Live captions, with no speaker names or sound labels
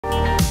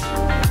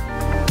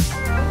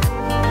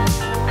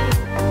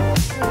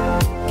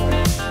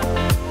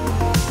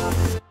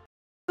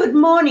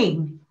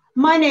morning.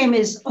 My name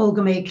is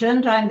Olga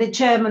Maitland. I'm the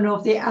chairman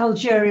of the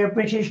Algeria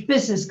British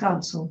Business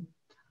Council.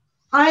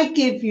 I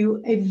give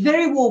you a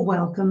very warm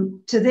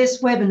welcome to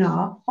this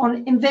webinar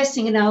on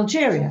investing in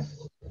Algeria,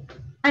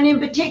 and in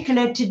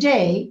particular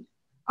today,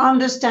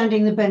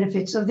 understanding the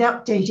benefits of the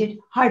updated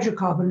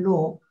hydrocarbon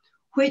law,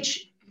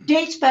 which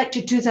dates back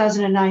to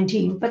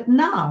 2019, but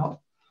now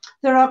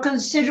there are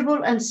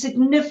considerable and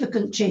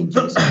significant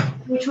changes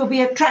which will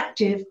be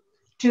attractive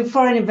to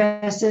foreign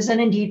investors and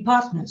indeed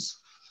partners.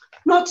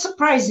 Not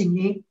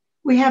surprisingly,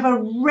 we have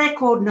a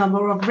record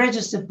number of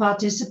registered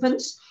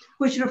participants,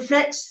 which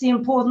reflects the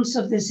importance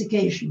of this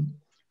occasion.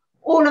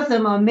 All of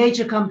them are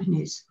major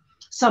companies.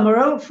 Some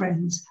are old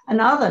friends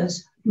and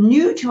others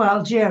new to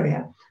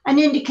Algeria, an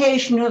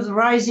indication of the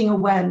rising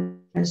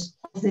awareness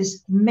of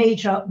this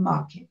major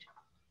market.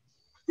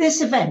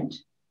 This event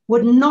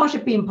would not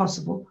have been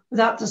possible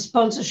without the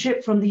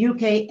sponsorship from the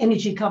UK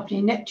energy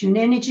company Neptune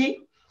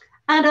Energy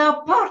and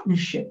our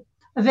partnership,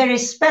 a very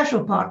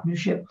special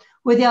partnership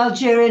with the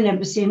Algerian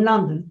Embassy in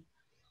London.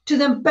 To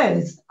them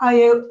both,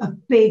 I owe a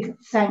big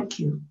thank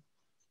you.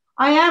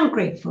 I am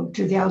grateful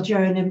to the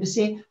Algerian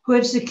Embassy, who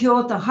have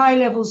secured the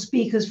high-level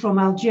speakers from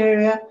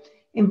Algeria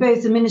in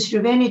both the Ministry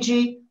of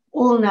Energy,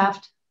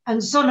 ALNAFT,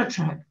 and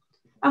SONATRACH.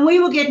 And we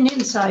will get an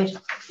insight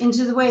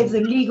into the way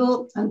the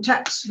legal and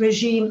tax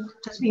regime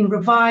has been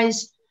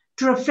revised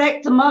to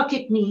reflect the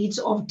market needs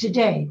of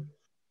today.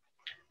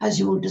 As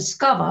you will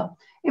discover,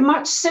 a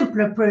much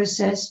simpler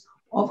process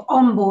of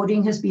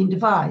onboarding has been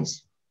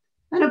devised.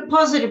 And a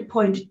positive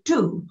point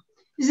too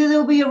is that there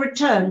will be a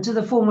return to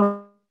the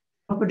former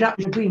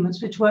production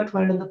agreements which worked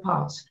well in the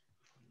past.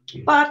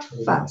 But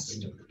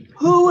first,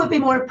 who would be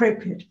more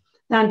appropriate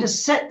than to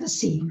set the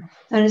scene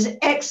than His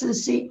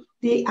Excellency,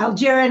 the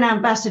Algerian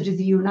Ambassador to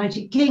the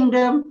United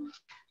Kingdom,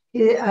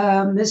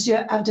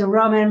 Monsieur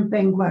Abderrahmane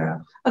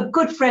Benguerrah, a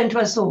good friend to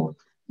us all.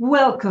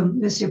 Welcome,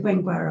 Monsieur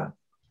Benguerrah.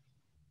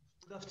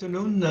 Good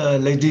afternoon,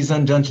 ladies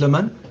and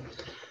gentlemen.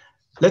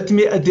 Let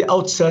me at the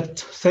outset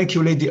thank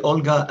you, Lady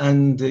Olga,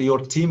 and your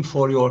team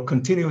for your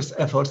continuous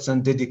efforts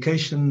and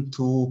dedication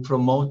to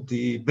promote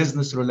the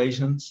business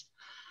relations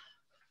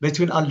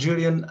between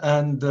Algerian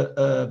and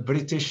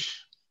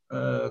British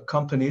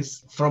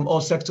companies from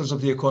all sectors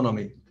of the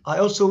economy. I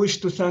also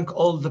wish to thank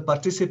all the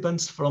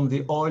participants from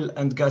the oil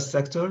and gas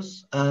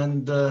sectors,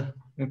 and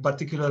in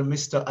particular,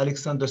 Mr.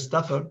 Alexander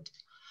Stafford,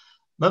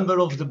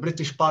 member of the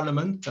British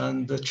Parliament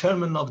and the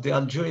chairman of the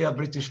Algeria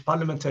British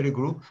Parliamentary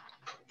Group,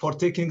 for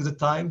taking the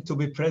time to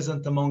be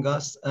present among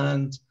us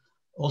and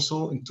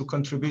also into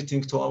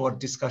contributing to our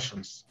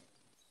discussions.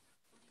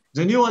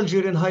 The new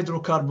Algerian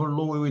hydrocarbon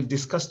law we will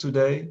discuss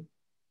today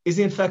is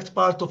in fact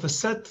part of a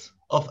set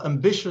of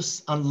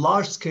ambitious and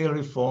large-scale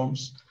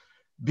reforms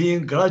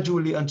being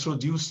gradually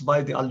introduced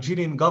by the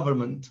Algerian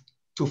government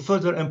to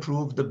further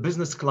improve the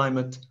business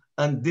climate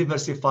and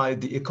diversify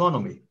the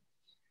economy.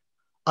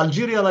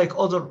 Algeria, like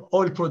other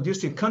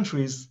oil-producing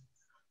countries,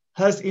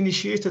 has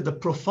initiated a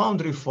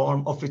profound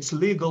reform of its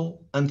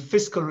legal and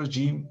fiscal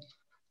regime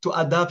to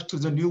adapt to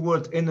the new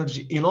world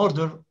energy in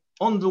order,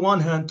 on the one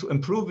hand, to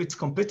improve its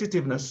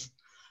competitiveness,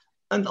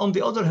 and on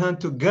the other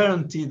hand, to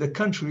guarantee the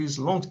country's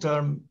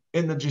long-term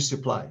energy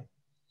supply.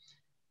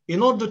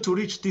 In order to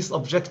reach these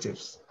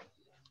objectives,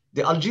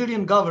 the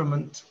Algerian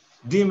government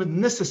deemed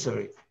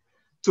necessary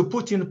to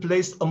put in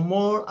place a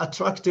more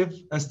attractive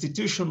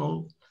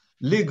institutional,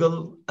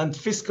 legal, and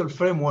fiscal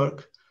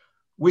framework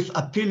with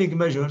appealing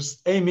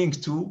measures aiming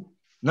to,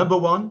 number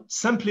one,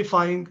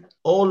 simplifying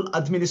all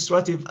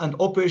administrative and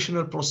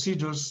operational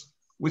procedures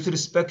with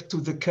respect to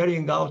the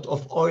carrying out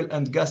of oil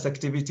and gas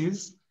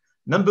activities.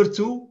 Number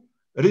two,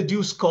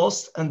 reduce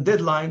costs and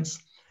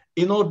deadlines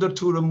in order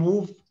to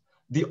remove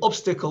the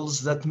obstacles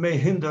that may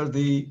hinder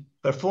the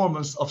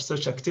performance of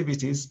such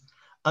activities.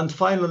 And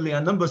finally,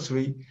 and number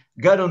three,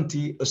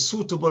 guarantee a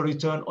suitable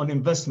return on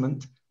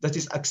investment that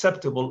is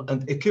acceptable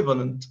and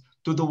equivalent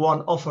to the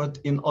one offered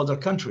in other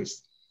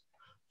countries.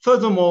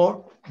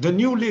 Furthermore, the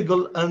new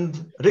legal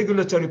and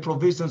regulatory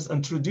provisions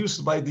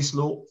introduced by this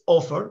law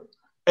offer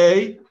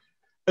a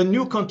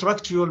new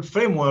contractual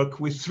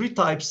framework with 3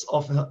 types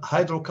of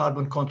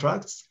hydrocarbon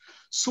contracts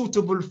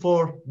suitable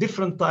for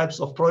different types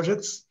of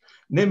projects,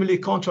 namely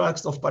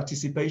contracts of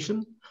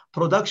participation,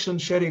 production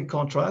sharing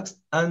contracts,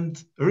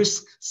 and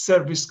risk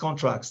service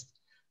contracts.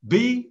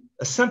 B,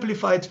 a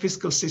simplified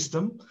fiscal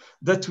system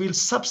that will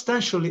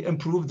substantially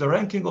improve the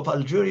ranking of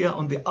Algeria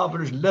on the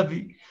average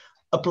levy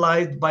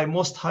applied by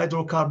most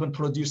hydrocarbon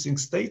producing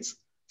states.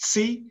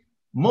 C,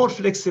 more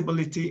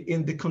flexibility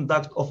in the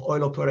conduct of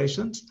oil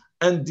operations.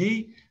 And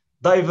D,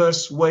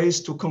 diverse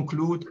ways to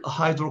conclude a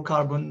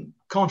hydrocarbon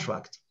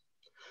contract.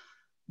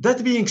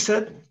 That being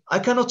said, I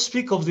cannot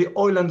speak of the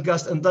oil and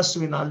gas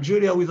industry in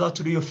Algeria without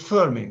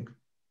reaffirming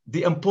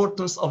the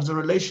importance of the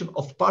relation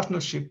of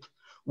partnership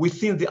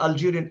within the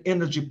Algerian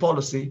energy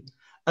policy,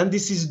 and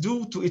this is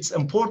due to its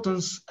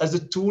importance as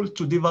a tool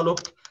to develop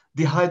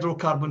the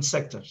hydrocarbon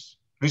sector's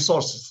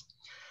resources.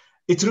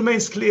 It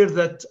remains clear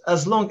that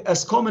as long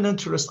as common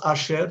interests are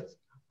shared,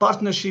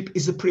 partnership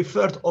is a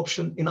preferred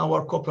option in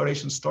our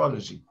cooperation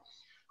strategy.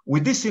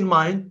 With this in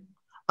mind,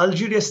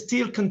 Algeria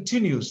still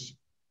continues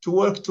to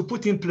work to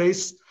put in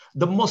place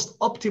the most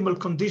optimal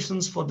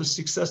conditions for the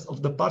success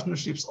of the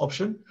partnerships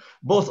option,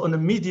 both on a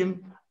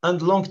medium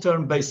and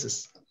long-term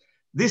basis.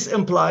 This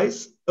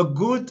implies a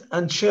good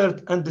and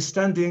shared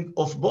understanding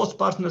of both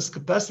partners'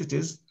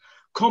 capacities,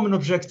 common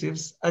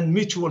objectives, and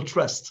mutual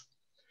trust.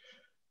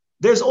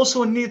 There's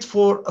also a need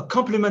for a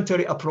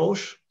complementary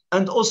approach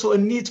and also a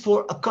need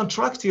for a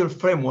contractual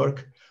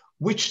framework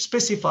which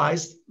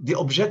specifies the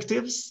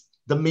objectives,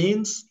 the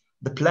means,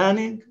 the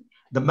planning,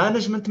 the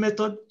management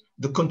method,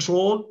 the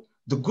control,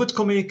 the good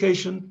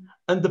communication,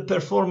 and the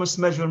performance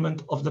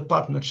measurement of the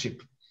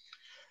partnership.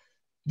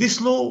 This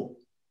law,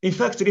 in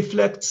fact,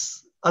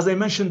 reflects, as I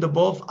mentioned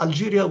above,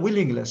 Algeria's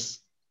willingness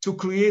to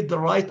create the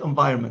right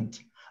environment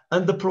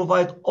and to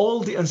provide all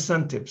the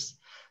incentives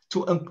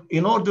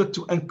in order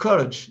to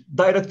encourage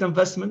direct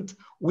investment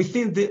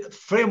within the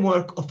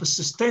framework of a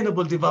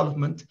sustainable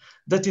development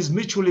that is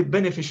mutually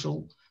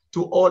beneficial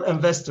to all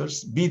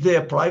investors, be they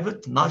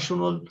private,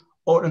 national,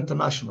 or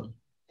international.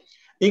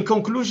 In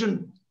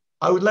conclusion,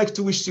 I would like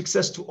to wish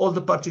success to all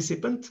the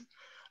participants,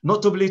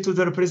 notably to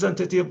the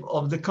representative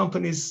of the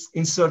companies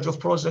in search of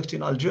projects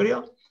in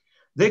Algeria.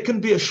 They can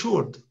be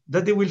assured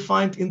that they will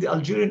find in the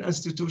Algerian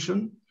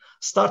institution,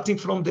 starting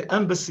from the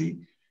embassy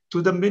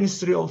to the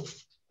Ministry of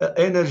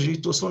Energy,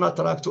 to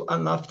SONATRACH, to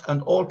ALNAFT,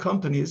 and all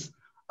companies,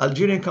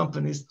 Algerian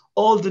companies,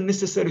 all the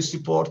necessary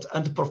support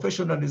and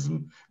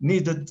professionalism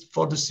needed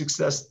for the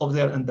success of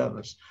their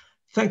endeavors.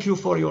 Thank you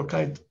for your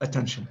kind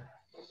attention.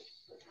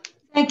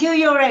 Thank you,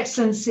 Your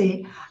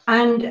Excellency.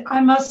 And I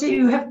must say,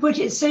 you have put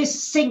it so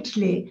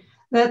succinctly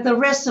that the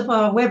rest of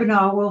our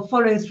webinar will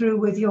follow through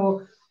with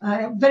your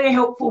very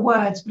helpful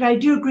words. But I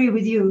do agree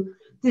with you,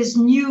 this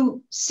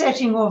new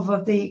setting of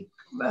the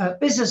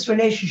business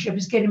relationship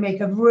is going to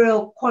make a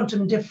real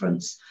quantum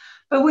difference.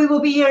 But we will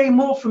be hearing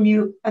more from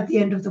you at the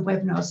end of the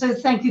webinar. So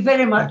thank you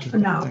very much for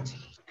now.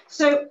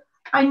 So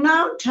I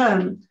now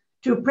turn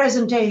to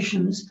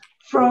presentations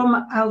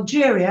from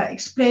Algeria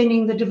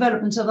explaining the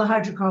developments of the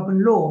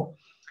hydrocarbon law.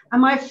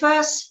 And my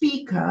first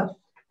speaker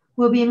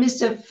will be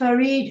Mr.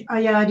 Farid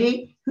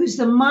Ayadi, who's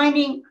the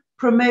Mining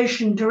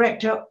Promotion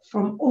Director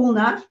from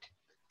ALNAFT.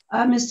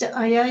 Mr.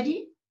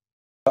 Ayadi?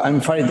 I'm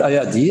Farid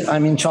Ayadi.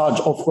 I'm in charge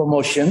of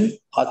promotion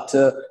at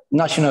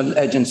National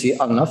Agency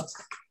ALNAFT.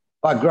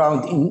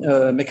 Background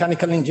in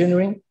mechanical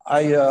engineering.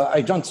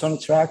 I joined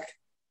SONATRACH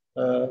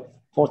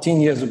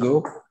 14 years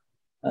ago,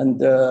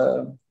 and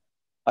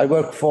I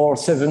worked for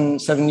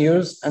seven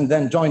years, and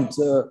then joined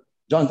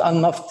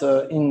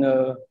ALNAFT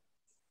in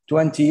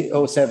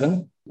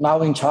 2007.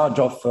 Now in charge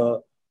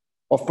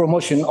of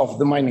promotion of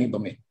the mining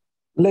domain.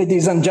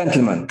 Ladies and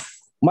gentlemen,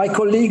 my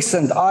colleagues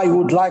and I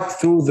would like,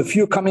 through the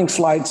few coming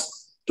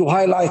slides, to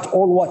highlight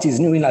all what is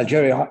new in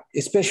Algeria,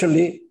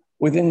 especially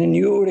within the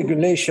new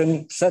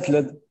regulation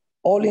settled,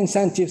 all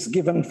incentives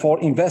given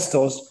for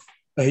investors,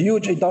 a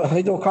huge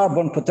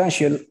hydrocarbon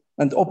potential,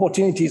 and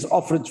opportunities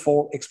offered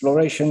for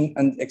exploration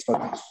and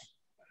exploitation.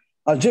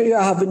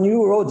 Algeria have a new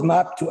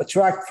roadmap to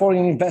attract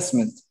foreign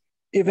investment,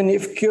 even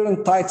if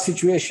current tight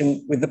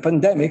situation with the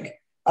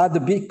pandemic are the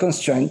big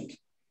constraint,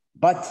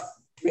 but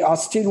we are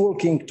still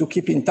working to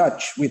keep in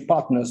touch with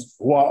partners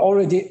who are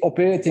already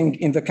operating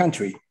in the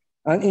country.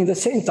 And in the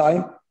same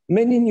time,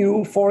 many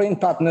new foreign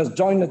partners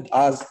joined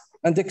us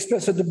and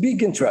expressed a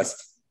big interest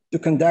to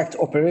conduct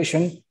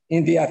operation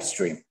in the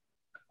upstream.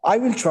 I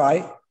will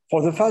try,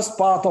 for the first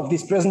part of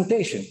this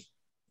presentation,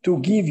 to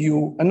give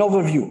you an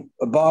overview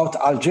about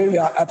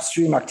Algeria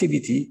upstream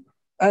activity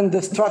and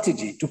the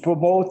strategy to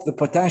promote the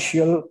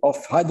potential of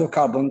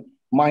hydrocarbon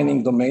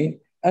mining domain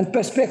and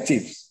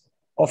perspectives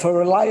of a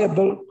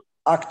reliable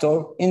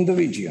actor in the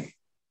region.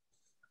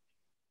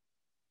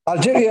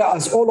 Algeria,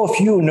 as all of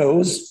you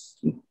knows,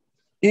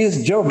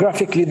 is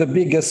geographically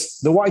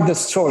the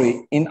widest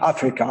story in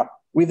Africa,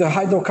 with a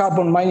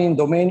hydrocarbon mining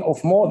domain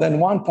of more than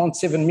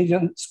 1.7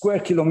 million square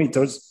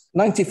kilometers,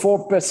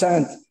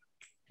 94%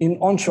 in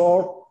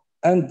onshore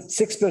and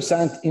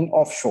 6% in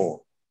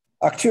offshore.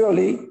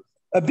 Actually,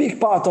 a big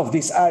part of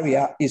this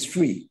area is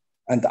free.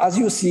 And as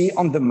you see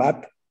on the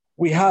map,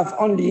 we have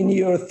only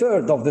near a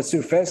third of the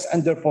surface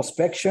under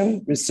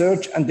prospection,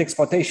 research, and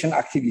exploitation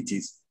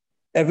activities.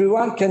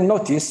 Everyone can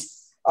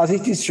notice, as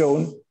it is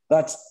shown,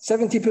 that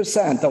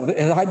 70% of the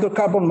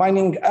hydrocarbon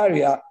mining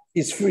area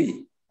is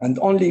free, and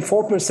only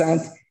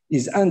 4%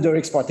 is under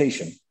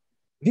exploitation.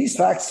 These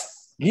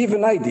facts give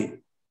an idea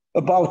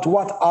about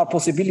what are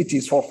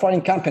possibilities for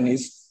foreign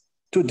companies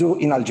to do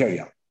in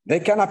Algeria.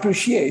 They can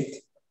appreciate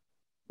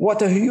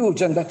what a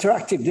huge and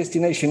attractive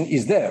destination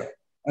is there,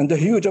 and a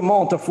huge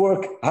amount of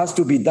work has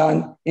to be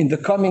done in the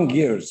coming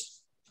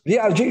years. The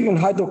Algerian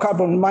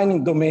hydrocarbon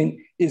mining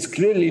domain is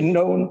clearly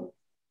known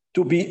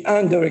to be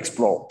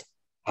underexplored.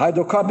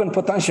 Hydrocarbon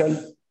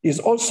potential is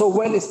also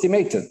well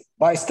estimated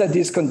by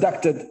studies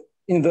conducted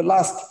in the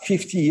last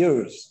 50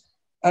 years,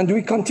 and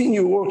we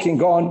continue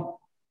working on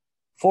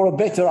for a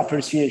better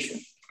appreciation.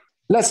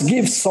 Let's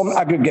give some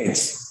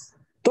aggregates.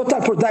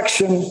 Total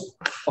production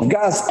of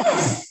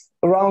gas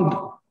around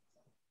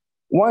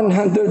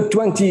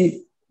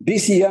 120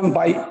 BCM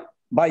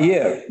by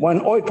year,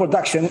 when oil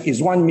production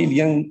is 1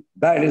 million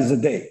barrels a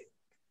day.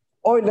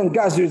 Oil and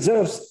gas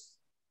reserves,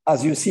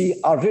 as you see,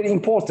 are very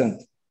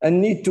important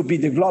and need to be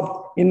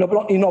developed in an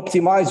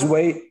optimized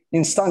way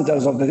in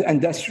standards of the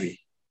industry.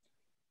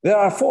 There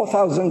are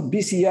 4,000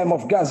 BCM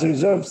of gas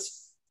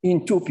reserves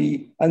in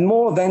 2P and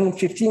more than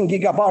 15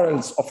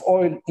 gigabarrels of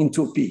oil in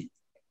 2P.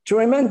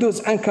 Tremendous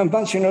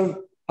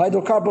unconventional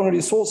hydrocarbon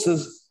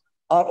resources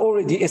are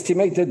already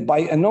estimated by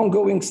an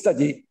ongoing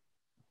study,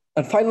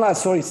 a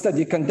finalized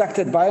study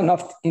conducted by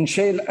ALNAFT in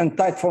shale and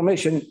tight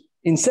formation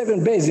in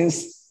 7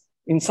 basins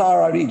in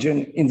Sahara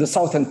region in the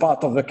southern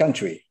part of the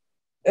country.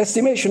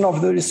 Estimation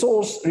of the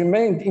resource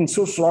remained in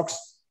source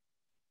rocks,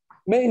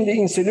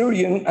 mainly in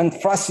Silurian and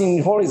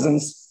Francine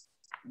horizons,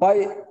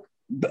 by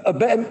a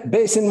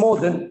basin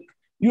model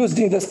used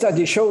in the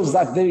study shows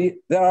that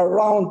there are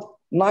around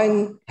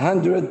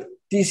 900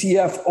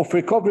 TCF of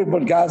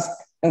recoverable gas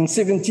and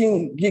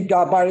 17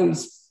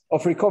 gigabarrels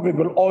of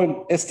recoverable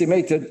oil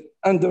estimated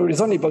under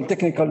reasonable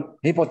technical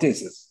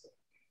hypothesis.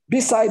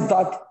 Besides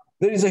that,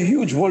 there is a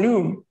huge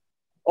volume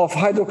of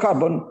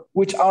hydrocarbon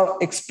which are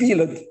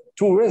expelled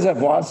to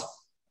reservoirs,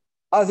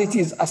 as it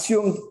is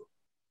assumed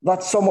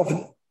that some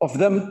of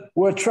them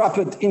were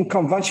trapped in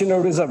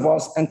conventional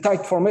reservoirs and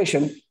tight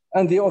formation,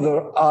 and the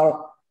other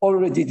are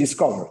already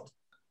discovered.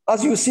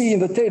 As you see in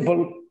the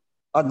table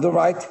at the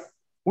right,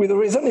 with a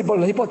reasonable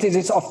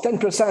hypothesis of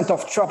 10%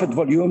 of trapped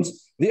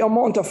volumes, the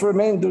amount of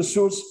remainder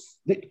source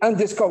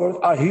undiscovered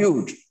are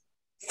huge,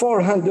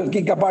 400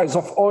 gigabarrels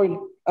of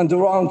oil and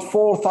around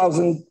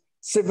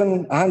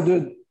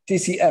 4,700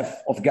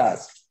 TCF of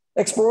gas.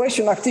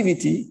 Exploration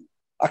activities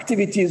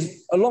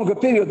along a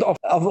period of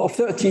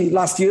 30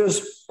 last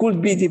years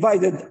could be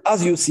divided,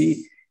 as you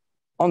see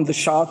on the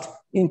chart,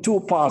 in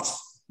 2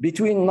 parts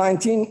between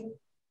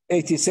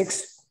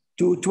 1986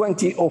 to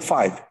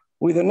 2005.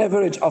 With an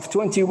average of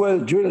 20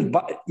 wells drilled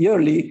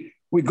yearly,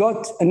 we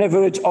got an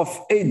average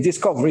of 8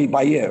 discoveries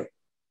by year.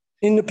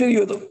 In the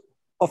period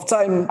of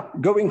time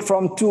going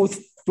from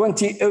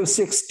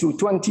 2006 to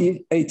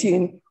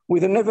 2018,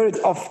 with an average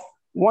of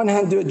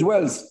 100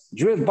 wells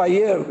drilled by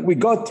year, we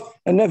got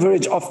an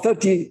average of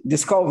 30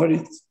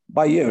 discoveries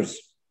by years.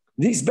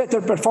 This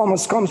better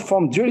performance comes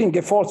from drilling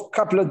efforts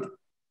coupled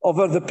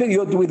over the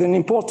period with an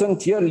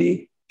important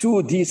yearly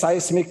 2D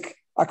seismic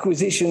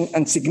acquisition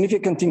and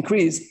significant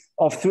increase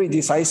of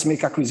 3D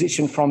seismic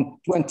acquisition from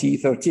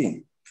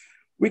 2013.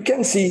 We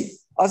can see,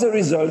 as a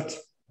result,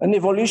 an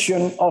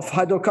evolution of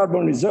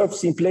hydrocarbon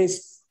reserves in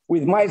place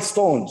with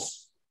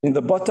milestones in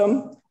the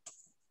bottom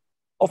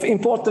of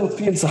important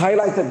fields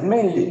highlighted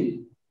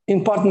mainly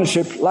in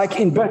partnership, like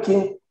in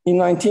Bekhti in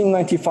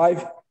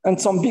 1995, and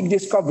some big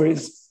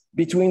discoveries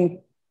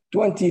between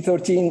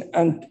 2013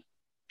 and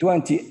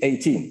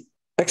 2018.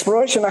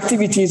 Exploration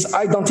activities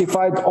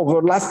identified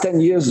over the last 10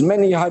 years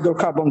many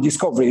hydrocarbon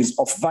discoveries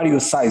of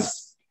various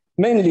sizes,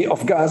 mainly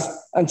of gas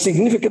and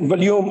significant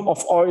volume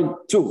of oil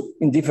too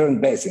in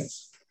different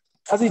basins.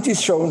 As it is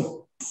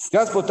shown,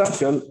 gas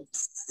potential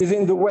is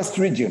in the West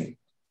region,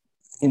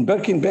 in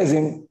Berkine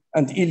Basin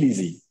and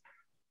Illizi.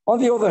 On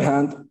the other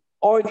hand,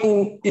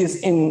 oil is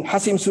in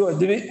Hassim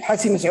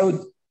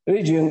Saoud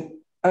region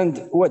and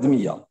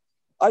Wadmiya.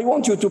 I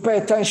want you to pay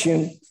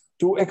attention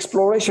to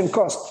exploration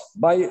costs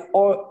by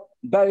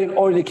barrel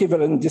oil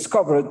equivalent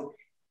discovered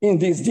in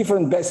these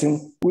different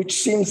basins,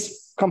 which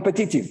seems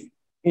competitive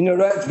in a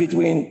range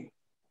between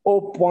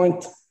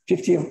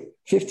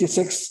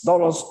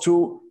 $0.56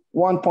 to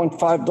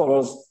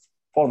 $1.5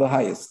 for the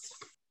highest.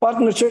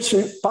 Partnerships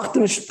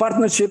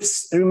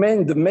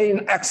remain the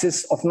main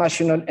axis of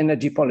national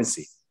energy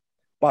policy.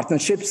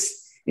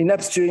 Partnerships in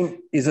upstream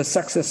is a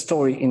success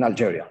story in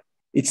Algeria.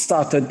 It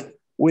started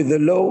with the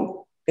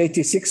law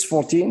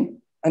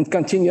 8614 and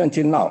continue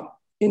until now.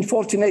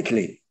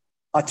 Unfortunately,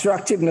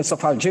 attractiveness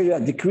of Algeria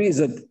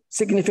decreased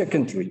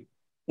significantly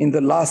in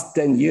the last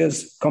 10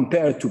 years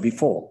compared to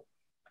before.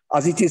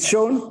 As it is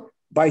shown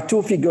by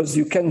 2 figures,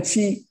 you can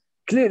see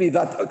clearly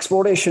that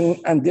exploration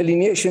and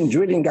delineation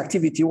drilling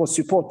activity was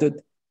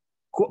supported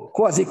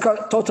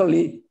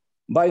quasi-totally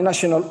by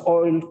national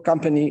oil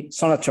company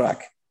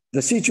SONATRACH.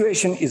 The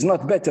situation is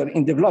not better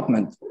in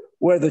development,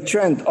 where the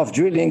trend of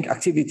drilling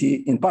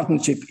activity in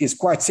partnership is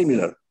quite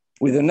similar,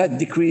 with a net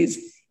decrease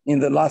in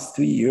the last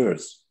 3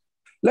 years.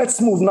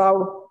 Let's move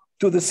now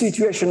to the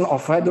situation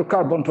of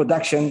hydrocarbon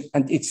production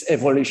and its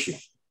evolution.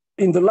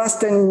 In the last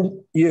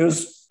 10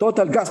 years,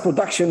 total gas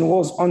production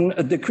was on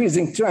a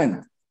decreasing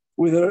trend,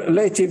 with a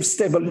relative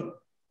stable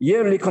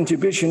yearly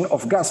contribution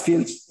of gas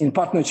fields in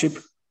partnership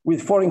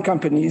with foreign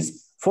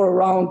companies for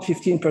around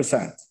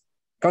 15%.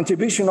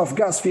 Contribution of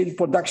gas field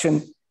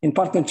production in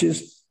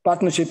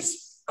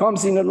partnerships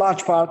comes in a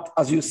large part,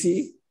 as you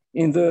see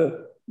in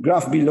the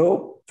graph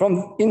below,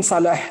 from In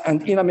Salah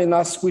and In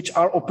Amenas, which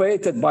are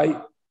operated by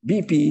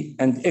BP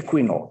and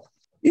Equinor.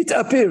 It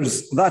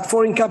appears that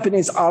foreign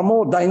companies are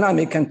more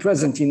dynamic and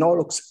present in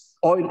oil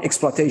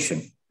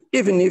exploitation,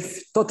 even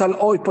if total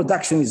oil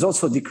production is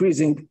also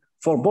decreasing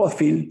for both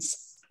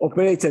fields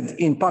operated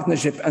in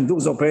partnership and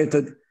those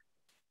operated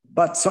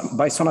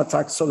by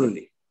SONATRACH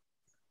solely.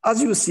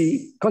 As you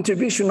see,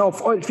 contribution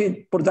of oil field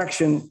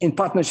production in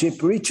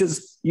partnership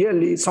reaches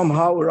yearly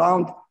somehow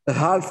around a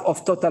half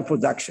of total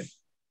production.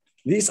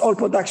 This oil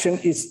production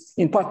is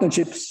in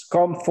partnerships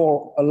come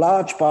for a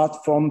large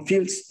part from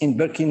fields in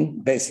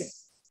Berkine Basin.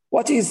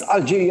 What is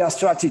Algeria's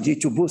strategy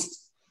to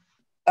boost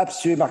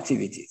upstream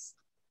activities?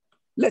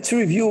 Let's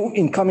review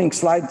in coming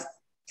slides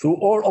through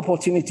all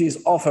opportunities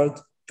offered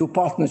to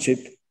partnership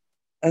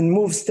and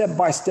move step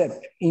by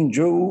step in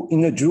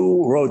a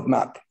true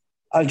roadmap.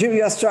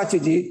 Algeria's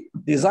strategy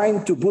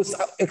designed to boost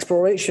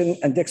exploration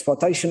and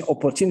exploitation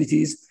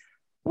opportunities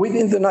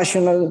within the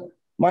national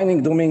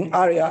mining domain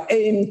area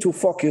aim to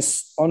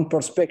focus on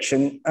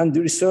prospection and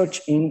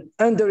research in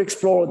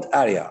underexplored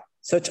areas,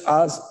 such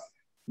as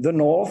the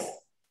North,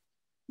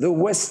 the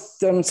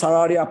Western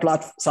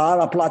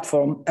Sahara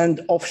platform,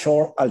 and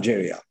offshore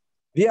Algeria.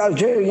 The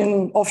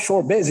Algerian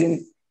offshore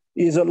basin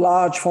is a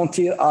large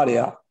frontier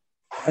area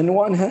and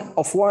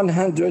of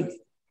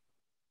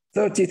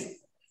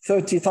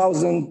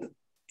 130,000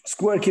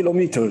 square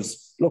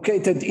kilometers,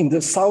 located in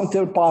the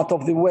southern part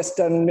of the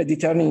Western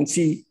Mediterranean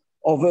Sea,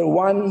 over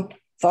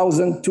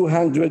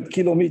 1,200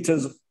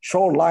 kilometers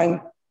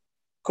shoreline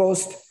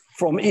coast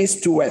from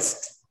east to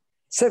west.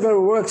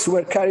 Several works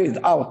were carried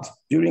out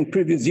during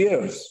previous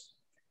years,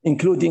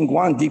 including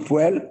 1 deep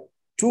well,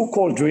 2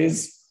 coal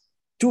drills,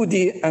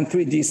 2D and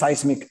 3D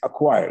seismic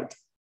acquired.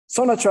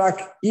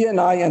 SONATRACH,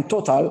 ENI, and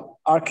Total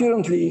are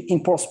currently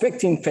in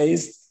prospecting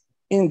phase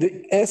in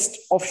the east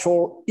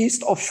offshore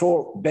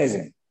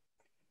basin.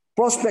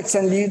 Prospects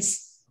and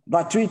leads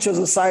that reaches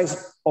a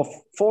size of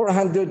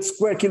 400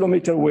 square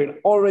kilometers were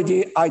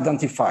already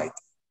identified.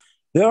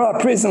 There are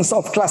presence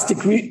of clastic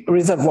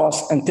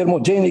reservoirs and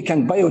thermogenic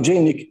and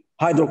biogenic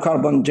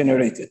hydrocarbon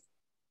generated.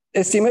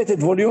 Estimated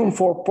volume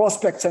for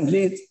prospects and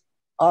leads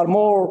are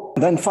more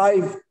than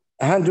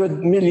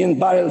 500 million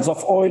barrels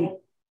of oil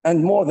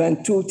and more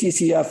than 2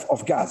 TCF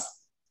of gas.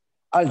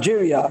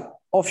 Algeria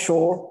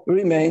offshore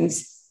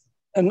remains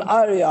an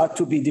area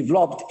to be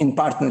developed in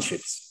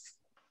partnerships.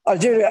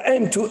 Algeria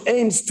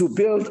aims to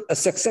build a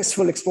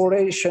successful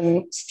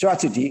exploration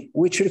strategy,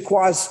 which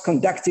requires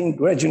conducting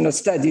regional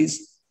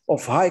studies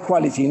of high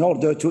quality in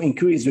order to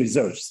increase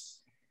reserves.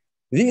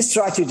 This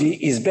strategy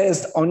is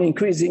based on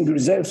increasing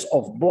reserves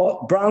of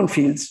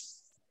brownfields,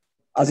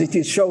 as it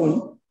is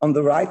shown on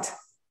the right,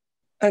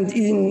 and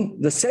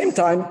in the same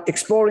time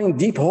exploring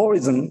deep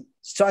horizon,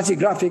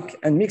 stratigraphic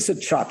and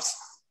mixed traps,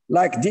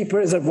 like deep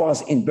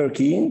reservoirs in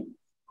Berkine,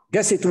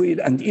 Gassitwil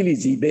and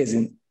Illizi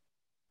Basin,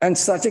 and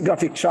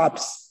stratigraphic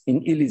traps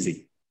in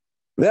Illizi.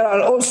 There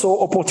are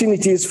also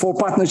opportunities for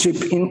partnership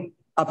in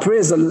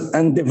appraisal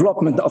and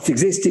development of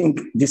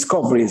existing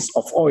discoveries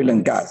of oil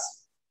and gas.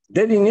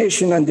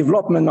 Delineation and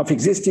development of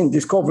existing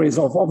discoveries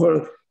of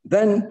over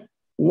than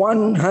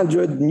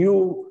 100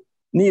 new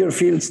near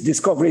fields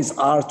discoveries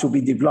are to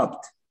be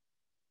developed,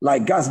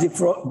 like gas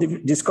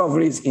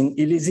discoveries in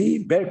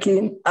Illizi,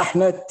 Berkine,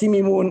 Ahmed,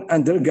 Timimoun,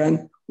 and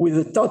Dergan, with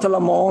a total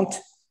amount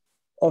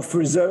of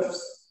reserves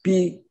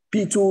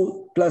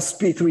P2 plus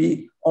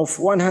P3 of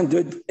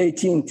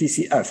 118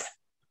 TCF.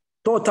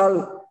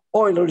 Total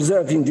oil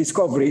reserve in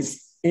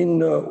discoveries in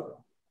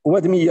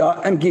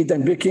Wadmiya, Amgid,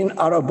 and Berkine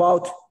are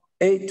about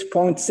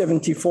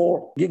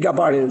 8.74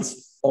 gigabarrels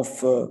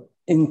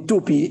in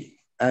 2P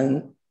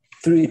and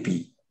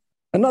 3P.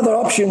 Another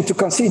option to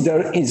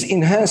consider is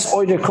enhanced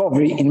oil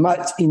recovery in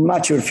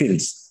mature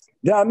fields.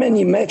 There are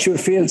many mature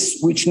fields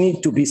which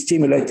need to be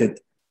stimulated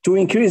to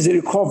increase the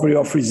recovery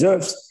of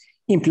reserves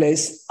in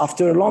place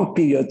after a long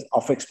period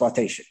of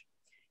exploitation.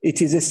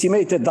 It is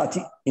estimated that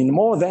in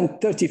more than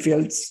 30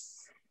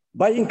 fields,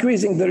 by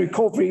increasing the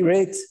recovery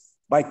rate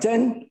by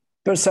 10%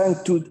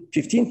 to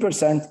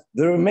 15%,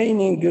 the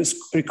remaining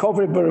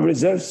recoverable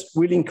reserves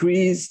will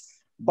increase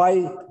by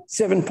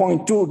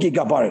 7.2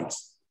 gigabarrels.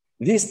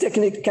 This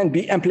technique can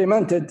be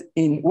implemented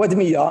in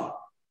Wadmiya,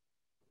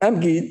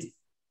 Amgid,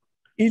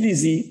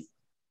 Illizi,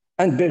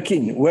 and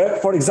Berkine, where,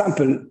 for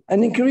example,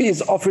 an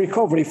increase of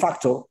recovery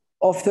factor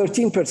of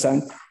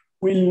 13%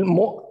 will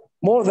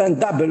more than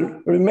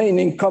double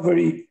remaining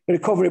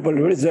recoverable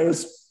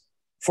reserves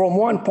from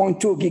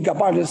 1.2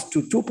 gigabarrels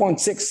to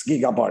 2.6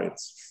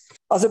 gigabarrels.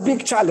 As a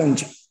big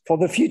challenge for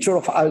the future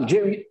of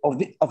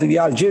the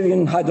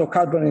Algerian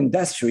hydrocarbon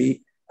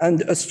industry,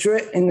 and in a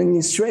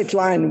straight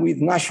line with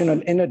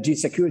national energy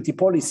security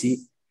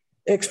policy,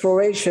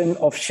 exploration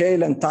of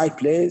shale and tight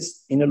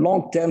plays in a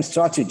long-term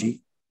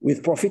strategy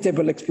with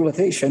profitable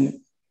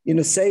exploitation in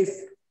a safe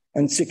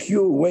and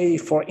secure way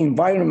for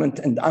environment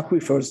and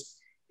aquifers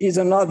is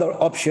another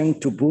option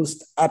to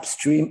boost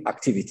upstream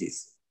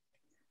activities.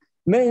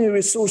 Main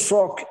resource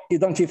rock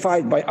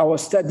identified by our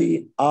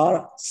study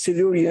are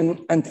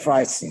Silurian and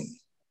Triassic.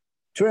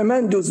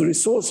 Tremendous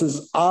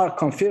resources are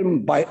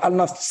confirmed by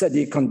ALNAFT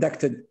study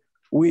conducted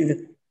with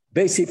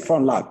Basic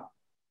Front Lab.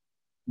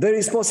 There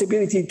is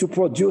possibility to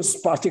produce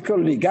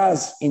particularly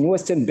gas in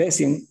Western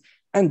Basin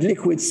and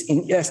liquids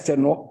in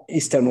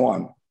Eastern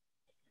one.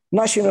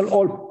 National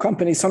Oil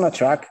Company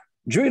SONATRACH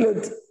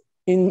drilled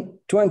in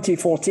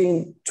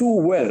 2014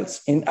 2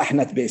 wells in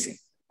Ahmed Basin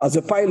as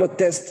a pilot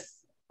test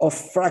of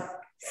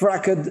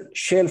fracked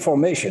shale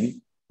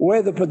formation,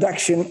 where the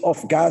production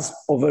of gas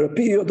over a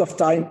period of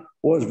time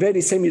was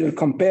very similar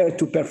compared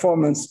to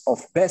performance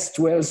of best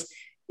wells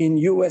in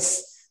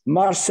US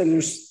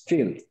Marcellus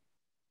field.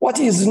 What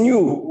is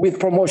new with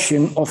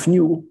promotion of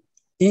new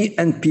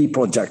E&P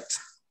projects?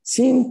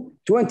 Since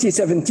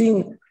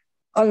 2017,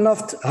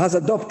 ALNAFT has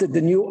adopted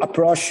the new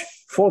approach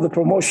for the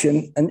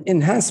promotion and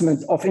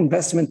enhancement of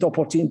investment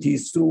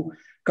opportunities through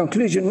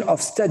conclusion of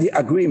study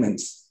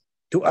agreements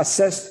to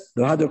assess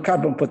the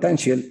hydrocarbon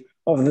potential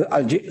of the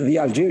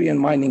Algerian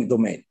mining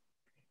domain.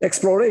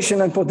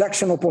 Exploration and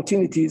production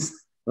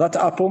opportunities that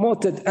are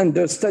promoted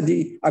under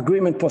study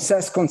agreement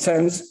process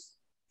concerns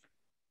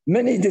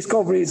many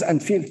discoveries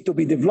and fields to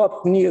be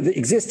developed near the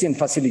existing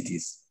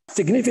facilities,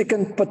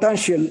 significant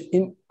potential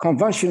in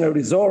conventional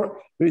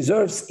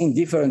reserves in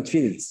different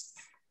fields,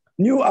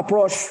 new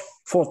approach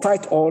for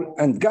tight oil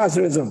and gas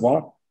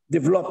reservoir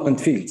development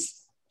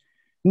fields,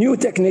 new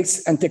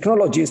techniques and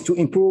technologies to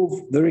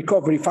improve the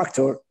recovery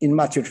factor in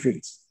mature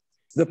fields.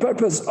 The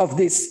purpose of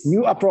this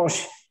new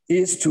approach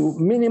is to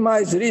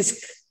minimize risk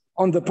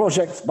on the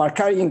project by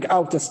carrying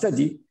out a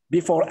study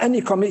before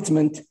any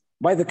commitment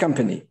by the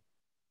company,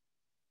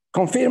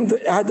 confirm the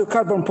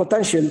hydrocarbon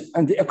potential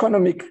and the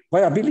economic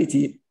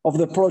viability of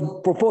the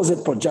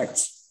proposed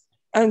projects,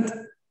 and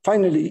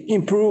finally,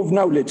 improve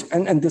knowledge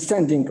and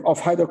understanding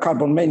of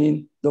hydrocarbon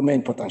mining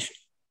domain potential.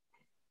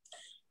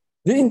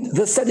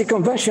 The study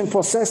convention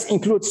process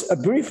includes a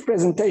brief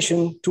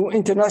presentation to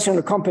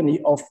international company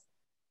of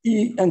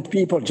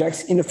E&P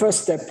projects in the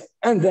first step,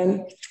 and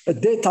then a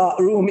data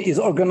room is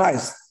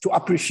organized to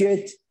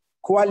appreciate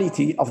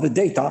quality of the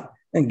data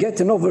and get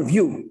an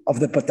overview of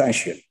the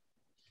potential.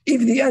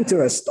 If the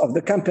interest of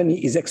the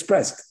company is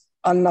expressed,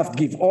 ALNAFT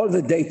give all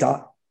the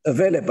data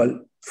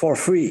available for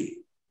free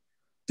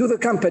to the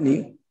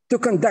company to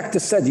conduct a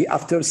study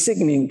after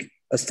signing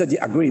a study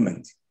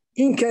agreement.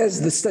 In case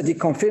the study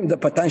confirms the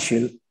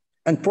potential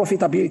and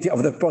profitability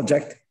of the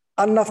project,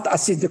 ALNAFT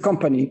assists the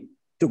company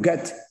to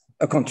get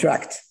a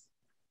contract.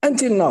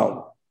 Until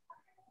now,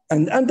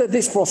 and under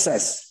this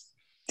process,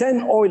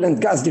 10 oil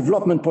and gas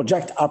development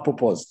projects are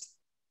proposed.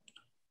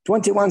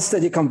 21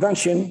 study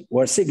conventions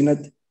were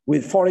signed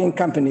with foreign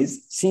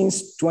companies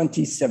since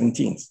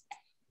 2017.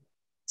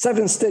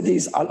 7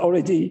 studies are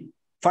already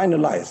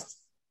finalized.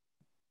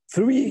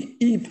 3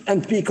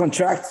 E&P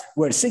contracts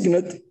were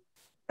signed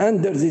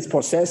under this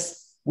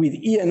process with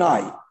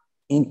ENI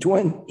in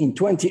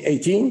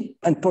 2018,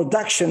 and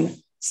production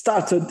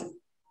started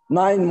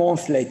 9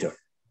 months later.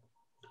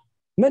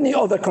 Many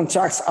other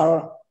contracts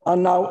are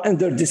now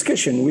under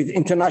discussion with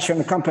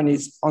international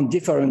companies on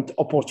different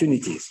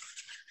opportunities.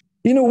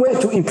 In a way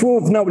to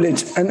improve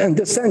knowledge and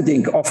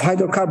understanding of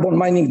hydrocarbon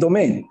mining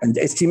domain and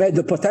estimate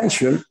the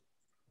potential,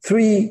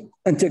 3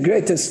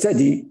 integrated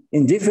studies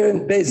in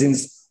different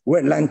basins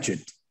were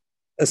launched.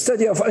 A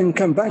study of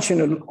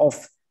unconventional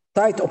of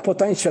tight of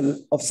potential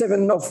of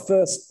 7 of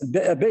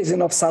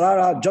basin of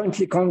Sarara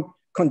jointly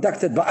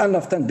conducted by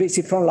ALNAFT and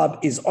BC Front Lab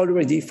is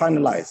already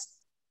finalized.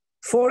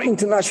 4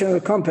 international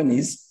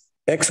companies,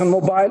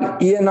 ExxonMobil,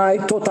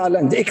 ENI, Total,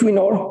 and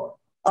Equinor,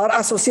 are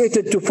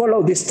associated to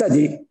follow this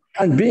study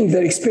and bring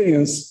their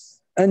experience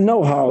and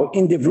know-how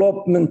in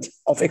development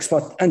of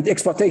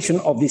exploitation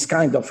of this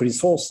kind of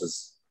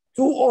resources.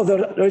 2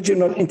 other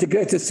regional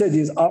integrated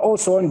studies are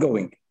also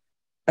ongoing,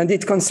 and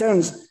it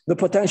concerns the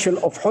potential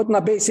of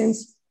Hodna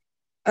basins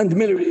and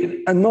Miller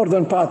and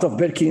northern part of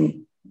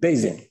Berkin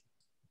Basin.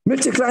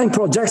 Multi-client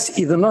projects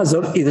is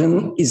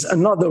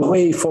another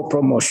way for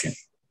promotion.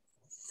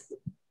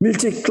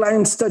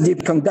 Multi-client study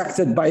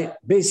conducted by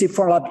BC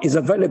Front Lab is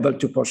available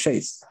to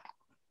purchase.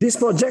 This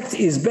project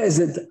is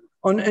based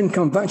on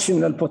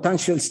unconventional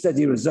potential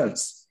study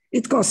results.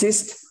 It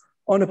consists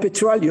on a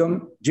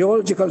petroleum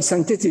geological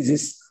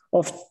synthesis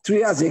of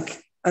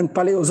Triassic and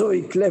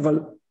Paleozoic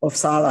level of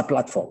Sahara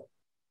platform.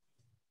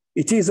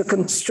 It is a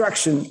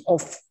construction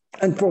of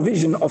and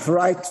provision of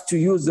right to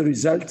use the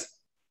result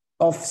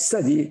of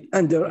study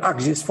under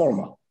ArcGIS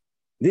format.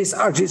 This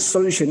ArcGIS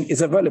solution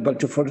is available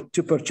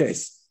to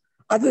purchase.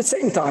 At the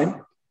same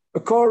time, a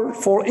call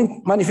for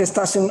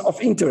manifestation of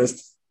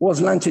interest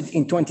was launched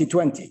in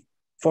 2020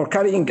 for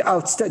carrying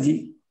out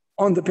study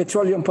on the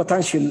petroleum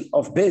potential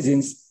of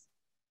basins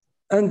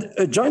and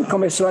a joint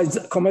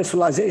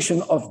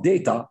commercialization of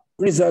data,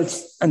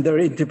 results, and their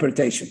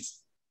interpretations.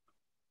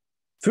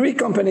 3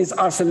 companies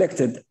are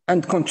selected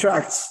and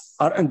contracts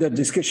are under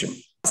discussion.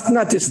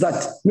 Notice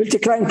that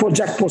multi-client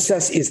project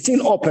process is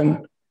still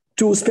open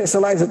to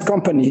specialized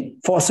company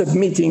for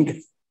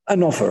submitting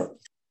an offer.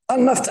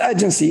 ALNAFT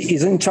agency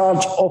is in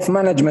charge of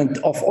management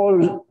of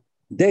all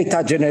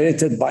data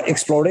generated by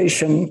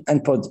exploration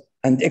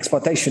and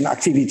exploitation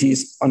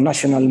activities on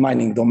national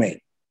mining domain.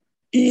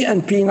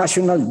 E&P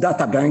National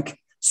Data Bank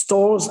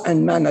stores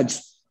and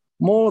manages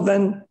more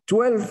than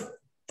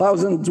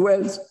 12,000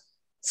 wells,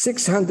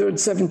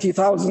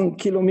 670,000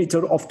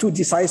 kilometers of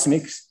 2D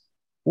seismics,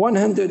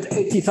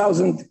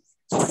 180,000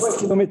 square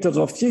kilometers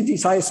of 3D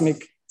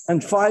seismic,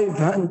 and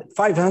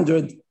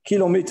 500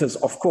 kilometers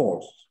of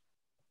cores.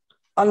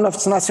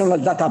 ALNAFT's National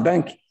Data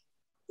Bank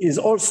is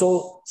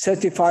also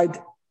certified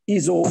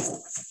ISO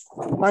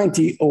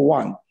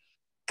 9001.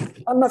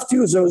 ALNAFT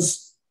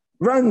users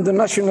run the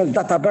National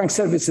Data Bank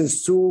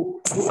services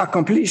to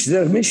accomplish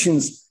their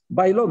missions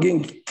by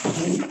logging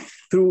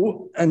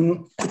through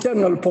an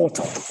internal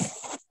portal.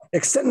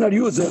 External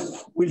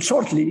users will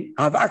shortly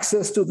have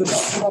access to the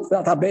national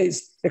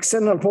database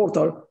external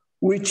portal,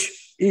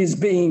 which is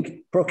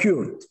being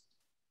procured.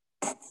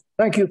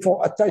 Thank you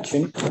for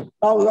attention.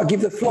 Now I'll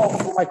give the floor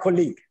to my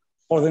colleague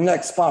for the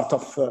next part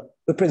of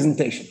the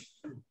presentation.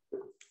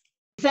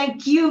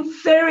 Thank you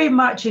very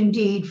much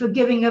indeed for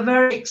giving a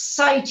very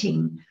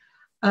exciting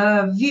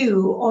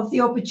view of the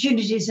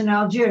opportunities in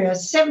Algeria.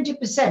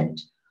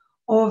 70%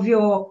 of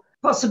your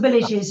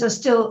possibilities are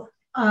still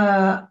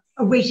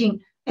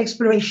awaiting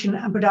exploration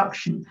and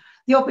production.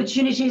 The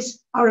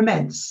opportunities are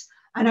immense.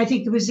 And I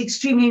think it was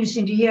extremely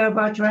interesting to hear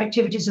about your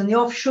activities on the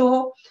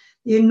offshore,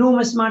 the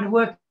enormous amount of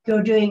work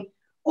you're doing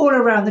all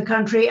around the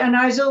country. And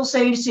I was also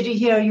interested to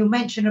hear you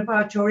mention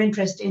about your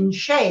interest in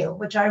shale,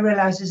 which I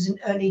realize is in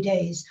early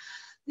days.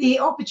 The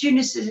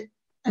opportunities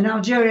in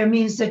Algeria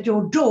means that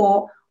your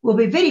door will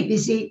be very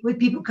busy with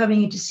people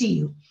coming in to see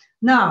you.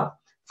 Now,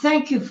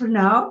 thank you for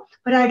now,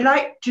 but I'd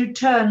like to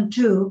turn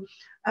to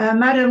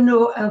Madam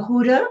Nour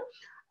Elkhouda,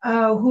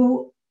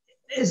 who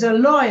is a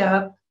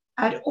lawyer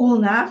at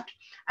ALNAFT,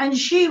 and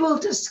she will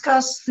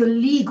discuss the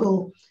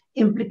legal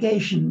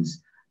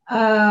implications.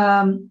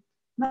 Madam,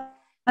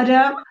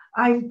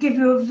 I give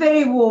you a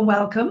very warm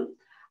welcome,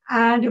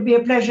 and it'll be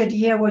a pleasure to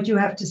hear what you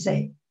have to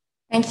say.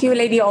 Thank you,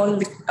 Lady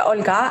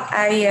Olga.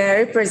 I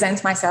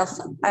represent myself.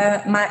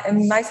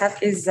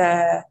 Myself is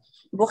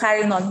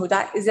Boukhari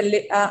Nolhuda.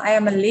 I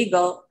am a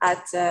legal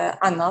at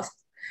ALNAFT,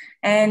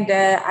 and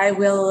I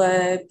will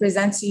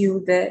present to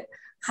you the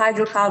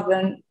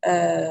hydrocarbon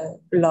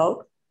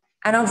law,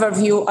 an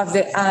overview of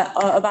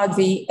about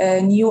the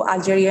new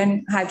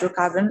Algerian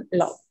hydrocarbon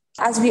law.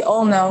 As we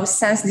all know,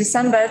 since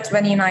December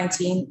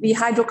 2019, the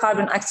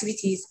hydrocarbon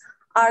activities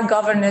are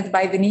governed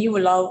by the new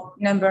law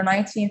number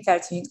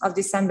 1913 of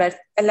December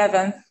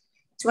 11,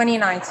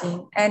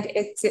 2019, and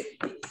its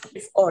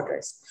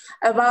orders.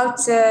 About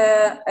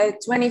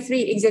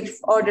 23 executive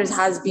orders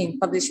has been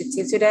published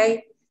till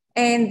today,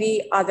 and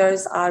the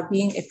others are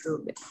being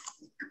approved.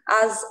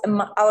 As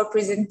our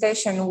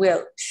presentation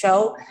will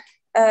show,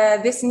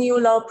 this new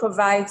law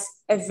provides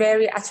a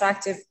very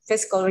attractive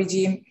fiscal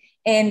regime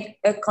and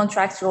a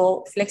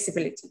contractual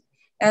flexibility.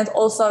 And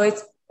also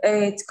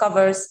it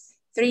covers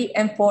three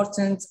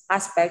important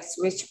aspects,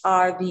 which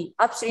are the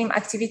upstream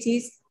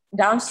activities,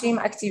 downstream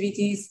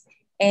activities,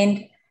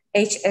 and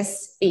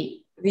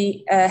HSE,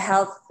 the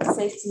health,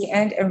 safety,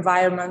 and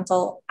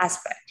environmental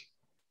aspect.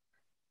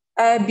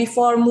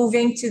 Before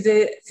moving to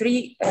the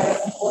three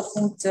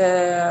important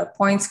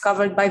points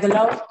covered by the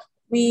law,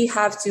 we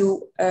have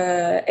to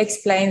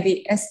explain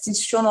the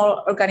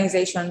institutional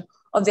organization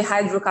of the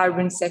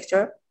hydrocarbon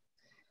sector.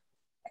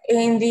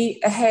 In the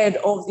head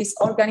of this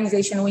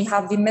organization, we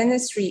have the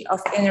Ministry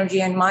of Energy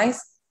and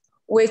Mines,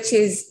 which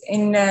is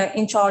in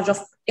charge of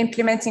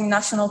implementing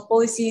national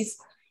policies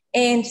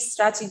and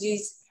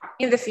strategies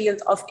in the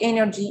field of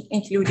energy,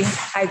 including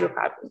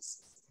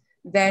hydrocarbons.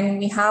 Then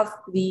we have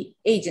the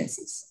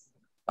agencies.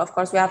 Of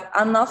course, we have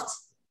ALNAFT,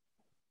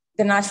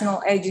 the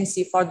National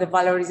Agency for the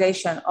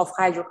Valorization of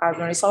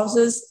Hydrocarbon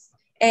Resources,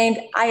 and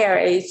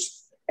IRH,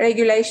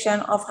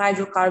 Regulation of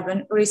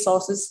Hydrocarbon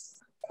Resources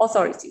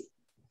Authority.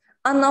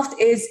 ALNAFT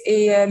is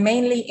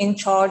mainly in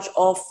charge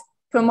of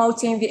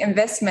promoting the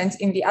investment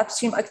in the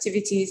upstream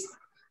activities.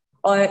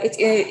 It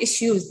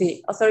issues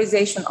the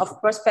authorization of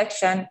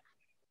prospection,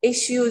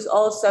 issues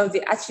also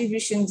the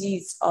attribution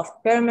deeds of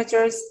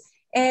perimeters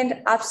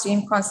and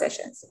upstream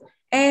concessions,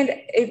 and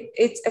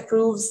it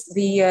approves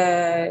the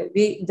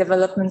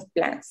development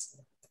plans.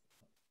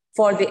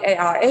 For the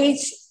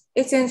ARH,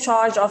 it's in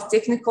charge of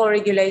technical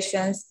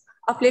regulations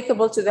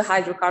applicable to the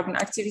hydrocarbon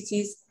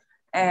activities,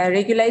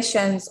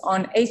 regulations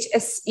on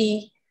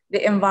HSE,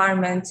 the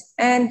environment,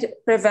 and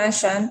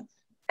prevention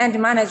and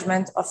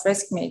management of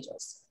risk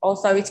measures.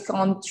 Also, it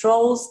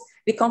controls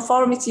the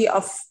conformity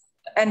of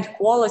and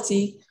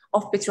quality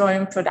of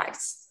petroleum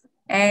products,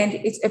 and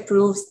it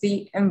approves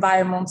the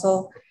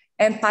environmental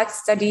impact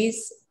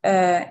studies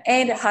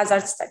and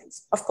hazard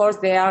studies. Of course,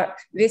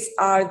 these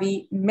are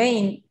the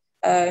main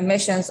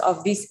missions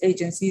of these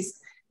agencies.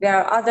 There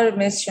are other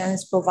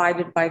missions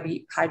provided by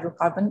the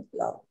hydrocarbon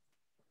law.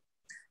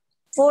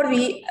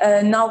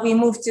 Now we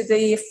move to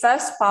the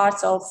first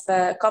part of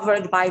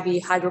covered by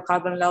the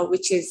hydrocarbon law,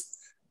 which is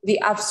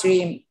the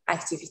upstream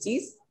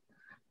activities.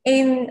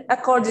 In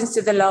accordance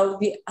to the law,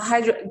 the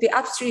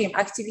upstream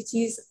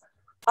activities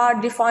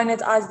are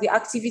defined as the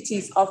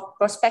activities of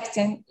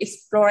prospecting,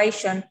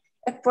 exploration,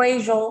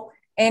 appraisal,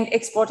 and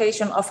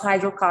exploitation of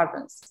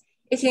hydrocarbons.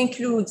 It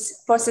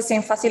includes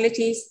processing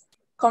facilities,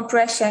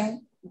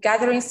 compression,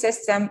 gathering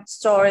system,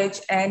 storage,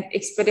 and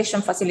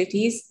expedition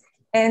facilities,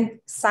 and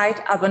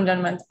site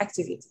abandonment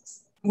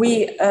activities.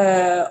 We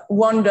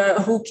wonder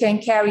who can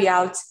carry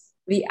out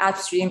the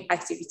upstream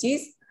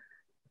activities.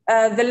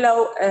 the law,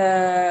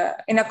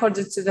 in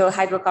accordance to the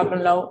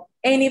hydrocarbon law,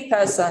 any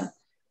person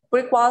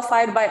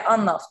pre-qualified by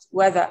ALNAFT,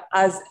 whether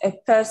as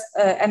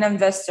an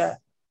investor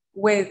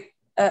with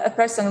a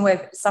person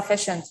with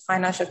sufficient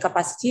financial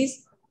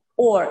capacities,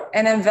 or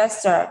an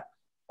investor,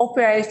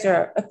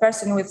 operator, a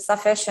person with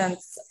sufficient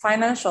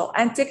financial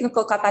and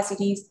technical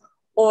capacities,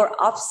 or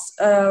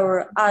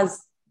as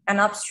an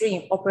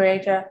upstream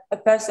operator, a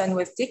person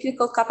with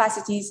technical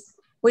capacities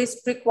who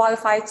is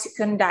pre-qualified to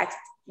conduct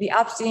the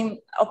upstream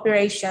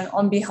operation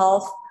on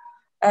behalf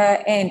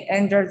and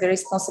under the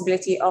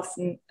responsibility of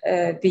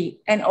the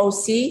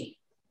NOC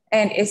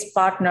and its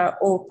partner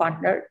or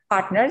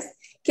partners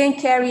can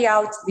carry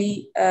out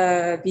the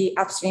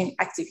upstream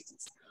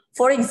activities.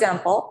 For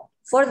example,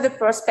 for the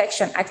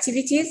prospection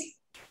activities,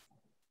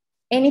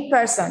 any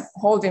person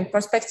holding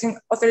prospecting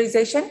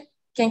authorization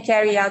can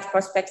carry out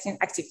prospecting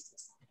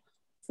activities.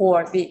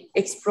 For the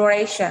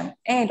exploration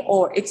and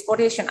or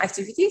exploitation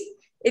activities,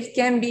 it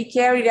can be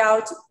carried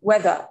out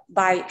whether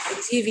by a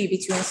TV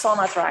between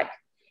SONATRACH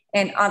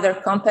and other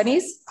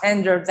companies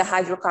under the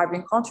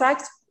hydrocarbon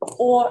contract,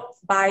 or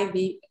by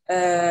the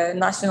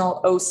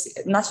national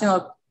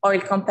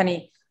oil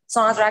company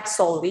SONATRACH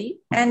solely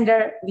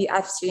under the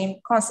upstream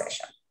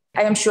concession.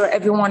 I am sure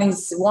everyone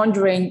is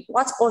wondering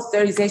what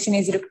authorization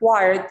is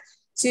required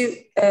to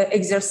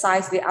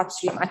exercise the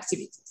upstream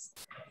activities.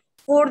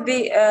 For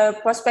the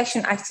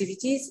prospection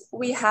activities,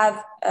 we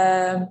have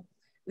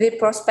the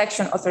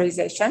prospection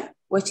authorization,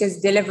 which is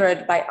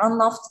delivered by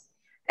ALNAFT,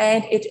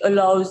 and it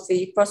allows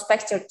the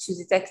prospector to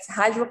detect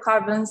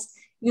hydrocarbons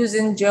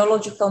using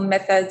geological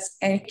methods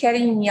and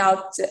carrying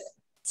out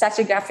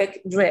stratigraphic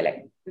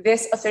drilling.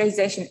 This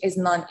authorization is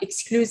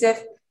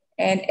non-exclusive,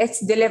 and it's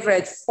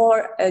delivered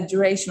for a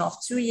duration of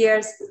 2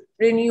 years,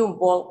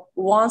 renewable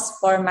once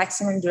for a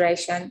maximum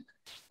duration,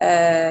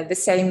 the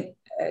same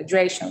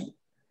duration.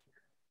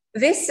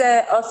 This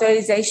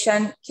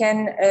authorization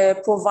can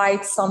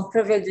provide some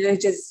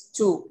privileges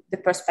to the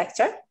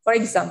prospector. For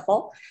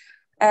example,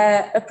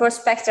 a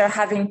prospector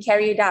having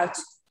carried out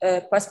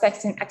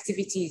prospecting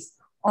activities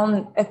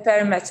on a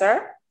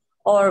perimeter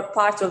or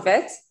part of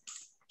it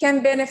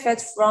can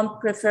benefit from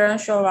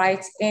preferential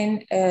rights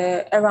in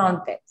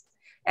around it.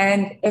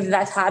 And if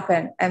that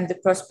happens and the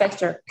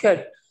prospector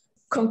could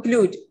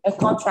conclude a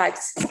contract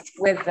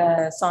with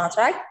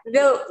SONATRACH,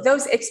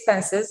 those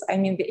expenses, I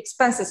mean the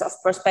expenses of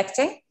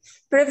prospecting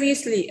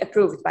previously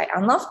approved by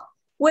ALNAFT,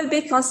 will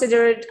be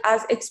considered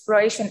as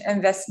exploration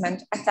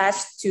investment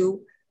attached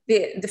to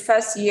the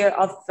first year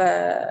of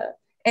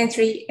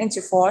entry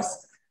into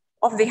force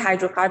of the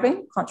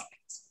hydrocarbon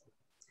contract.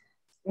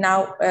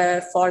 Now,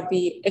 for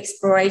the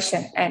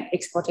exploration and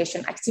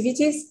exploitation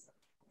activities,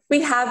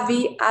 we have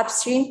the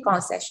upstream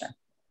concession.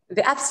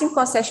 The upstream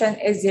concession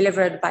is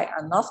delivered by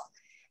ALNAFT,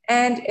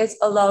 and it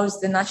allows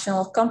the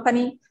national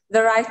company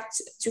the right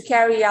to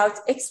carry out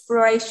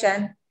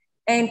exploration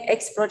and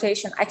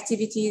exploitation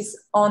activities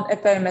on a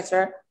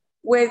perimeter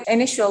with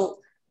initial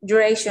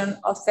duration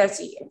of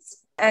 30 years.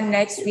 And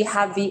next, we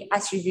have the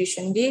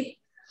attribution deed.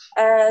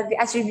 The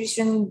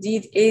attribution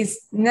deed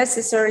is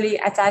necessarily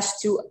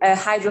attached to a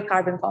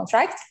hydrocarbon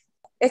contract.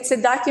 It's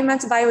a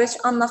document by which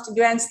ALNAFT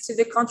grants to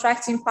the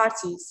contracting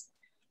parties.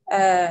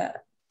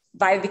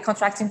 By the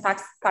contracting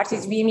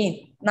parties, we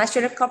mean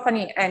national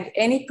company and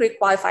any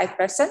pre-qualified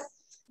person,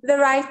 the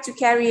right to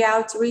carry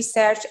out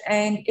research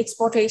and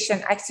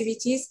exploitation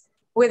activities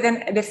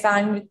within a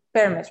defined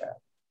perimeter.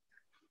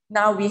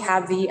 Now we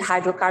have the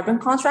hydrocarbon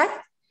contract.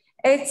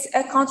 It's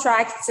a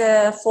contract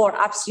for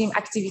upstream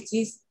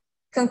activities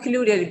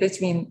concluded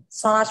between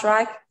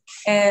SONATRACH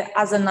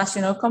as a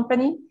national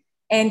company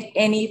and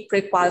any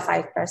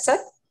pre-qualified person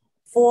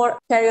for a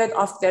period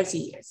of 30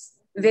 years.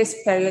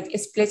 This period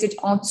is split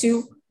on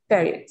 2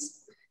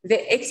 periods.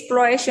 The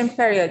exploration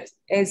period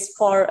is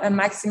for a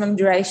maximum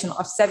duration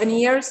of 7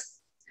 years,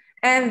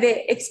 and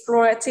the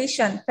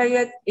exploitation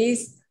period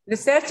is the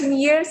 13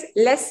 years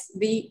less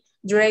the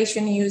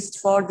duration used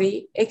for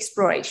the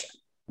exploration.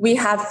 We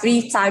have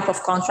 3 types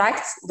of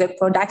contracts: the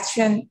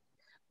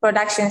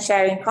production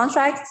sharing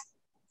contract,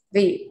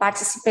 the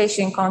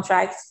participation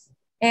contract,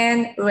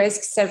 and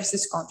risk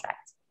services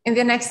contract. In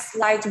the next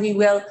slide, we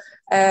will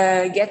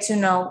get to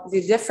know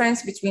the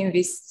difference between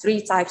these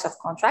 3 types of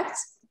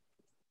contracts.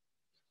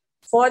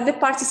 For the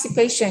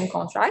participation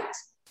contract,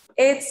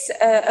 it's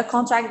a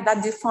contract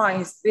that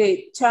defines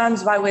the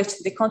terms by which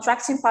the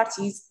contracting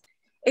parties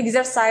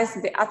exercise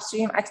the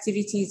upstream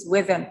activities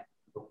within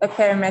a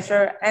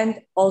perimeter,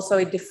 and also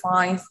it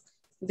defines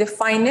the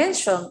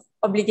financial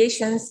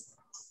obligations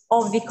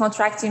of the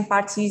contracting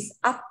parties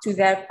up to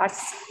their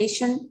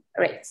participation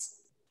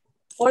rates.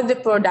 For the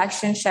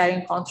production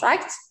sharing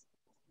contract,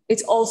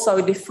 it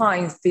also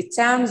defines the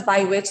terms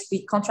by which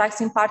the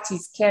contracting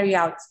parties carry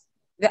out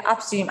the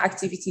upstream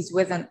activities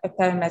within a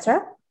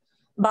perimeter.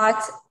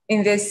 But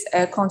in this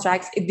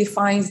contract, it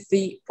defines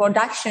the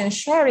production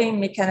sharing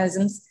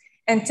mechanisms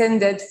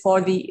intended for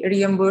the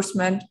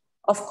reimbursement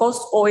of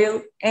cost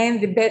oil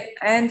and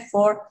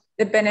for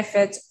the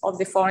benefit of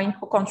the foreign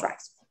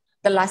contract.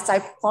 The last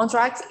type of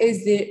contract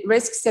is the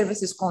risk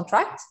services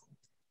contract.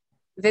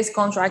 This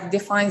contract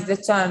defines the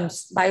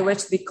terms by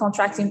which the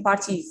contracting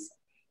parties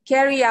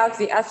carry out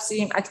the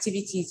upstream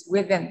activities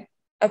within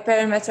a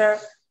perimeter,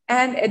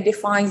 and it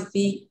defines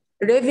the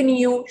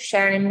revenue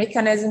sharing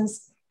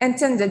mechanisms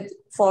intended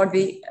for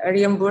the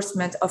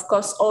reimbursement of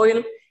cost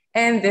oil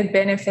and the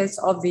benefits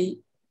of the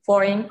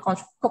foreign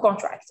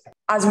co-contractor.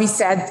 As we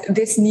said,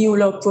 this new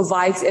law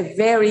provides a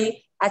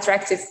very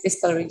attractive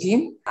fiscal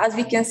regime. As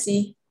we can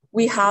see,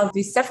 we have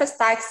the surface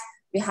tax,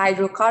 the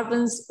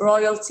hydrocarbons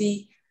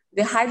royalty,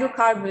 the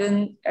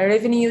hydrocarbon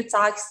revenue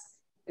tax,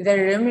 the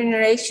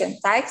remuneration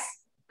tax,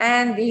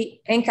 and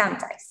the income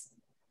tax.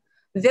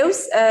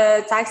 Those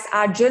taxes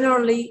are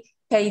generally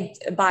paid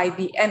by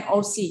the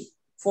NOC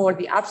for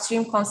the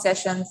upstream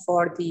concession,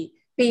 for the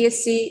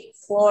PSC,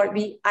 for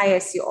the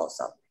ISC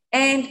also.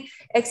 And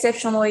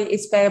exceptionally,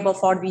 it's payable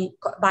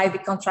by the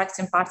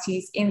contracting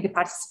parties in the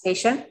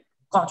participation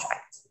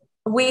contract.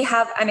 We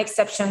have an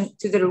exception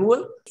to the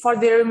rule. For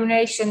the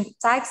remuneration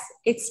tax,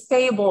 it's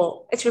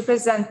payable, it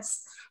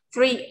represents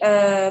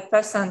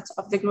 3%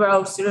 of the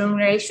gross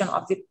remuneration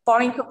of the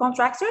foreign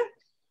co-contractor,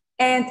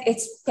 and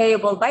it's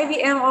payable by the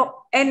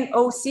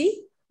NOC,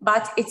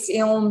 but it's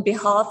on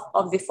behalf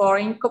of the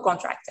foreign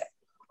co-contractor.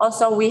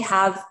 Also, we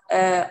have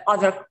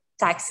other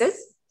taxes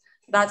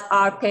that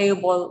are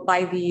payable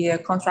by the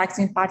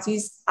contracting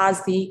parties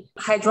as the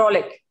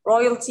hydraulic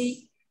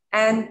royalty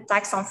and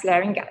tax on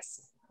flaring gas.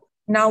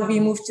 Now we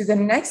move to the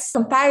next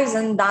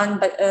comparison done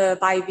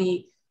by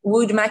the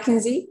Wood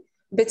Mackenzie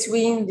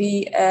between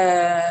the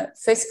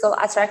fiscal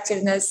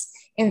attractiveness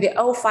in the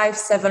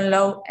 057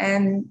 law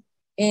and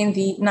in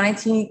the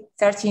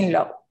 1913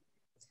 law.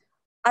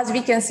 As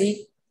we can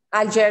see,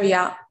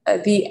 Algeria,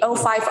 the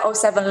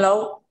 0507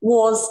 law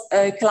was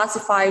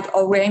classified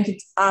or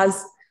ranked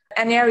as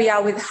an area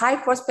with high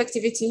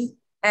prospectivity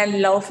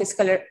and low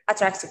fiscal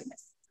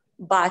attractiveness.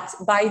 But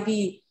by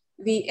the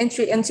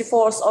entry into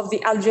force of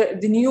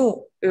the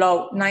new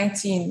law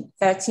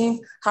 1913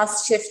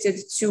 has shifted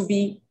to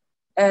be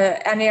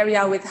an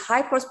area with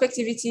high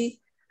prospectivity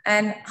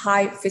and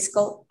high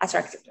fiscal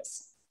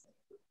attractiveness.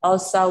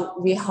 Also,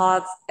 we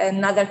have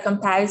another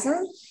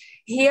comparison.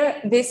 Here,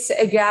 this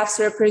graph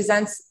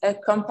represents a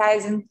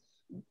comparison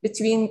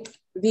between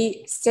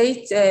the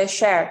state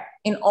share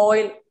in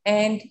oil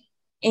and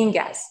in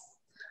gas.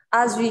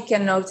 As we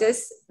can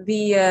notice,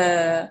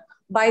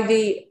 by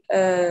the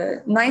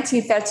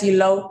 1930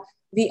 law,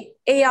 the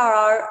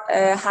ARR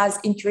has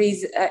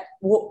increased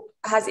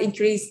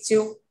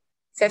to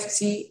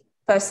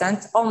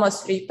 50%,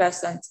 almost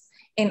 3%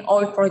 in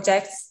oil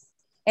projects,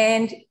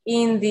 and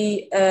in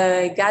the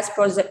gas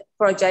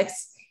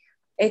projects,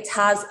 it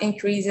has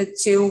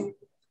increased to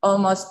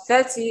almost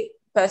 30%.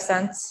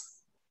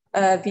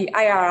 The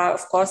IRR,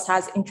 of course,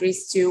 has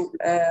increased to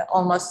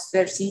almost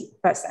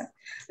 30%.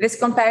 This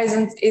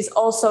comparison is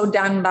also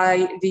done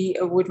by the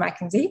Wood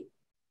Mackenzie.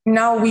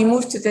 Now we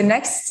move to the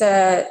next,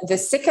 the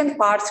second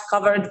part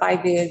covered by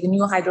the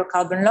new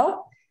hydrocarbon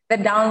law, the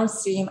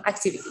downstream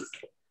activities.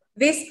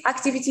 These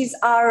activities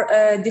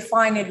are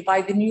defined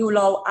by the new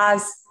law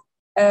as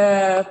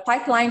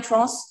pipeline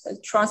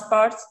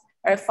transport,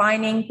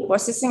 refining,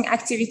 processing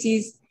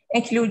activities,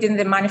 including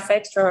the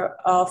manufacture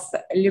of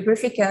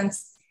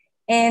lubricants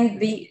and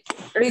the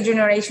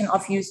regeneration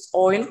of used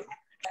oil,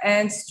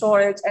 and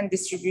storage and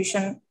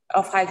distribution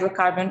of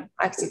hydrocarbon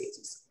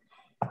activities.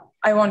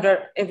 I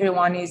wonder,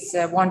 everyone is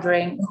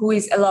wondering who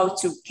is allowed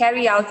to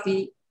carry out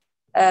the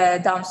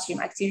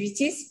downstream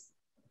activities.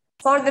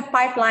 For the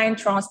pipeline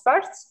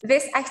transport,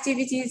 these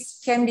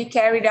activities can be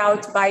carried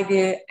out by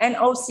the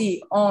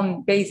NOC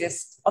on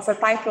basis of a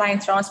pipeline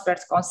transport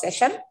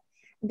concession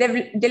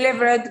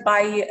delivered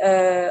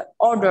by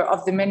order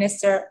of the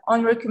minister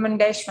on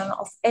recommendation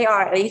of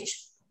ARH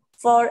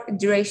for a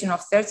duration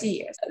of 30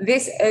 years.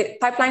 This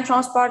pipeline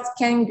transport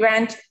can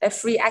grant a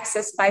free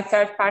access by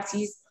third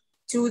parties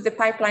to the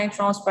pipeline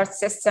transport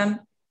system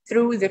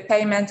through the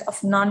payment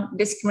of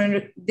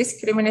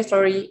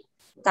non-discriminatory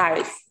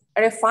tariff.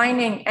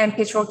 Refining and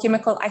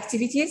petrochemical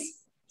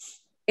activities,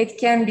 it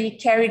can be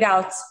carried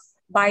out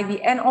by the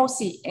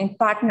NOC in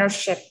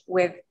partnership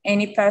with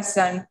any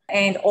person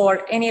and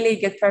or any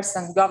legal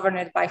person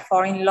governed by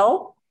foreign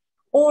law,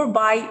 or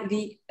by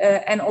the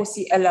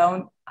NOC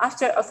alone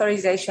after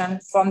authorization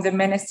from the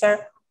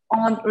minister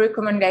on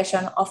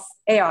recommendation of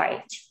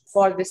ARH.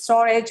 For the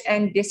storage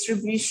and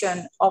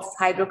distribution of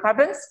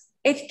hydrocarbons,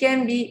 it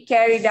can be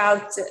carried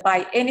out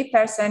by any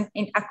person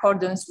in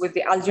accordance with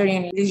the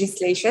Algerian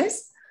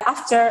legislations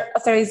after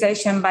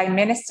authorization by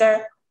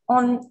minister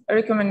on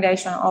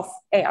recommendation of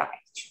ARH.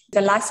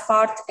 The last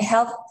part,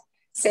 health,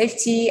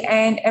 safety,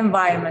 and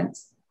environment.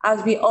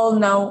 As we all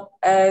know,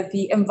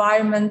 the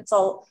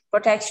environmental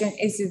protection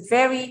is a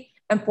very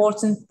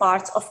important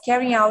part of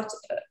carrying out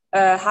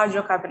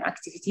hydrocarbon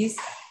activities.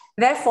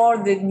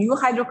 Therefore, the new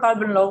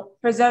hydrocarbon law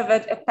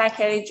preserved a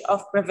package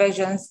of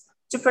provisions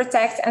to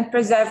protect and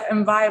preserve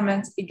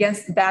environment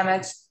against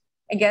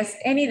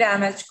any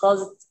damage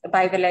caused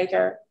by the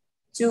latter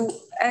to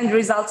and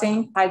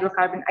resulting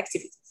hydrocarbon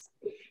activities.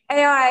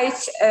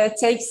 ARH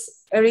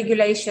takes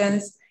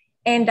regulations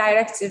and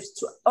directives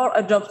to or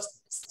adopt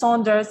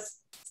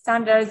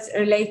standards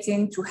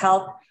relating to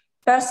health,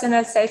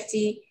 personal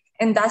safety,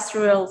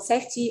 industrial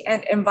safety,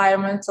 and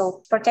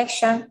environmental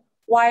protection,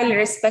 while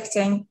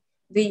respecting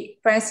the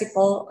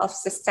principle of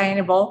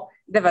sustainable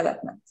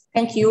development.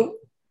 Thank you.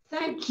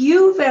 Thank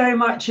you very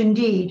much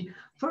indeed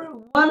for a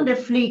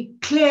wonderfully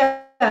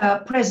clear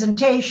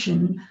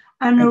presentation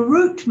and a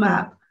route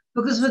map,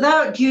 because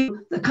without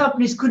you, the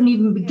companies couldn't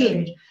even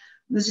begin.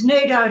 There's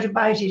no doubt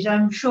about it.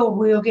 I'm sure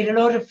we'll get a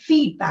lot of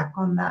feedback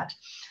on that.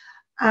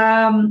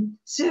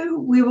 So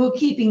we will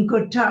keep in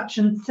good touch,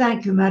 and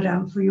thank you,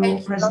 Madam, for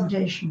your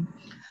presentation.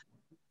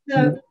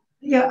 So,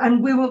 yeah,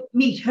 and we will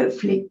meet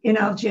hopefully in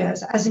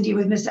Algiers, as indeed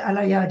with Mr.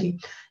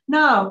 Ayadi.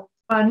 Now,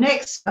 our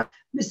next,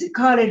 Mr.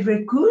 Khaled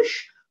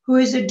Rekouche, who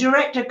is a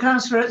Director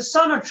Counsellor at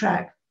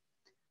SONATRACH.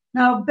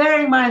 Now,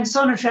 bearing in mind,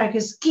 SONATRACH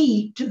is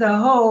key to the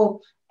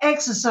whole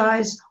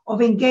exercise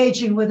of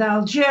engaging with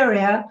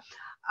Algeria.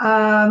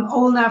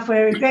 ALNAFT, we're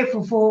very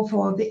grateful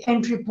for the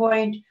entry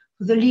point,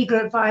 for the legal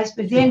advice,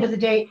 but at the end of the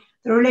day,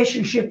 the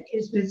relationship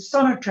is with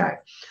SONATRACH.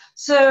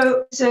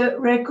 So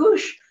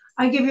Rekouche,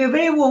 I give you a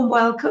very warm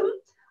welcome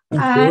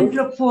and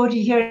look forward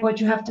to hearing what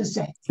you have to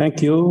say.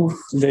 Thank you,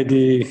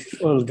 Lady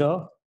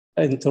Olga.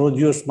 I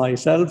introduce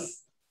myself.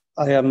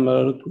 I am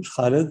Rekouche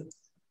Khaled.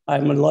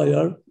 I'm a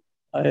lawyer.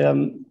 I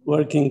am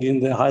working in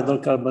the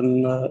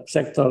hydrocarbon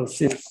sector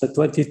since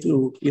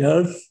 22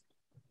 years.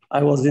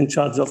 I was in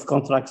charge of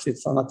contracts at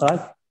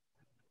SONATRACH,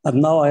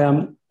 and now I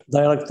am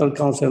Director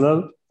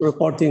Counsellor,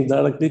 reporting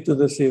directly to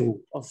the CEO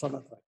of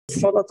SONATRACH.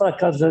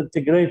 SONATRACH, as an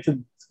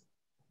integrated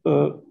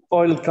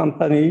oil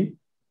company,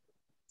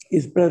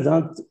 is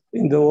present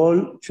in the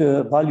whole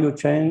value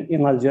chain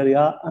in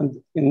Algeria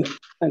and in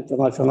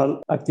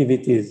international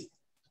activities.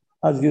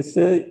 As you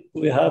say,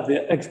 we have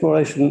the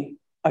exploration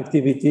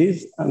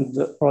activities and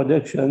the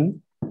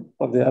production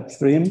of the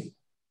upstream.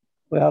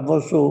 We are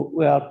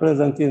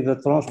present in the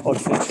transport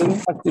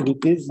system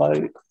activities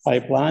by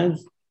pipelines,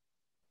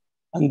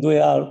 and we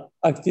are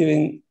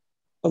active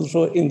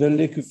also in the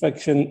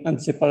liquefaction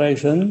and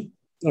separation,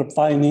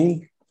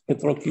 refining,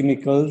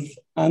 petrochemicals,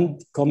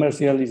 and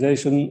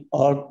commercialization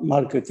or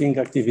marketing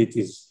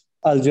activities.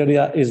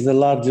 Algeria is the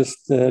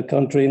largest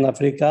country in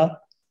Africa,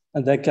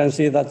 and I can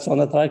say that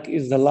SONATRACH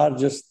is the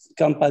largest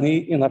company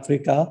in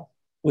Africa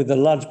with a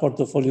large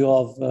portfolio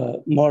of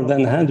more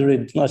than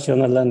 100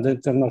 national and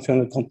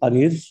international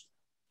companies.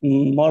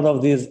 More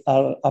of these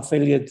are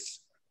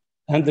affiliates,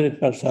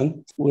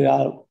 100%. We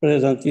are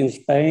present in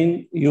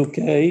Spain,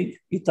 UK,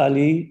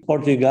 Italy,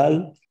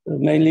 Portugal,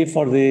 mainly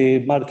for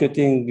the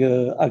marketing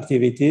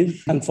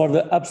activities. And for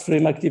the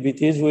upstream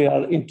activities, we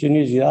are in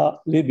Tunisia,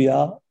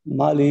 Libya,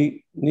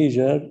 Mali,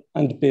 Niger,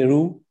 and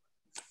Peru.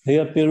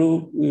 Here,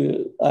 Peru,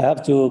 I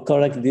have to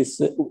correct this.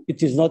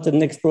 It is not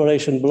an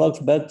exploration block,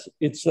 but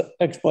it's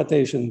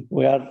exploitation.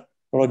 We are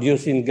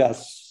producing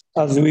gas.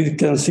 As we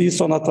can see,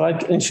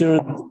 SONATRACH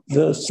ensured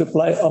the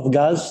supply of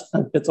gas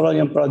and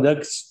petroleum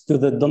products to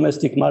the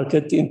domestic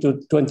market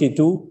into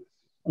 22,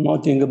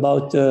 amounting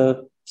about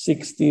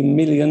 60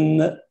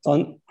 million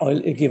ton oil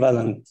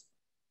equivalent.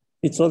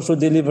 It's also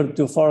delivered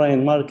to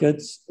foreign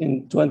markets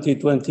in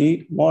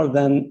 2020, more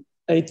than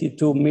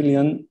 82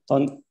 million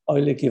ton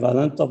oil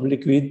equivalent of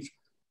liquid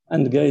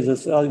and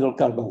gaseous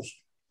hydrocarbons.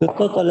 The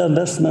total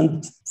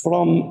investment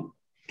from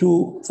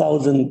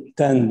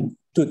 2010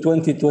 to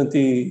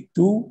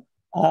 2022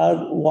 are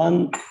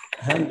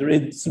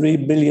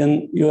 $103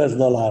 billion US.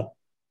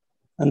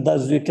 And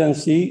as you can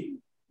see,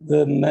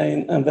 the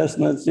main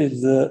investment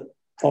is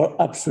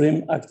for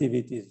upstream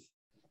activities.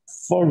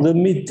 For the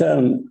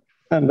midterm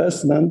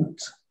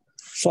investment,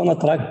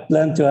 SONATRACH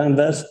plans to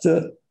invest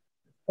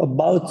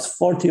about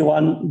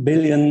 $41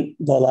 billion,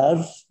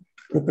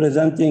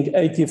 representing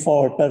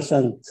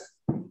 84%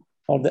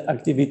 of the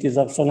activities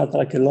of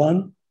SONATRACH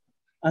alone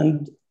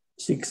and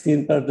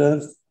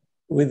 16%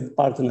 with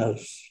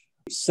partners.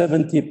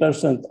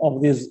 70%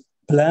 of this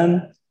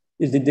plan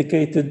is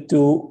dedicated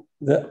to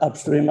the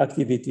upstream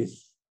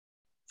activities.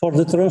 For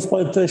the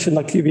transportation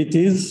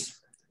activities,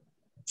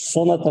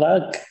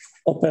 SONATRACH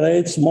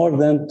operates more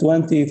than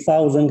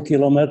 20,000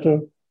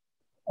 kilometers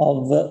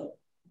of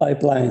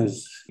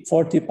pipelines,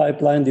 40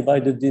 pipelines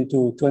divided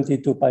into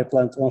 22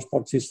 pipeline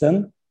transport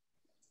systems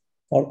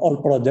for all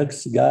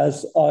products,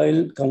 gas,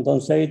 oil,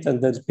 condensate,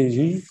 and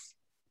LPG.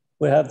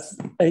 We have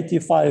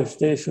 85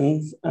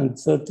 stations and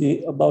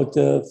about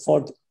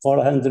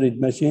 400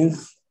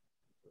 machines,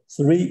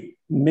 3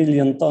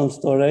 million ton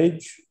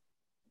storage,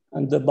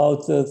 and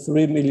about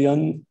 3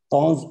 million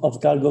tons of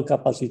cargo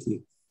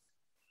capacity.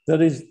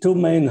 There is two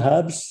main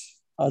hubs,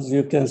 as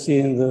you can see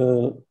in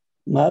the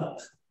map.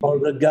 For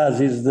the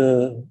gas is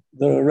the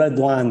red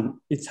one,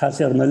 it's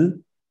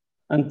Hassermel,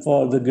 and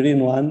for the green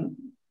one,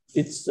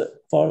 it's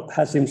for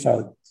Hassim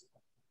South.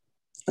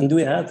 And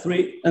we have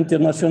 3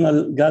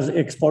 international gas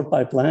export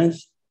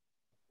pipelines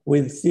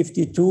with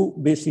 52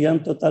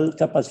 BCM total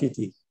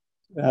capacity.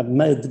 We have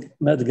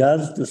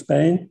Medgaz to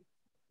Spain,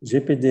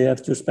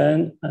 GPDF to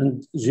Spain,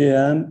 and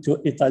GM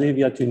to Italy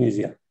via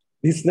Tunisia.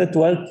 This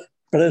network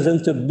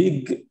presents a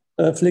big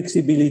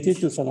flexibility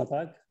to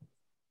SONATRACH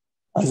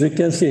As you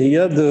can see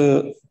here,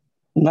 the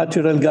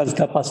natural gas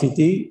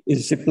capacity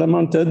is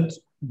supplemented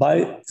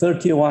by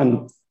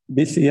 31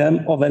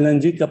 BCM of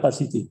LNG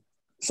capacity.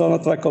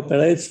 SONATRACH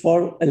operates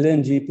 4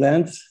 LNG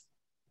plants,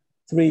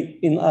 3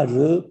 in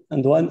Arjou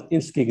and 1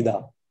 in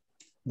Skikda.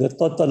 The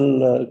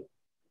total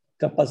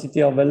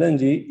capacity of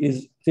LNG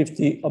is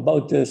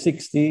about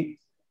 60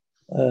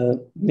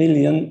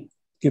 million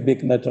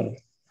cubic meters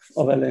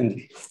of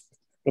LNG,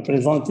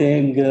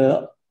 representing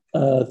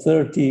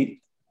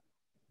 30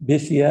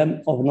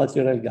 BCM of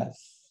natural gas.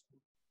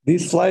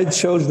 This slide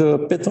shows the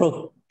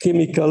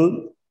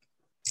petrochemical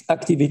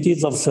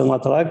activities of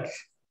SONATRACH.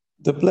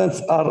 The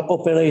plants are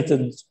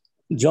operated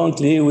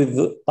jointly with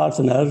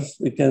partners.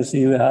 We can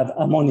see we have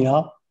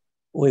ammonia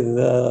with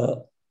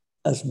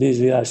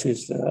SBG, which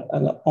is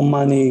an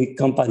Omani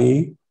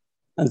company,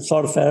 and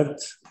sulfate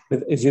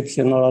with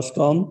Egyptian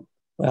Orascom.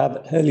 We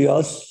have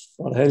Helios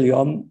or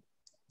helium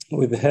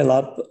with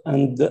HELAP,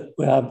 and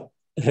we have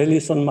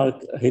Helison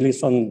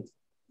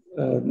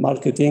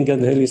marketing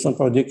and Helison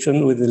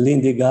production with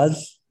Linde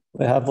gas.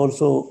 We have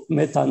also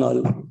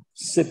methanol,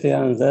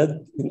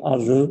 CPNZ in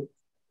Arjou,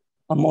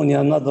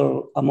 ammonia,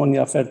 another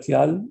ammonia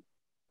Fertial,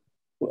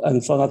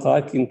 and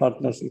SONATRACH in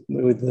partnership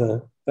with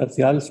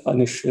Fertial,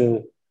 Spanish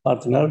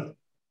partner.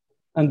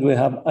 And we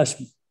have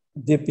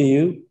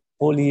HDPU,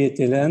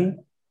 polyethylene,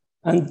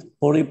 and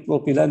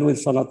polypropylene with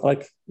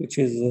SONATRACH, which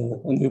is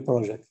a new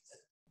project.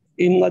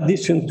 In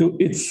addition to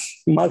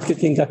its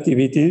marketing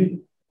activity,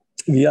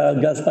 via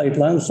gas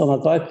pipelines,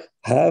 SONATRACH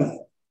have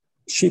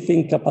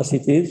shipping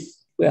capacities.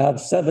 We have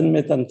 7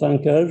 methane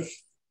tankers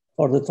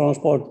for the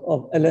transport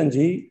of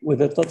LNG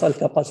with a total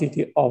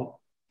capacity of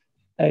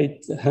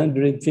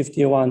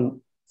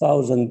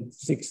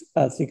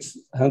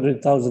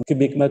 600,000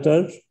 cubic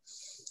meters,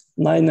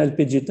 9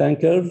 LPG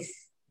tankers,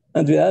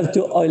 and we have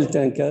 2 oil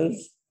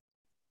tankers.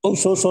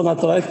 Also,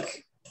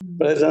 SONATRACH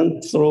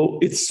present through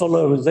its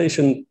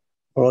solarization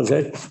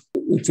project,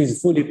 which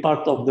is fully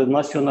part of the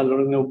National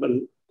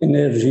Renewable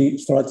Energy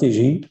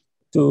Strategy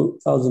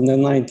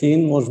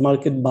 2019, was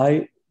marked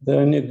by the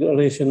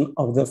inauguration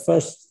of the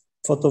first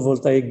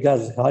photovoltaic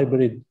gas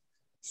hybrid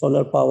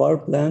solar power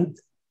plant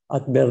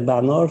at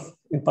Berguerin North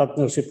in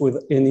partnership with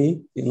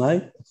Eni,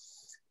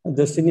 and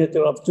the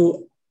signature of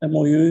 2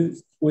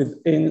 MOUs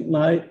with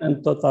Eni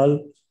and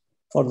Total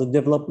for the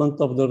development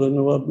of the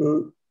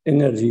renewable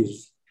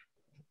energies.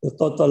 The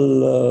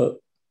total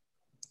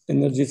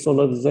energy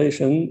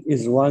solarization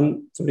is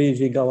 13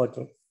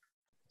 gigawatt.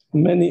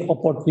 Many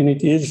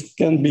opportunities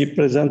can be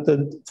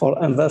presented for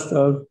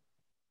investors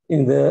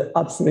in the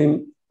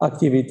upstream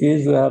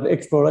activities. We have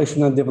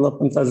exploration and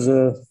development, as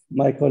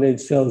my colleague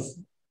shows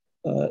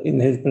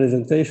in his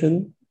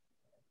presentation.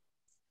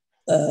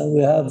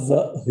 We have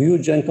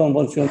huge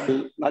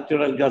unconventional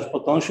natural gas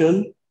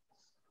potential.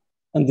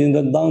 And in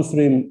the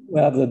downstream, we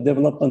have the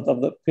development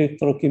of the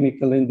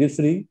petrochemical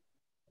industry,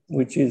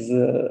 which is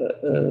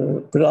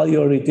a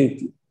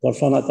priority for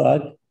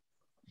SONATRACH,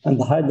 and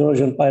the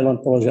hydrogen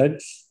pilot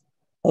projects.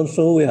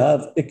 Also, we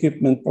have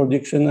equipment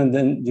production and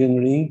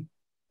engineering,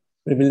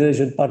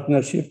 privileged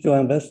partnership to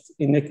invest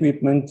in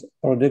equipment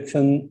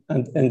production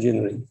and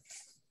engineering.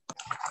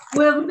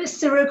 Well,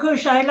 Mr.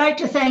 Rekouche, I'd like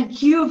to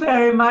thank you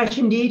very much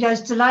indeed. I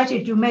was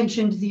delighted you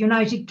mentioned the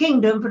United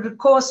Kingdom, but of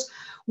course,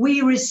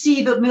 we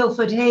receive at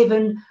Milford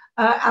Haven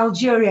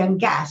Algerian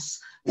gas.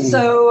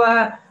 So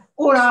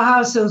all our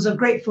households are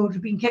grateful to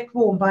be kept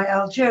warm by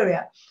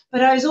Algeria.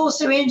 But I was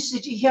also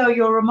interested to hear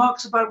your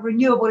remarks about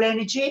renewable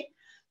energy,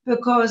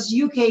 because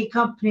UK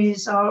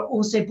companies are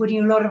also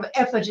putting a lot of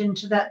effort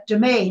into that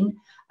domain.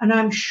 And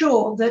I'm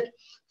sure that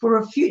for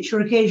a future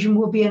occasion,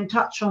 we'll be in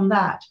touch on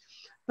that.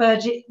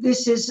 But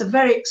this is a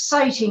very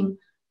exciting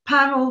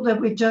panel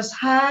that we've just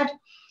had.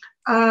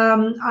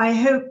 I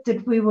hope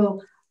that we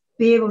will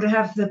be able to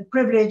have the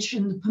privilege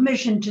and the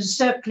permission to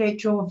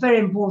circulate your very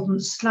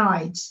important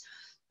slides,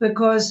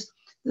 because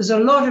there's a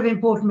lot of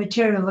important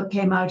material that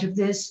came out of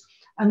this,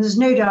 and there's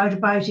no doubt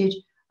about it.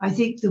 I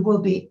think there will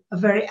be a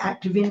very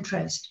active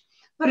interest.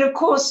 But of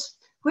course,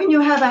 when you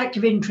have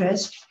active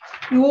interest,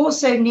 you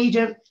also need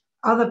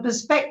other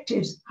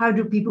perspectives. How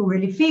do people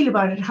really feel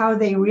about it? How are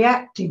they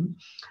reacting?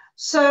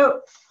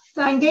 So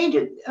I'm going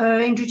to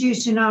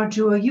introduce you now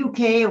to a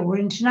UK or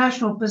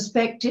international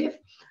perspective.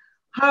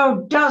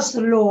 How does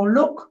the law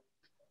look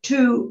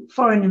to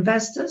foreign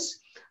investors?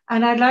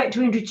 And I'd like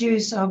to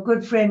introduce our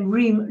good friend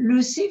Reem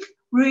Loucif.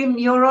 Reem,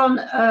 you're on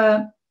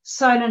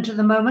silent at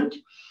the moment.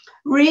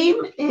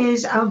 Reem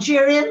is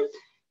Algerian.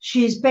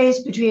 She's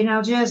based between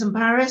Algiers and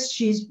Paris.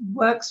 She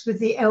works with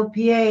the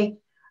LPA-CGR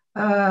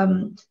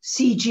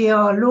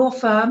law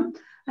firm,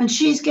 and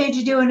she's going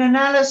to do an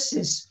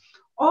analysis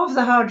of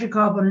the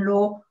hydrocarbon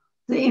law,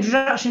 the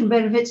introduction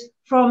benefits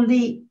from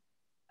the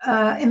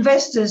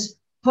investors'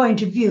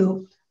 point of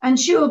view. And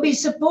she will be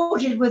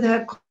supported with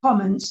her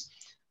comments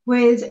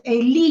with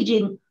a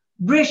leading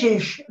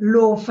British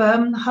law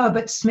firm,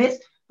 Herbert Smith.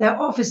 Their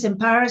office in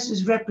Paris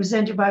is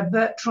represented by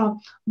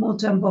Bertrand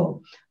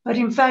Montembault. But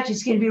in fact,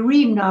 it's going to be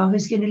Reem now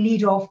who's going to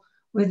lead off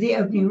with the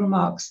opening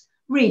remarks.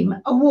 Reem,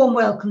 a warm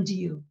welcome to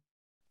you.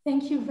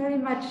 Thank you very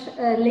much,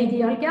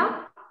 Lady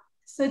Olga.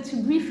 So to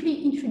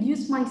briefly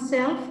introduce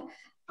myself,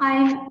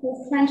 I'm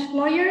a French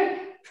lawyer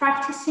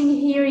practicing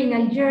here in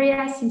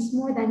Algeria since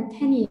more than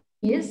 10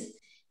 years.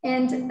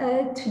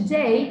 And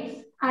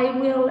today I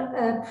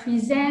will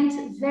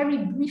present very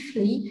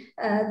briefly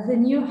the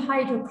new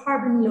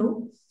hydrocarbon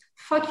law,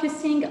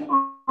 focusing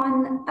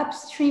on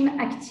upstream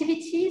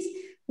activities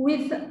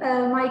with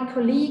my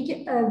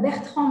colleague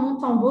Bertrand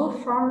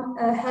Montembault from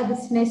Herbert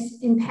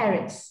in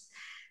Paris.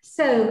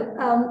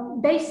 So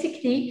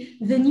basically,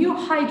 the new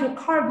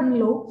hydrocarbon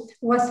law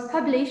was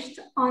published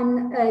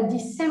on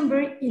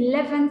December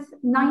 11th,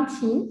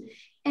 19,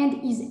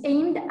 and is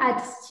aimed at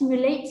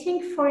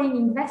stimulating foreign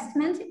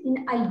investment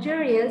in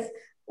Algeria's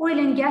oil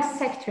and gas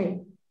sector.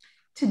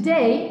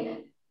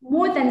 Today,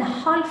 more than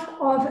half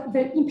of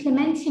the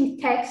implementing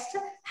texts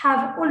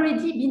have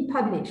already been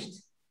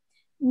published.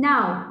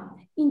 Now,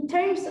 in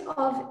terms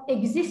of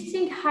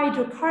existing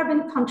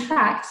hydrocarbon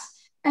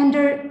contracts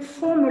under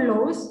former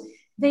laws,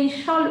 they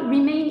shall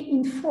remain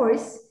in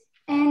force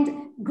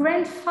and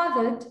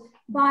grandfathered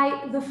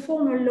by the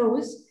former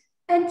laws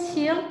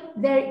until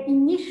their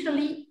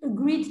initially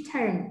agreed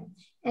term.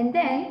 And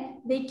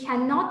then they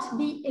cannot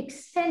be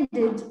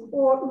extended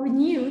or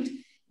renewed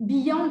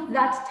beyond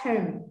that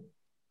term.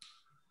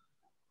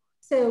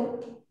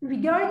 So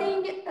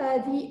regarding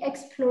the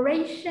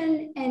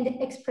exploration and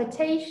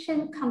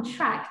exploitation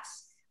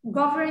contracts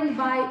governed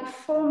by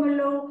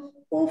Formula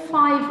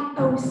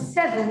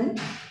 0507,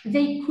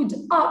 they could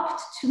opt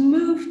to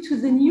move to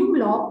the new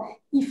law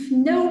if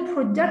no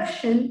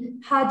production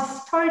had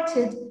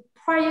started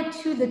prior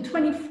to the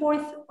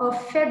 24th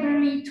of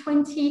February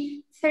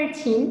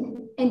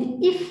 2013,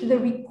 and if the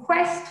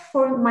request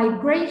for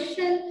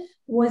migration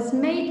was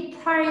made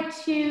prior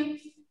to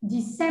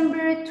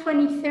December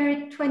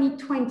 23rd,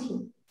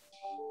 2020.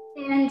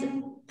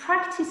 And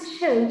practice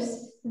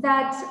shows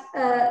that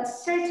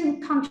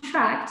certain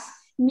contracts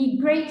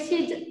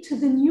migrated to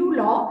the new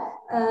law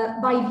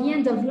by the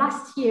end of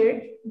last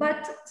year,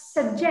 but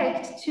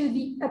subject to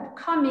the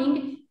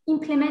upcoming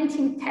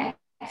implementing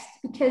text,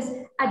 because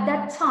at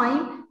that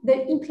time,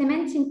 the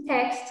implementing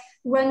texts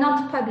were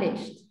not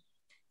published.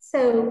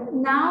 So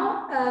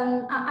now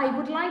I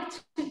would like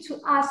to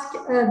ask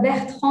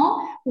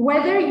Bertrand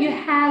whether you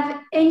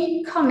have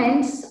any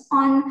comments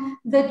on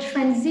the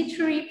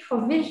transitory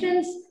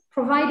provisions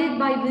provided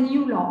by the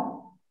new law.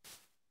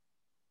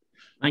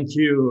 Thank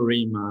you,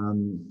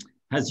 Reem.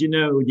 As you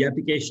know, the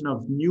application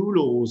of new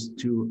laws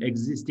to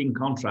existing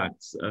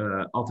contracts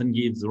often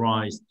gives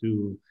rise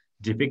to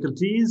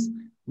difficulties.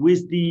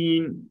 With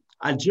the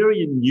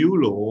Algerian new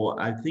law,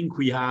 I think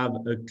we have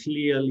a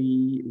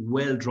clearly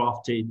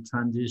well-drafted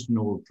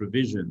transitional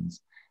provisions.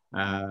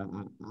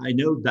 I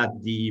know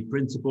that the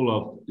principle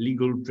of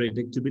legal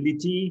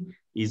predictability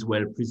is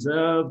well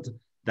preserved,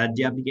 that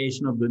the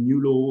application of the new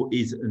law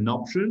is an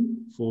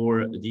option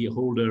for the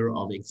holder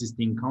of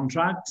existing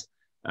contracts.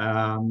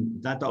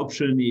 That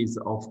option is,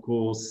 of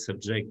course,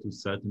 subject to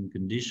certain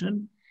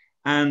conditions.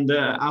 And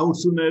I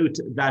also note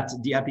that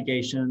the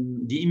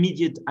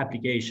immediate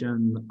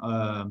application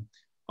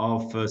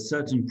of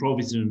certain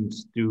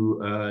provisions to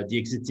the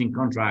existing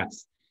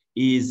contracts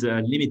is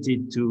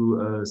limited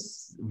to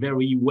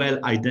very well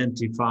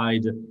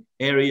identified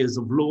areas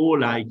of law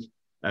like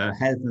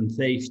health and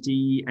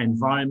safety,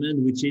 environment,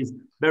 which is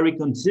very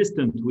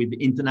consistent with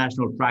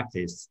international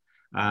practice.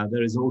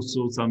 There is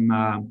also some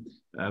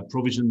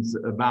provisions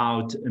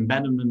about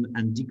abandonment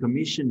and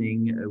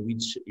decommissioning,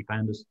 which, if I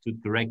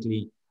understood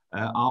correctly,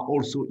 are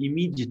also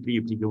immediately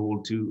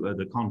applicable to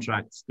the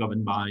contracts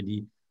governed by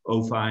the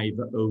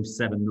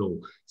 0507 law.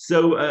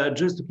 So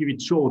just to keep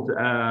it short,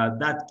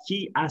 that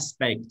key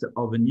aspect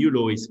of a new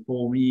law is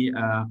for me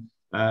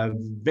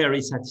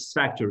very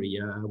satisfactory.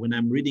 When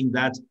I'm reading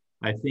that,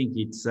 I think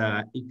it's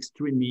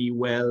extremely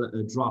well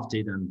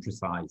drafted and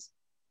precise.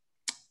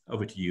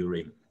 Over to you,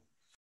 Ray.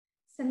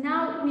 So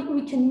now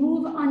we can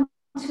move on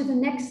to the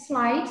next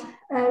slide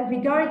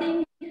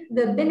regarding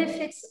the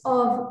benefits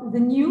of the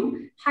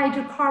new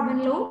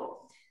hydrocarbon law.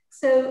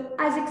 So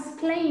as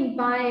explained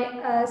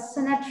by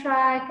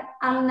SONATRACH,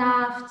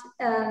 ALNAFT,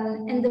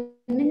 and the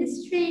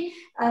ministry,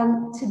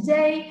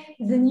 today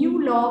the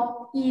new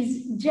law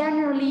is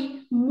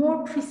generally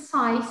more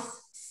precise,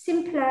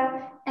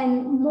 simpler,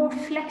 and more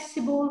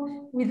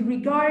flexible with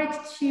regard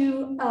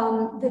to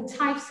the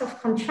types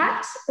of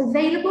contracts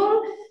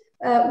available,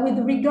 with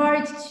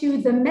regard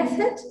to the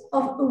method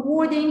of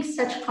awarding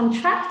such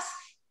contracts,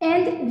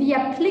 and the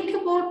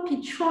applicable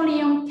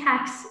petroleum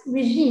tax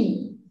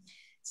regime.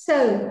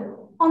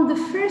 So on the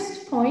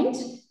first point,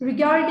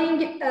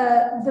 regarding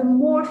the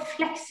more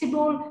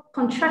flexible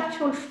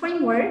contractual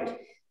framework,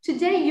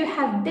 today you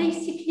have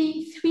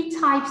basically three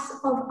types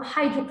of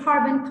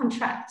hydrocarbon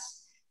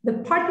contracts: the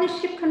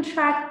partnership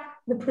contract,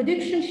 the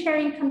production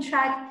sharing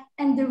contract,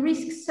 and the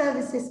risk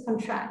services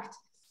contract.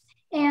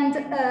 And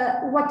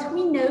what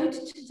we note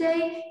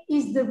today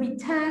is the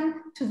return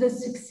to the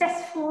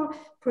successful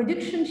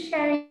production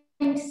sharing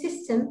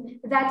system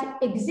that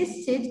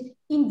existed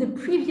in the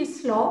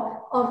previous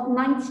law of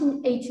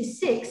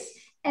 1986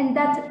 and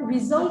that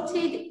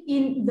resulted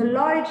in the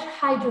large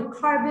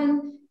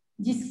hydrocarbon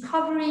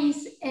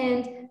discoveries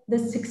and the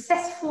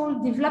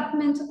successful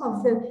development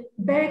of the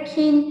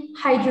Berkine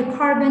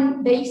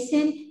hydrocarbon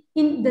basin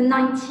in the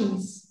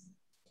 90s.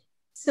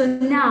 So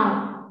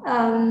now,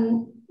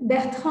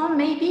 Bertrand,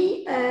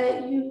 maybe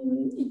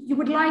you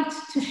would like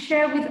to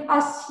share with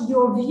us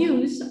your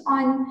views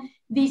on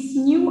this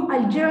new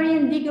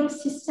Algerian legal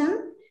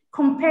system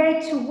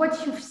compared to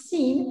what you've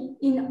seen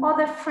in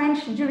other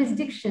French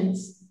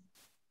jurisdictions.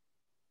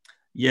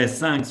 Yes,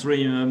 thanks,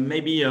 Rim.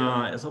 Maybe,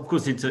 of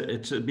course,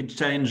 it's a bit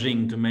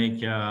challenging to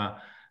make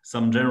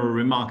some general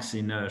remarks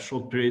in a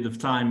short period of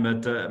time,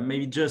 but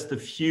maybe just a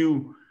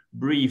few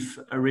brief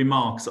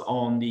remarks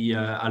on the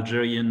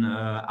Algerian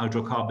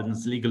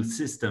hydrocarbons legal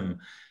system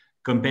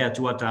compared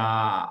to what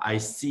I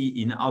see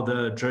in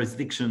other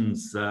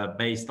jurisdictions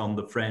based on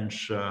the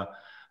French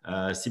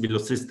civil law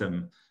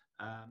system.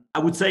 I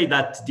would say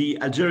that the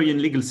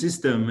Algerian legal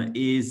system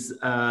is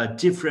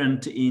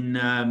different in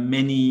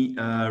many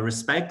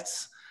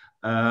respects.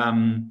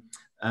 And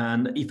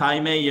if I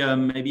may,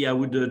 maybe I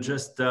would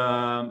just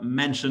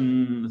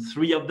mention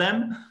three of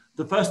them.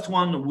 The first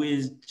one,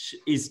 which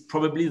is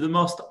probably the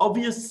most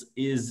obvious,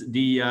 is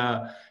the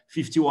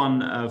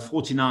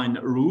 5149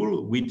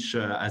 rule, which,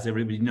 as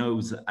everybody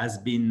knows, has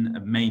been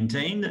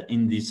maintained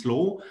in this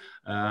law.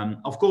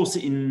 Of course,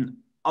 in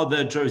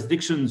other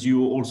jurisdictions,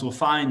 you also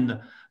find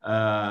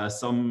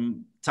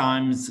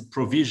sometimes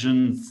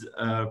provisions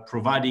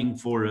providing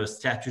for a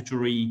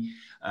statutory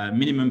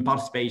minimum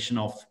participation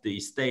of the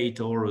state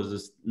or the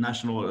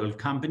national oil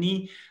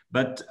company,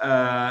 but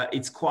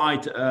it's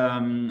quite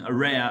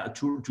rare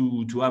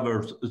to have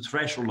a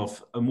threshold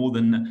of more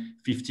than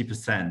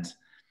 50%.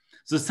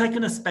 The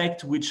second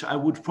aspect, which I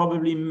would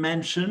probably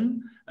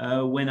mention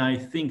when I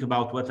think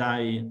about what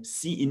I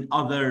see in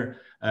other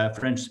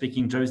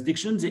French-speaking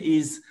jurisdictions,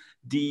 is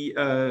the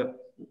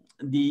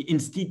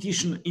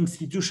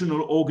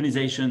institutional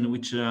organization,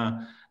 which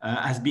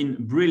has been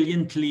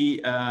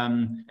brilliantly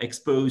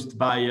exposed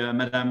by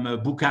Madame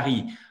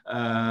Boukhari.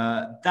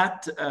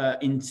 That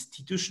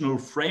institutional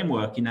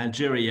framework in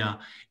Algeria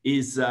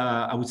is,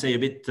 I would say, a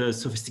bit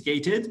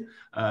sophisticated.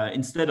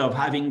 Instead of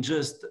having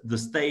just the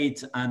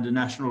state and the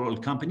national oil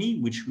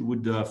company, which we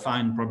would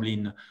find probably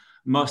in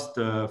most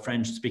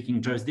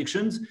French-speaking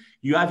jurisdictions,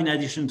 you have, in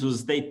addition to the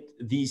state,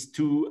 these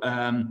two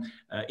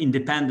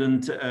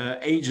independent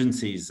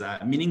agencies,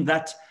 meaning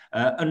that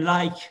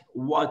unlike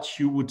what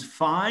you would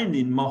find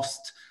in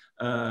most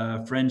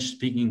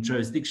French-speaking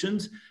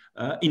jurisdictions,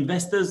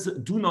 investors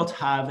do not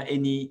have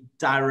any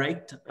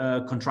direct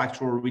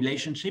contractual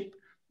relationship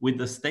with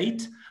the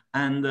state,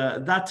 and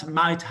that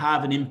might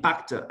have an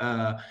impact,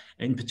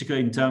 in particular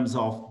in terms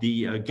of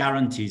the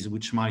guarantees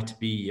which might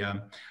be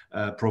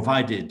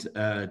provided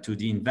to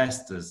the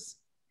investors.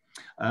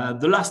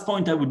 The last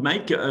point I would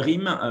make,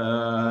 Rim,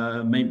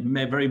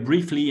 very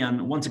briefly,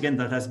 and once again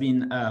that has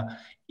been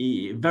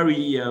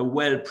very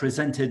well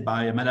presented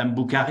by Madame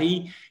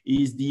Boukhari,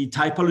 is the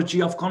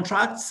typology of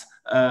contracts.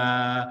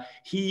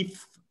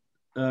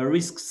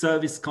 Risk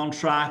service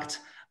contract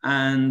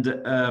and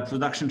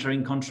production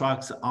sharing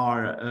contracts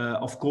are,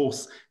 of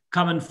course,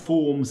 common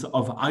forms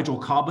of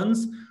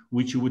hydrocarbons,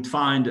 which you would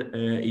find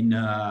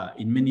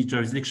in many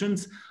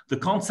jurisdictions. The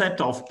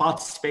concept of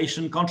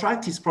participation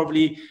contract is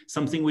probably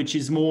something which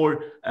is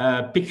more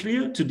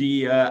peculiar to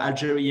the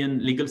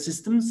Algerian legal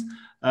systems.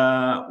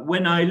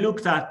 When I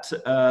looked at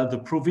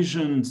the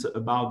provisions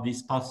about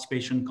this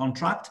participation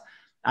contract,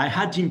 I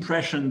had the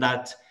impression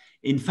that,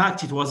 in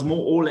fact, it was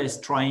more or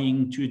less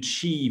trying to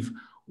achieve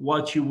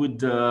what you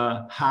would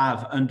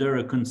have under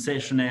a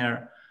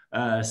concessionaire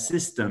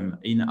system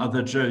in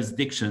other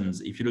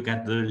jurisdictions, if you look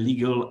at the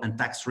legal and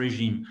tax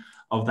regime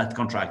of that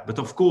contract. But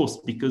of course,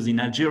 because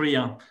in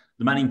Algeria,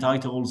 the mining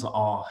titles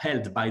are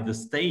held by the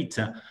state,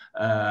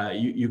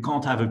 you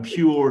can't have a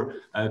pure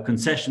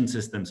concession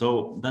system.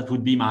 So that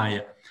would be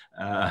my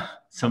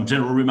some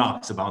general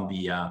remarks about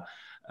the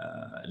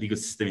legal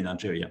system in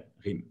Algeria.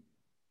 Rim.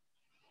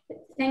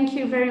 Thank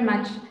you very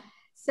much.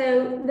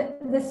 So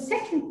the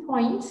second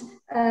point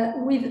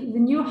with the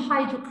new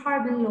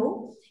hydrocarbon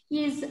law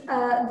is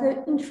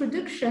the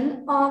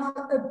introduction of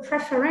a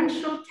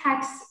preferential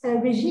tax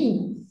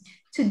regime.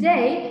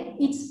 Today,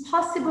 it's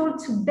possible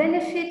to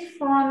benefit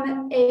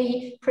from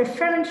a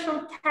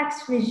preferential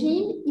tax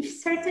regime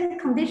if certain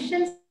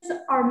conditions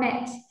are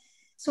met.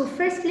 So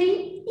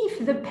firstly,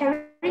 if the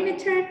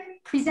perimeter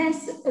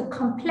presents a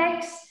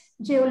complex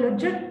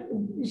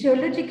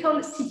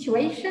geological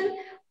situation,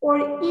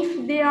 or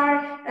if there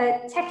are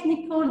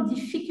technical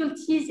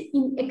difficulties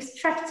in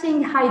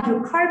extracting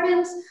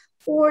hydrocarbons,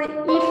 or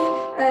if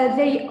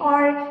they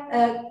are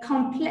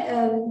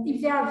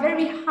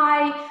very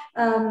high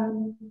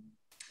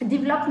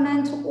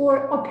development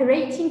or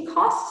operating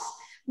costs,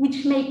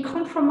 which may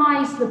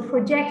compromise the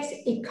project's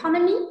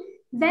economy,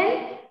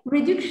 then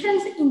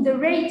reductions in the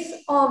rates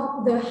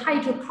of the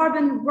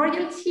hydrocarbon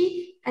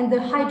royalty and the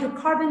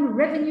hydrocarbon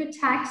revenue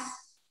tax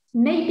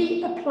may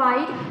be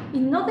applied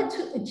in order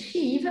to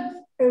achieve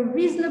a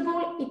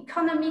reasonable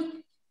economic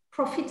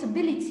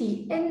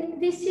profitability.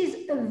 And this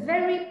is a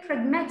very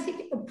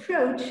pragmatic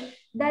approach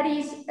that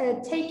is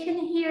taken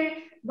here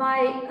by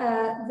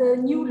the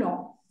new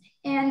law.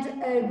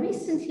 And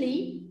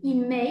recently,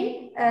 in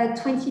May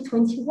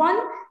 2021,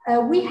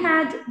 we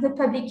had the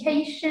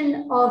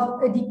publication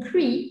of a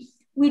decree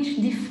which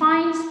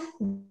defines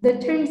the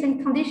terms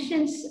and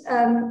conditions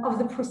of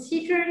the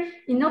procedure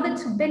in order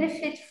to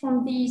benefit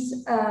from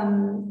these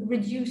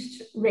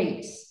reduced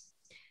rates.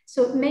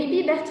 So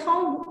maybe,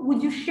 Bertrand,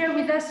 would you share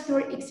with us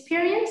your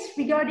experience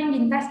regarding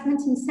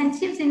investment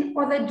incentives in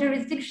other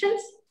jurisdictions?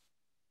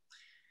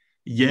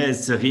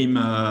 Yes, Rim,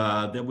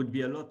 there would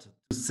be a lot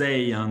to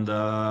say, and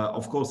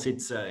of course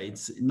it's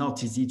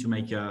not easy to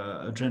make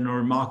a general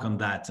remark on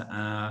that.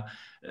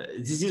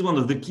 This is one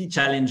of the key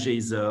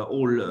challenges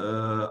all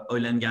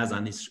oil and gas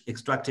and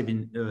extractive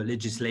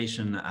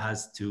legislation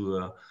has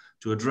to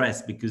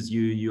address, because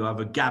you have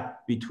a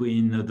gap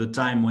between the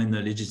time when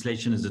the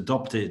legislation is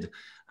adopted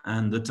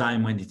and the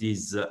time when it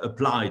is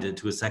applied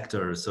to a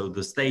sector. So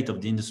the state of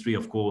the industry,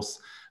 of course,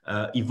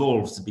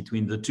 evolves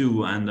between the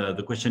two, and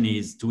the question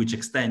is to which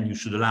extent you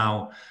should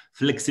allow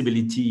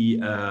flexibility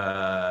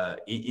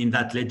in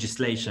that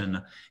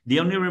legislation. The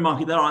only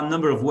remark, there are a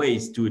number of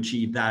ways to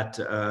achieve that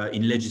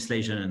in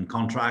legislation and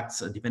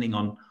contracts, depending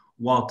on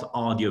what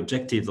are the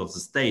objectives of the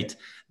state.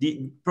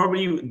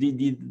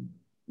 Probably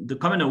the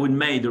comment I would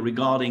make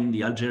regarding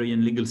the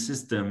Algerian legal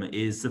system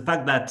is the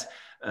fact that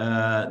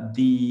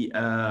the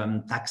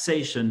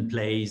taxation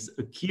plays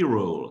a key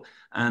role.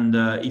 And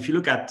if you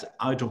look at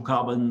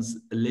hydrocarbons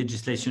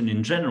legislation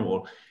in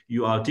general,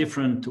 you have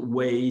different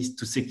ways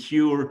to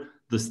secure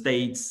the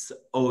state's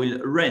oil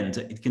rent.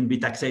 It can be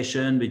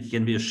taxation, but it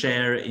can be a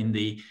share in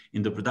the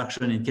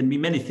production. It can be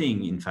many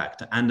things, in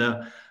fact. And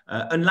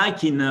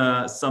unlike in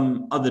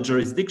some other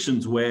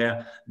jurisdictions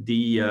where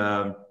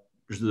the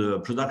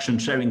production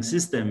sharing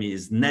system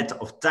is net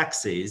of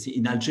taxes,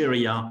 in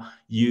Algeria,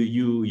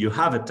 you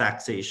have a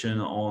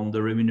taxation on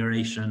the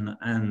remuneration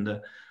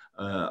and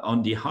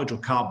on the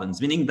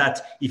hydrocarbons, meaning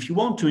that if you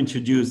want to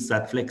introduce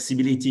that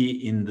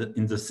flexibility in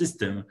the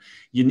system,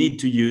 you need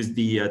to use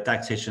the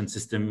taxation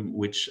system,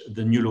 which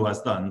the new law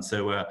has done.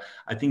 So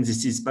I think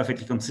this is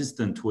perfectly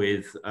consistent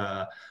with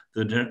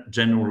the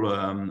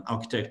general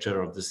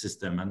architecture of the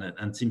system,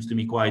 and seems to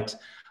me quite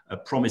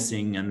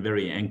promising and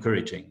very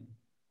encouraging.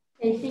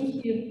 Okay,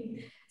 thank you.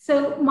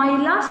 So my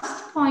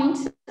last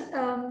point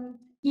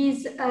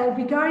is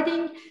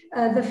regarding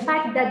the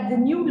fact that the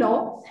new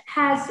law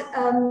has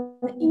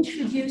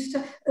introduced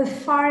a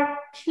far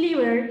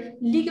clearer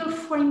legal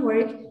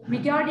framework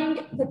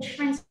regarding the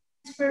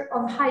transfer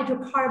of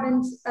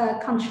hydrocarbons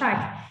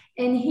contract.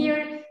 And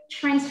here,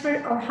 transfer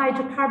of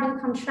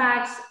hydrocarbon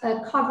contracts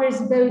covers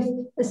both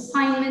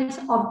assignment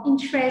of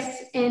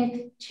interests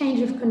and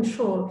change of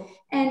control.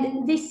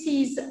 And this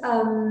is,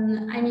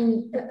 I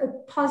mean,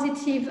 a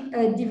positive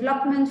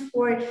development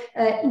for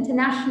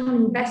international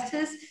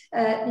investors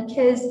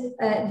because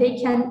they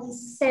can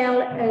sell,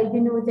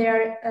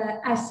 their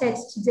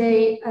assets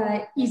today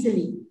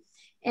easily.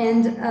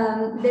 And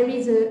there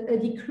is a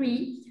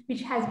decree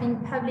which has been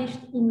published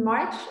in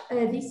March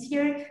this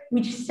year,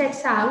 which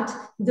sets out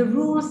the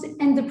rules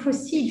and the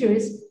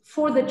procedures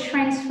for the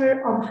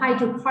transfer of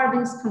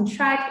hydrocarbons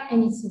contract.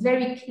 And it's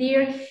very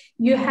clear.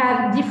 You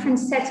have different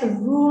sets of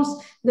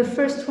rules. The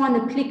first one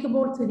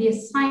applicable to the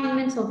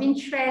assignment of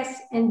interest,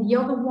 and the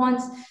other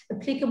ones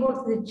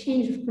applicable to the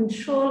change of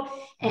control.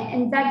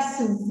 And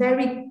that's a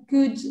very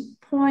good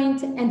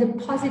point and a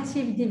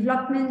positive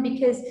development,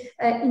 because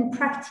in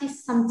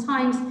practice,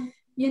 sometimes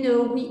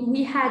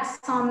we had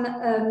some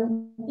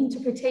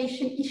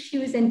interpretation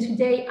issues, and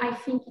today I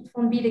think it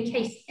won't be the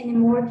case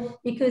anymore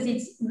because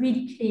it's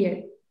really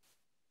clear.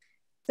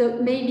 So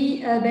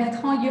maybe,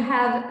 Bertrand, you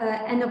have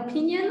an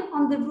opinion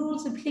on the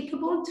rules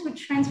applicable to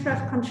transfer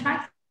of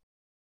contract?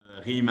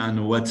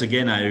 Riemann, once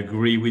again, I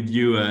agree with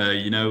you.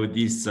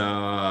 These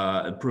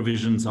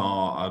provisions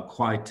are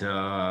quite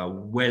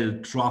well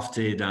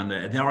drafted, and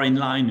they are in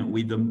line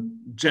with the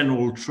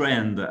general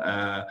trend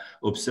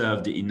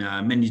observed in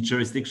many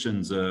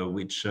jurisdictions,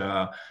 which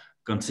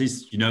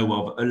consists,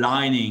 of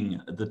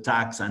aligning the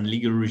tax and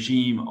legal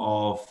regime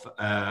of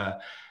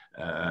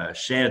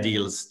share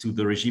deals to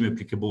the regime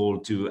applicable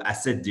to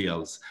asset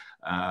deals.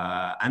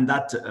 And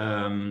that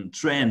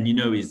trend,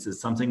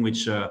 is something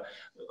which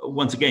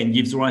once again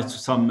gives rise to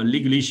some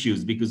legal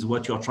issues, because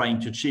what you're trying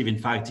to achieve, in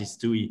fact, is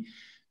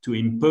to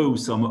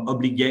impose some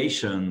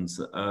obligations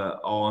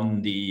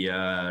on the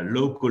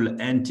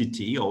local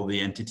entity or the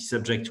entity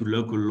subject to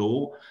local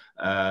law,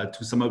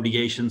 to some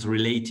obligations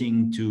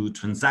relating to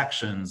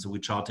transactions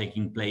which are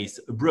taking place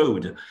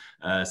abroad.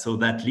 So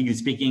that, legally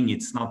speaking,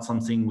 it's not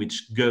something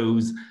which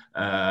goes,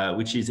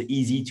 which is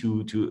easy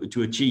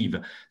to achieve.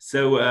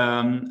 So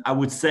I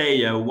would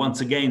say once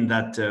again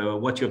that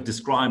what you have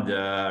described,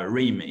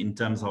 Reem, in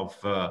terms of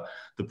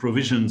the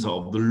provisions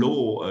of the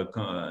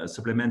law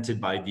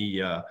supplemented by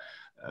the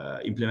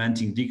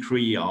implementing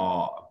decree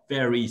are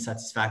very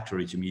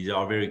satisfactory to me. They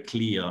are very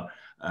clear.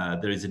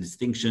 There is a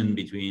distinction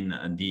between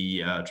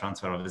the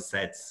transfer of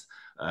assets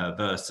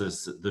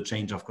versus the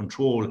change of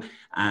control.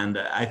 And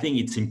I think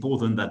it's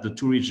important that the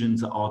two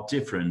regions are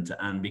different,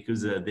 and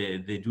because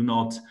they do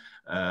not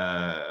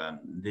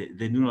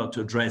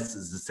address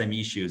the same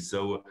issues.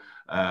 So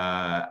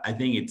I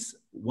think it's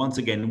once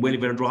again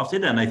well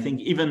drafted, and I think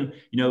even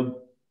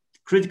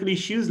critical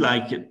issues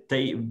like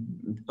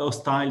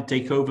hostile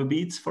takeover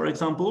bids, for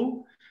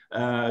example,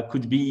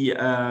 could be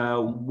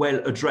well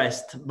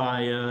addressed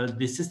by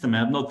this system. I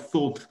have not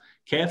thought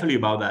carefully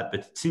about that,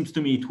 but it seems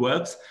to me it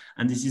works.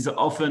 And this is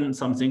often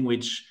something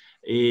which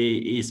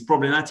is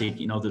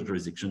problematic in other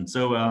jurisdictions.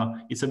 So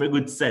it's a very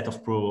good set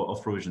of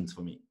provisions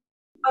for me.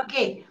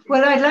 Okay,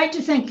 well, I'd like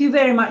to thank you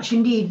very much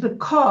indeed,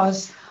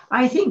 because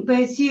I think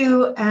both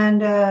you and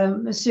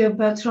Monsieur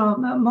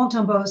Bertrand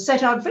Montembault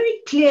set out very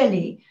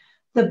clearly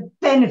the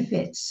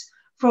benefits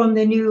from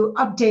the new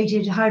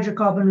updated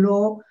hydrocarbon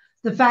law,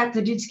 the fact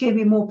that it's going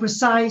to be more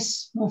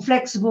precise, more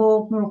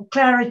flexible, more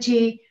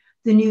clarity.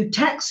 The new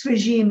tax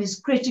regime is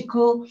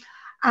critical,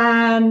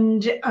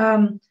 and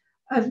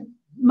a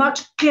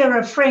much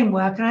clearer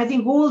framework. And I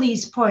think all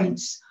these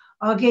points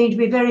are going to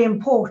be very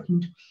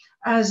important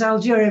as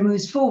Algeria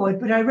moves forward.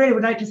 But I really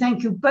would like to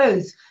thank you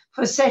both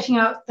for setting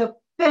out the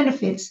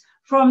benefits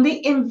from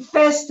the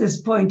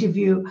investor's point of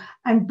view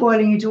and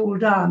boiling it all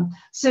down.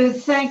 So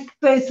thank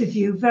both of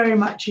you very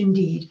much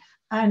indeed.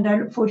 And I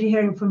look forward to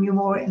hearing from you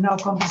more in our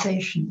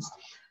conversations.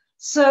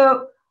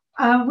 So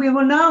we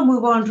will now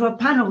move on to a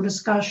panel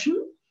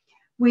discussion.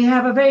 We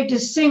have a very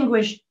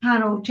distinguished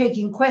panel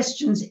taking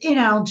questions in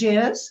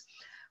Algiers.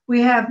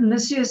 We have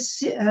Monsieur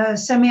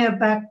Samir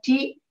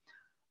Bekhti,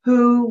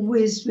 who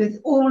is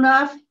with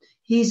ALNAFT.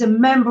 He's a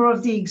member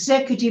of the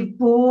executive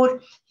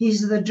board.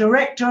 He's the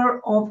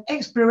director of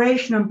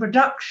exploration and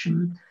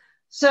production.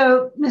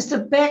 So,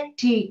 Mr.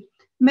 Bekhti,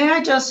 may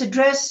I just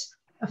address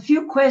a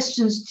few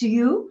questions to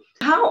you?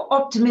 How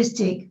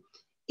optimistic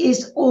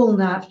is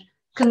ALNAFT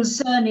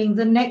concerning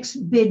the next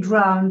bid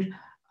round?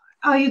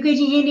 Are you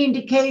getting any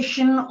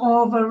indication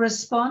of a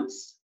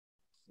response?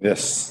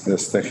 Yes,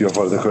 thank you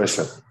for the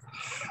question.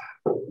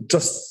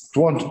 Just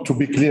want to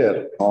be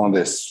clear on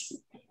this.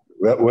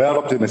 We are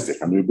optimistic,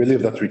 and we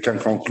believe that we can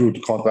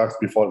conclude contracts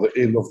before the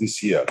end of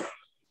this year.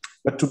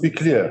 But to be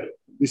clear,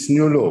 this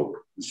new law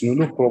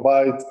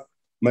provides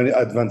many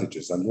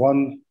advantages, and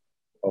one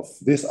of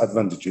these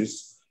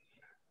advantages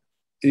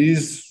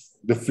is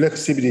the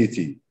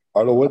flexibility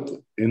allowed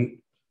in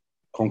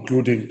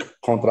concluding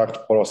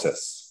contract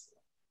process.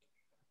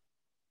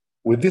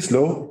 With this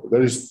law,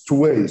 there is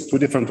two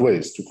different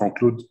ways to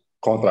conclude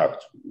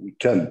contract. We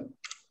can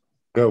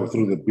go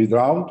through the bid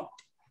round,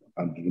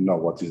 and you know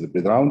what is the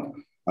bid round,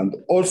 and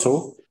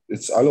also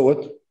it's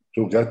allowed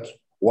to get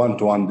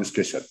one-to-one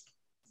discussion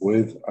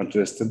with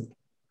interested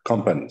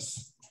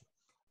companies.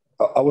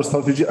 Our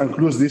strategy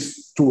includes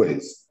these two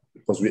ways,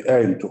 because we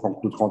aim to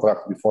conclude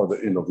contract before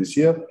the end of this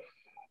year,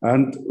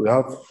 and we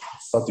have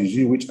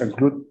strategy which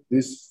include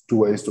these two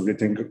ways to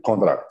getting a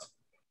contract.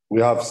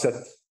 We have set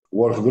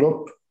work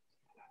group,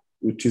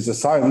 which is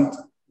assigned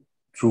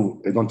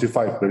to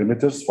identify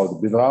perimeters for the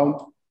bid round,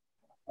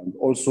 and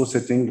also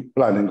setting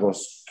planning or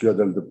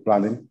schedule the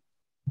planning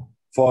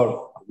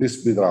for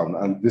this bid round.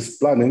 And this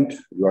planning,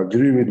 you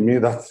agree with me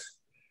that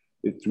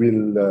it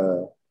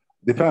will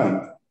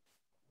depend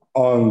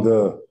on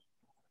the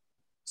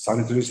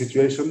sanitary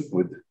situation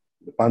with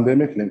the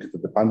pandemic, linked to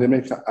the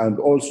pandemic, and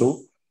also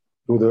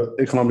to the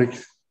economic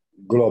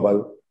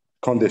global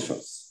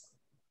conditions.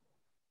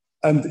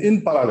 And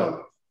in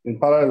parallel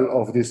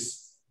of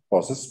this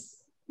process,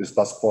 this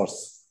task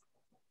force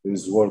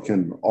is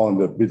working on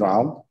the bid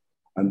round.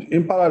 And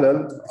in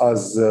parallel,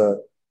 as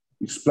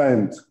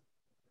explained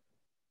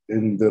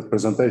in the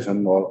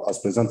presentation, or as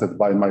presented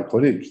by my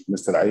colleague,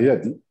 Mr.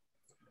 Ayadi,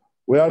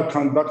 we are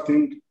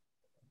conducting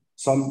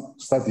some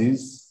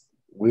studies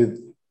with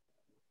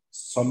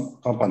some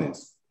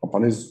companies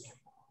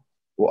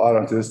who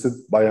are interested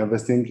by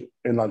investing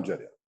in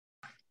Algeria.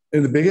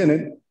 In the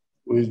beginning,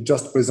 we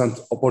just present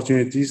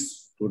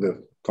opportunities to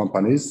the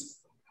companies,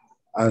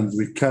 and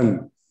we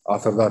can,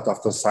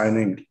 after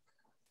signing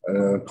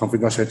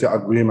confidentiality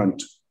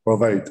agreement,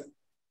 provide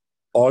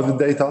all the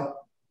data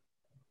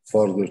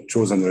for the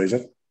chosen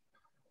region.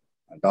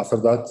 And after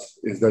that,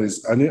 if there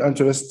is any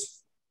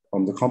interest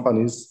from the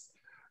companies,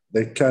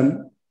 they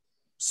can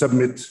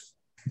submit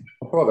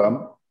a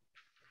program.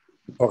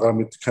 The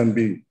program, it can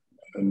be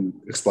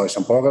an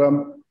exploration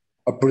program,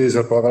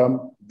 appraisal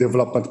program,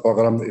 development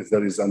program, if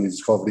there is any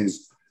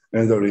discoveries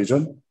in the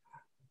region.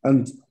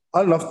 And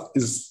ALNAFT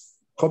is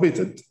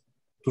committed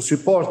to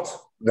support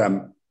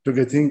them to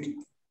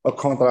getting a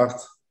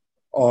contract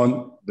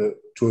on the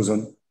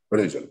chosen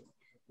region.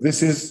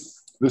 This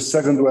is the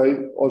second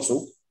way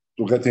also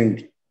to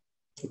getting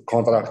a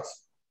contract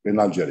in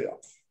Algeria.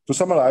 To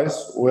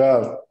summarize, we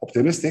are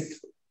optimistic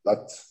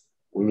that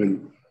we will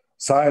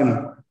sign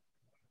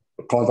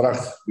a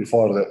contract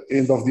before the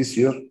end of this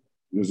year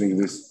using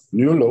this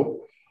new law.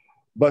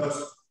 But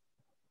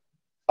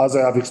as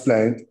I have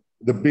explained,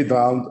 the bid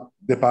round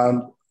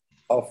depends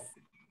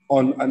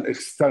on an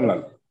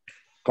external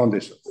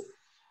condition.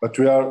 But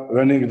we are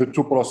running the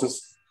two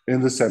processes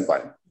in the same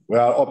time. We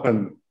are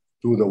open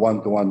to the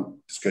one-to-one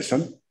discussion,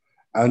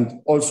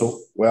 and also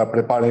we are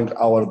preparing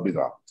our bid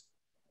round.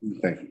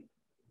 Thank you.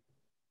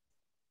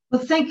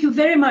 Well, thank you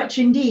very much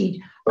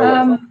indeed.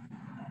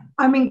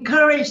 I'm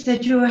encouraged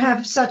that you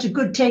have such a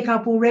good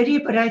take-up already,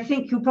 but I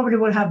think you probably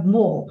will have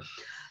more.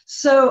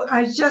 So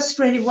I was just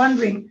really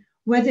wondering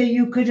whether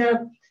you could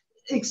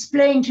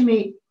explain to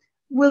me,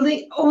 will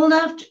the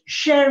ALNAFT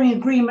sharing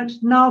agreement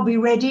now be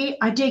ready?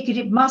 I take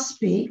it must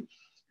be.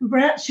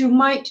 Perhaps you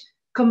might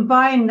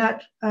combine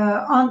that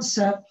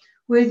answer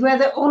with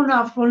whether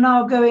ALNAFT will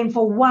now go in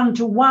for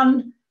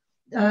one-to-one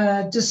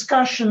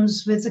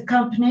discussions with the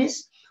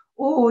companies,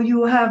 or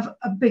you have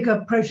a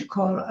bigger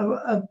protocol,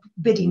 a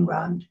bidding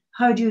round.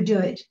 How do you do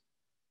it?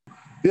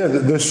 Yeah,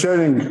 the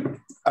sharing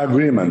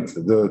agreement,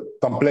 the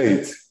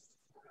template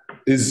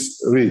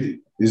is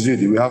ready.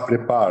 We have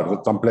prepared the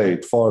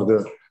template for the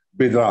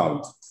bid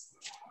round.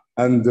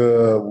 And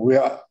we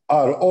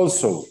are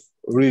also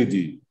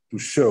ready to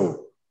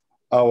show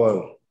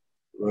our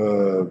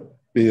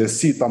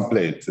PSC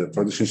template,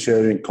 production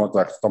sharing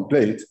contract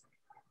template,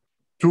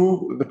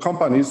 to the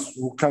companies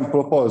who can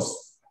propose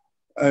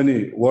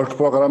any work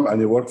program,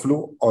 any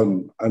workflow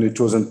on any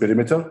chosen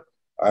perimeter,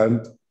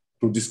 and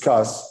to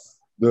discuss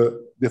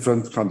the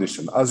different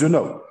conditions. As you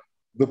know,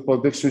 the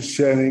production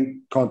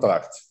sharing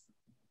contract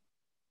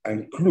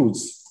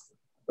includes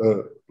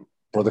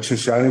production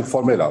sharing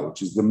formula,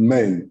 which is the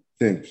main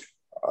thing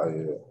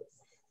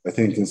I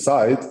think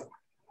inside.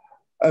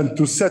 And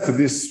to set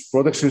this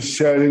production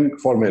sharing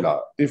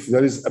formula, if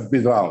there is a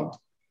bid round,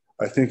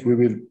 I think we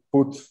will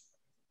put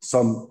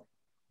some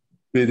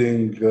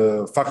bidding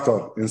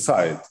factor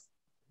inside.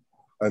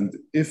 And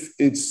if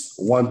it's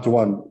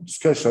one-to-one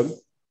discussion,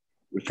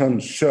 we can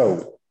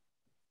show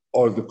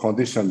all the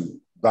conditions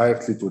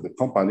directly to the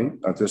company,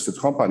 interested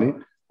company,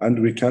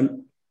 and we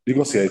can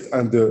negotiate.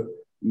 And the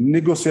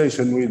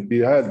negotiation will be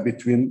held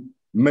between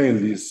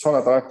mainly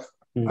SONATRACH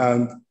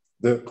and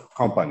the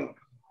company.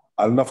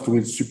 ALNAFT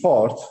will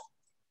support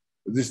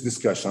these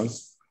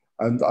discussions,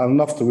 and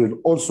ALNAFT will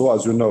also,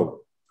 as you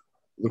know,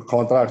 the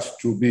contract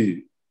to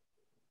be,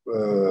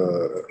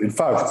 in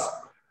fact,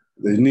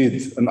 they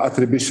need an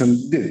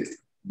attribution deed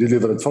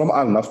delivered from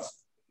ALNAFT,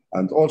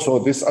 and also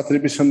this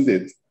attribution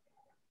deed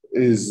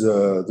is,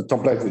 the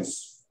template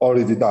is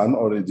already done,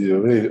 already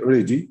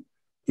ready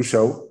to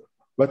show,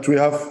 but we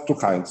have two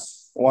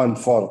kinds. One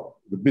for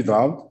the bid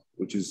round,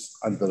 which is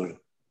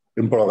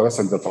in progress,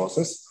 under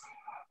process.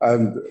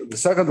 And the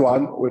second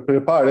one, we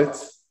prepare it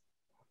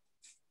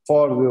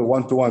for the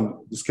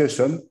one-to-one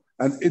discussion,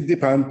 and it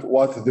depends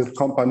what the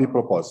company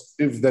proposes.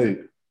 If they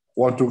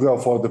want to go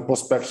for the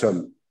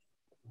prospection,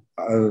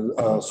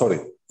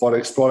 for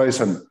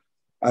exploration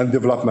and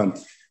development,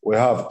 we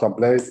have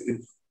template.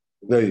 If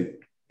they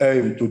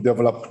aim to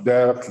develop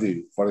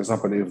directly, for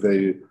example, if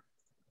they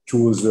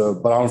choose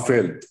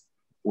brownfield,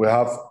 we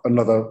have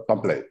another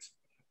template.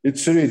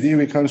 It's ready,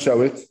 we can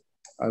show it,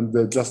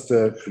 and just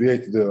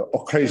create the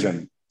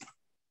occasion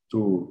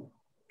to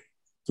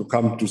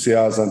come to see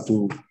us and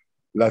to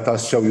let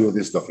us show you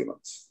these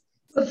documents.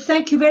 Well,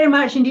 thank you very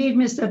much indeed,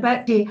 Mr.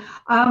 Bekhti.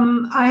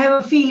 I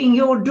have a feeling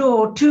your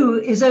door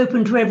too is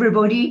open to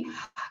everybody.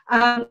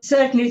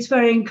 Certainly it's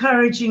very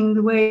encouraging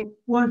the way you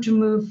want to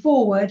move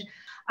forward.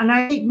 And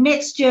I think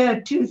next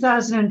year,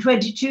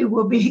 2022,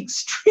 will be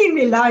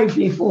extremely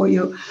lively for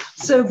you.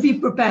 So be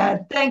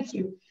prepared. Thank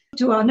you.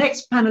 To our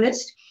next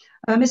panelist,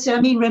 Mr.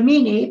 Amine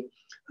Remini,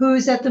 who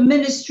is at the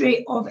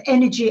Ministry of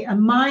Energy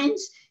and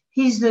Mines.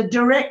 He's the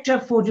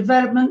Director for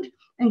Development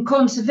and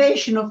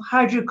Conservation of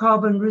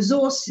Hydrocarbon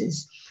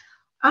Resources.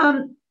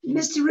 Mr.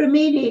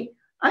 Remini,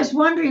 I was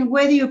wondering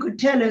whether you could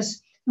tell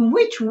us in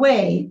which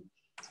way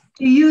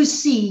do you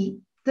see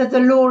that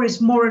the law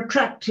is more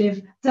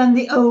attractive than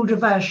the older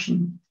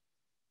version?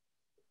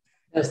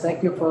 Yes,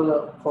 thank you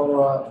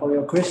for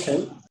your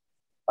question.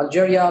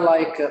 Algeria,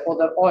 like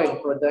other oil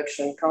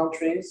production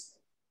countries,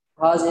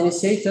 has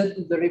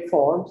initiated the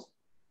reforms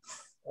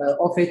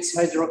of its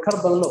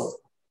hydrocarbon law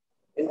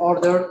in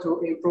order to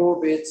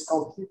improve its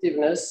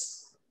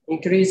competitiveness,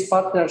 increase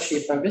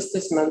partnership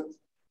investment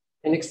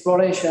in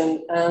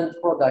exploration and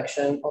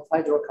production of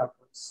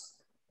hydrocarbons,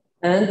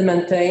 and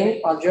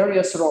maintain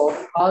Algeria's role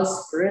as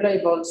a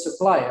reliable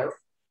supplier,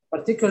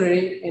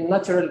 particularly in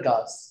natural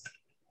gas.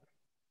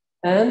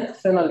 And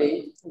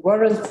finally,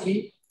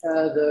 guarantee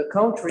the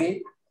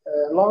country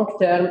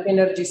long-term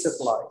energy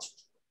supply.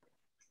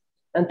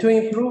 And to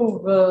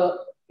improve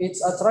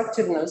its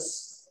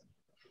attractiveness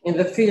in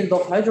the field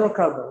of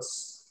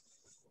hydrocarbons,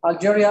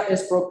 Algeria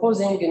is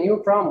proposing a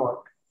new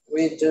framework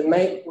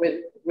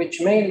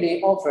which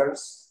mainly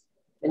offers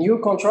a new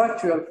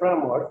contractual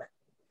framework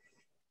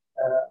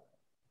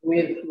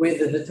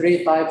with the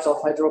three types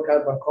of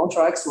hydrocarbon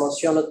contracts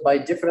mentioned by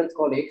different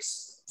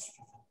colleagues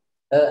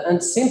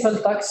and simple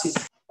taxes.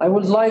 I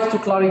would like to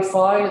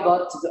clarify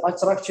that the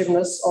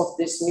attractiveness of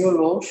this new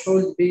law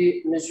should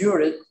be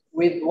measured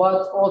with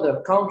what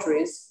other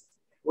countries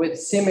with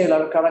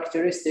similar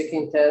characteristics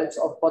in terms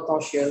of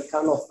potential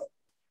can offer.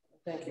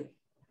 Thank you.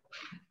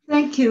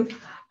 Thank you.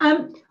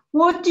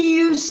 what do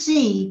you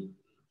see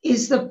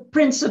is the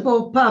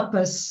principal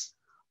purpose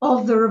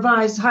of the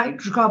revised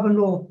hydrocarbon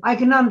law? I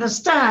can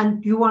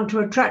understand you want to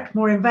attract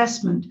more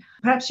investment.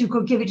 Perhaps you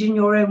could give it in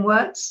your own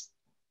words.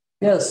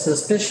 Yes,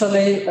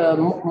 especially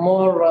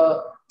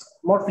more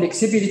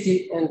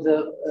flexibility in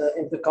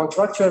the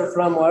contractual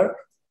framework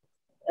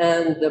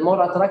and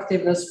more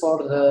attractiveness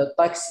for the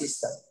tax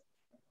system.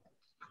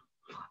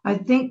 I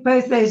think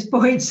both those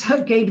points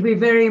are going to be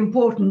very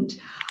important.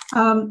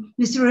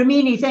 Mr.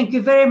 Remini, thank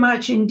you very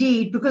much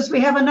indeed, because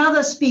we have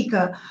another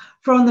speaker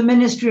from the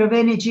Ministry of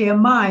Energy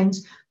and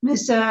Mines,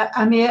 Mr.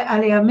 Amir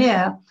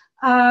Ali-Amar.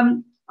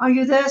 Are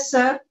you there,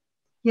 sir?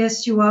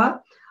 Yes, you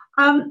are.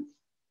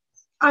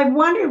 I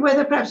wondered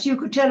whether perhaps you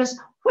could tell us,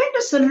 when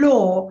does the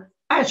law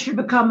actually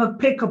become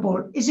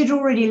applicable? Is it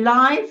already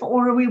live,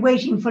 or are we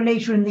waiting for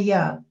later in the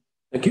year?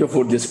 Thank you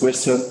for this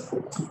question.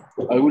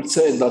 I would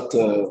say that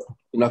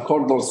in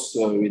accordance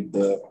with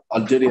the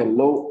Algerian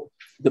law,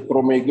 the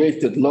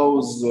promulgated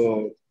laws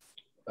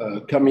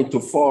come into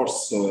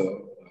force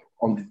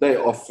on the day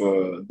of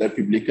their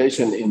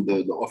publication in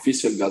the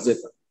official Gazette.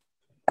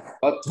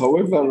 But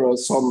however,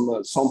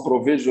 some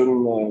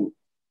provision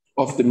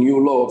of the new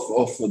law,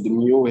 of the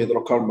new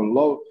hydrocarbon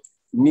law,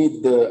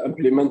 need the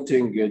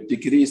implementing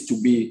decrees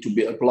to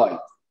be applied.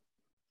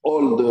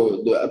 All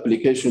the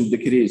application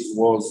decrees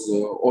was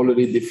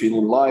already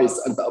finalized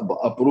and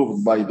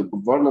approved by the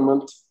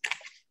government.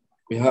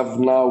 We have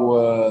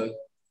now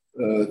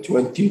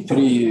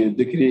 23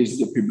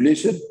 decrees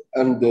published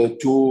and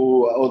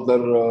 2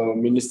 other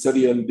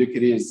ministerial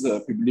decrees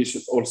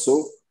published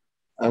also.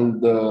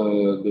 And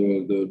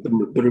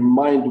the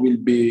reminder will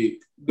be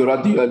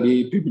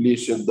gradually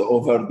published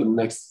over the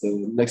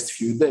next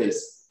few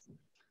days.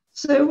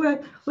 So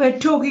we're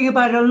talking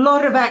about a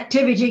lot of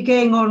activity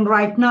going on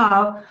right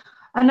now.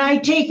 And I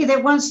take it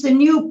that once the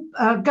new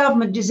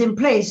government is in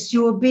place,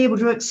 you will be able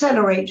to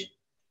accelerate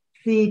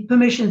the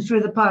permission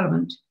through the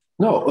parliament.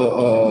 No,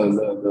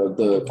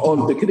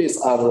 all decrees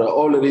are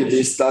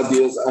already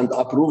studied and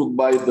approved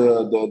by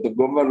the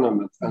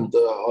government, and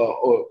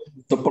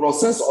the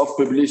process of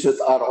publication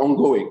are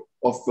ongoing,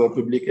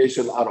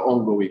 publication are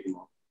ongoing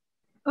now.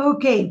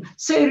 Okay,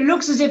 so it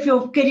looks as if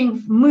you're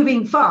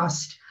moving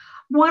fast.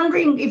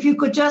 Wondering if you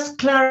could just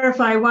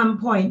clarify one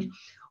point.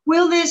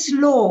 Will this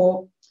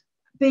law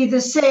be the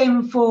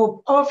same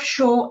for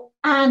offshore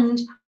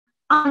and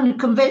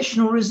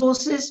unconventional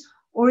resources,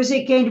 or is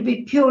it going to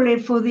be purely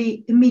for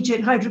the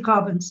immediate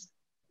hydrocarbons?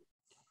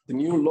 The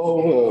new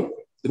law,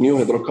 the new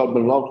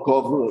hydrocarbon law,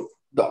 covers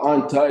the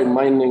entire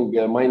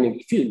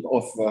mining field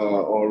of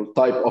or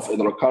type of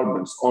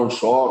hydrocarbons,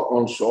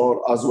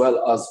 onshore, as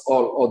well as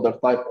all other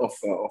type of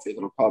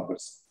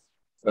hydrocarbons.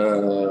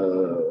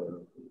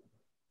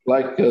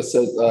 Like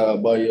said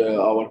by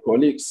our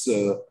colleagues,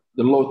 the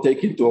law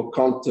takes into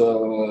account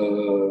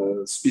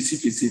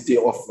specificity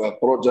of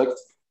project.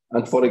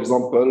 And for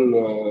example,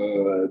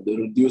 the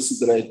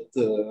reduced rate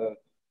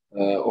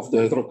of the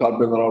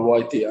hydrocarbon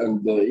royalty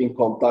and the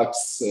income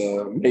tax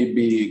may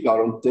be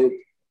guaranteed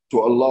to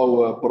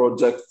allow a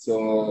project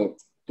to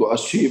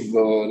achieve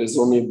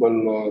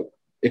reasonable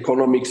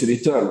economic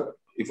return,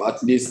 if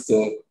at least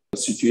a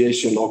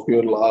situation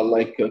occurs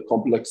like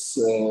complex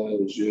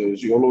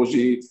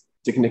geology,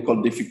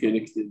 technical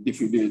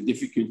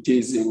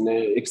difficulties in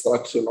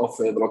extraction of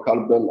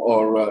hydrocarbon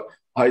or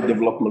high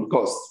development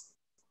costs.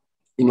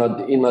 In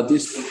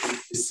addition to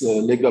this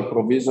legal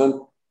provision,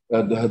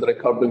 the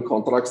hydrocarbon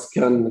contracts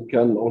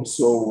can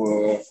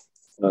also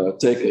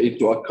take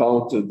into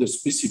account the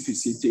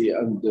specificity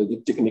and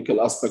the technical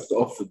aspect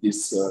of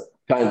this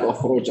kind of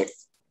project.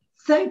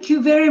 Thank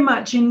you very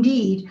much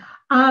indeed.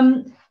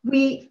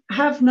 We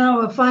have now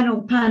a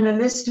final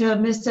panelist,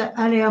 Mr.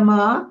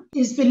 Ali-Amar,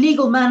 is the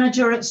legal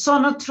manager at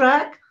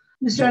SONATRACH.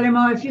 Mr.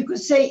 Ali-Amar, if you could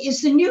say,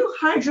 is the new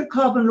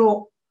hydrocarbon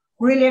law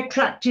really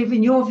attractive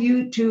in your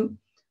view to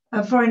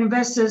foreign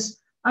investors?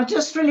 I'm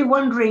just really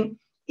wondering,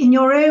 in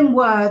your own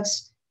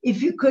words,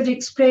 if you could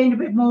explain a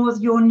bit more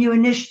of your new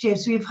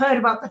initiatives. We've heard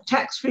about the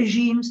tax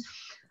regimes,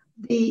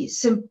 the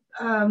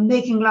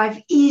making life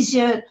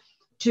easier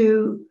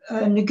to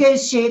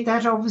negotiate.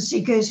 That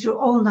obviously goes through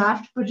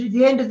ALNAFT, but at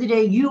the end of the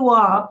day, you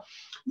are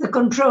the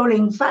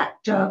controlling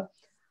factor.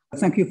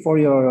 Thank you for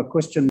your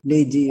question,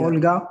 Lady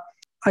Olga.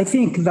 I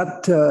think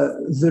that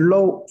the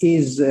law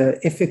is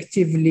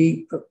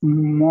effectively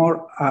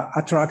more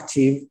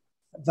attractive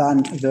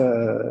than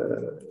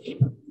the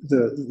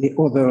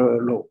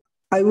other law.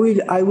 I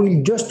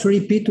will just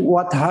repeat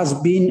what has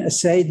been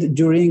said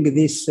during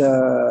this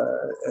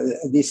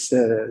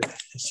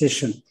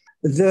session.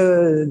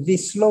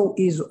 This law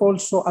is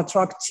also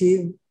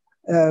attractive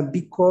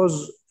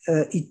because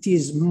it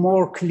is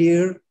more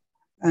clear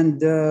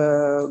and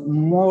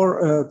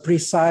more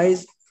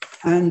precise,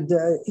 and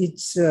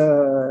it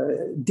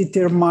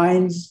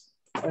determines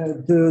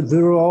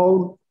the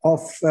role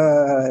of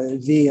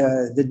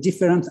the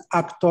different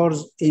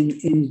actors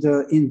in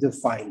the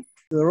file.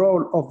 The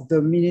role of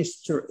the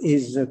minister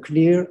is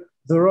clear.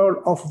 The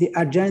role of the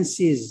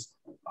agencies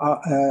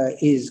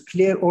is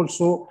clear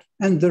also,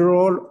 and the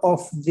role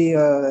of the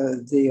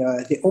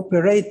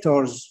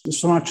operators,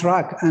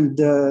 SONATRACH and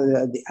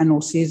the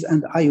NOCs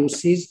and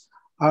IOCs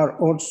are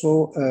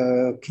also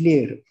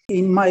clear.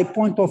 In my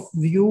point of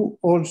view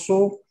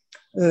also,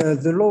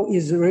 the law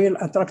is real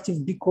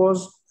attractive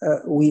because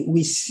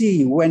we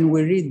see when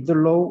we read the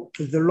law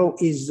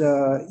is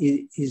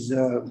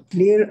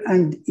clear,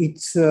 and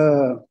it's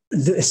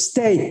the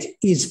state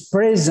is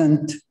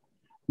present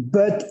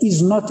but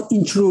is not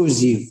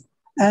intrusive,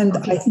 and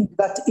I think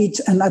that it's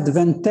an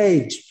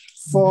advantage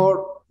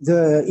for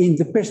in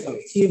the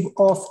perspective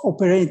of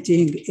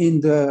operating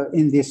in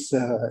this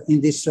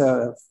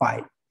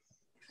file.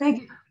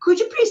 Thank you. Could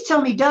you please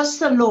tell me, does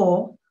the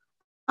law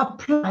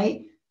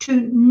apply to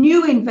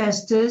new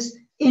investors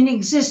in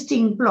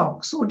existing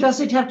blocks, or does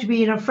it have to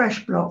be in a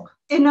fresh block?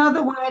 In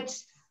other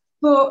words,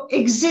 for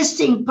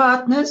existing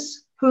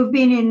partners who've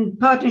been in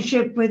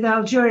partnership with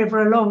Algeria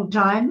for a long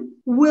time,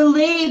 will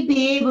they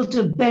be able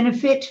to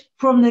benefit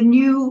from the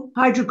new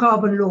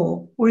hydrocarbon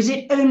law, or is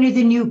it only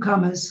the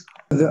newcomers?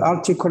 The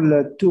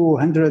Article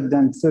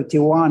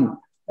 231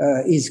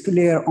 is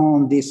clear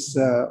on this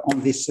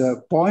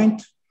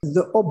point.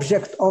 The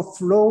object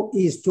of law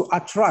is to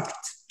attract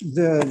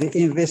the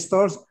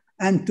investors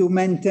and to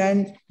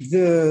maintain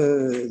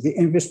the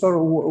investors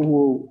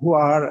who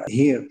are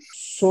here.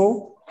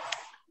 So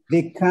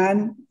they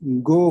can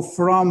go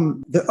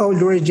from the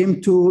old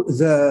regime to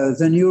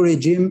the new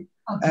regime,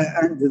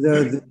 and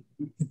the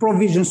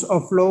provisions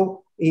of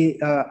law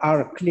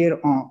are clear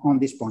on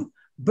this point.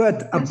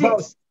 But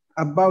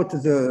about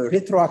the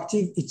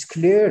retroactive, it's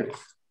clear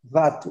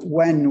that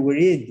when we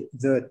read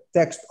the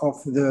text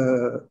of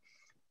the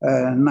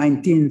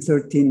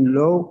 1913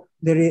 law,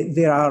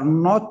 there are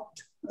not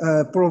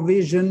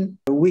provision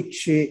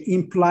which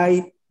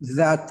imply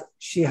that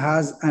she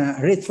has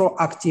a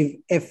retroactive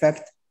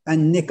effect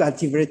and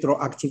negative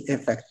retroactive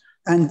effect.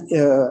 And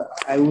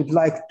I would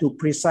like to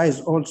precise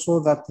also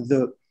that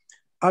the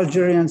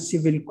Algerian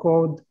Civil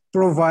Code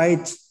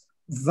provides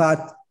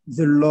that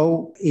the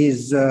law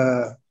is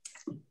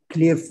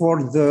clear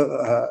for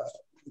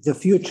the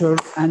future,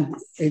 and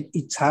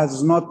it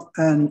has not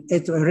a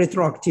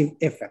retroactive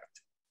effect.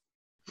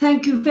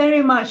 Thank you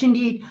very much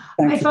indeed.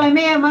 If I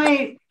may, I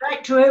might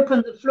like to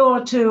open the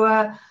floor to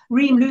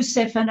Reem,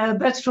 Loucif and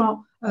Bertrand,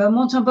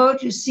 Montembault,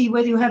 to see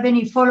whether you have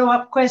any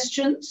follow-up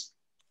questions.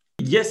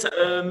 Yes,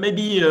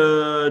 maybe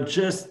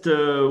just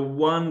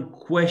one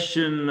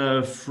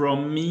question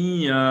from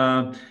me.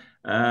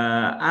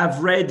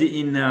 I've read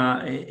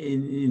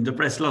in the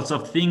press lots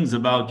of things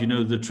about,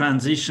 the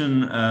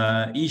transition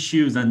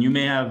issues, and you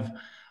may have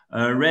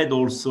read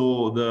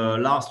also the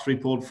last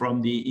report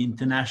from the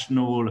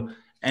International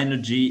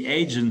Energy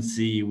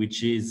Agency,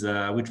 which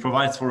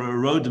provides for a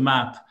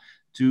roadmap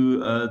to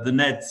the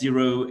net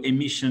zero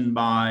emission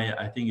by,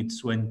 I think it's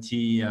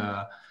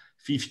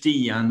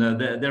 2050, and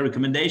their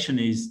recommendation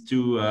is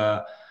to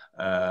have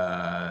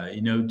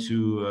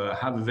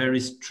a very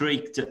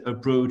strict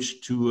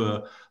approach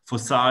to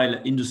fossil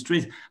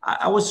industries.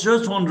 I was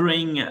just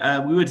wondering,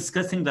 we were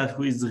discussing that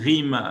with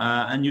Reem,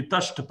 and you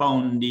touched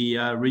upon the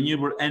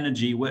renewable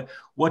energy.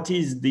 What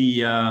is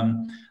the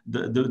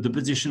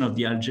position of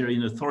the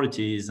Algerian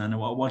authorities, and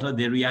what are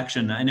their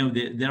reaction? I know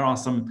there are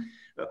some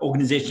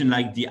organizations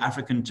like the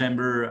African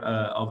Chamber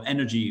of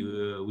Energy,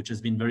 which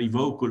has been very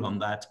vocal on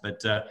that.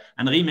 But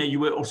and Reem, you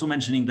were also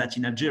mentioning that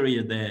in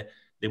Algeria there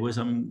were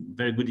some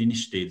very good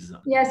initiatives.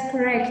 Yes,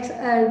 correct.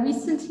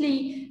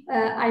 Recently,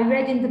 I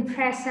read in the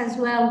press as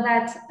well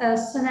that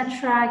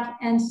SONATRACH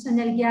and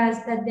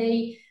Sonelgaz, that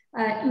they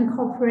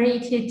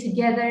incorporated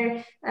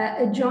together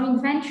a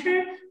joint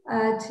venture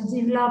to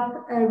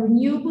develop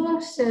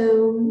renewables.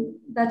 So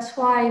that's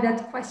why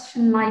that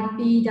question might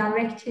be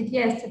directed,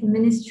 yes, to the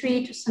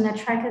ministry, to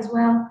SONATRACH as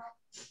well.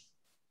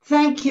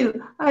 Thank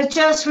you. I was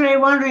just really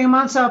wondering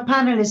amongst our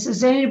panelists,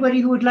 is there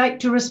anybody who would like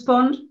to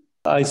respond?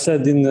 I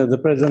said in the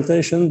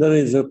presentation, there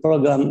is a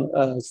program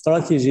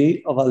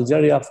strategy of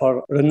Algeria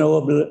for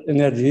renewable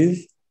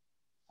energies,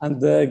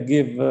 and they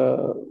give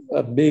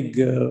a big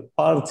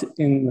part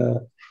in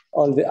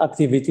all the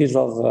activities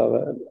of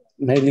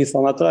mainly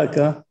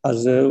SONATRACH.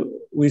 As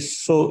we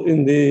saw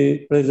in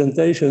the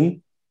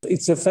presentation,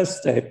 it's a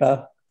first step.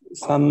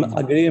 Some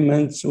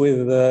agreements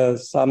with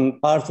some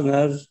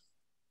partners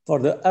for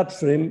the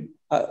upstream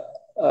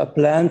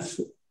plants.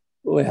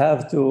 We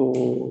have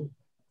to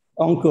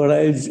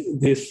encourage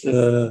this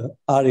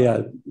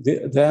area,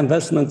 the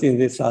investment in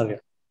this area.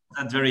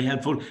 That's very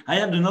helpful. I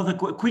have another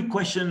quick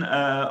question,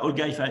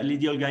 Olga,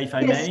 Lady Olga, if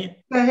I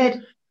may. Go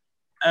ahead.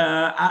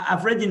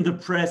 I've read in the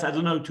press, I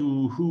don't know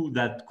to who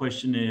that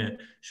question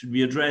should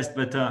be addressed,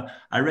 but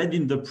I read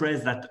in the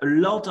press that a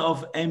lot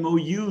of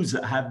MOUs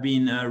have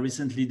been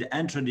recently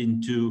entered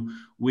into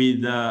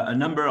with a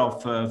number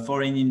of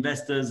foreign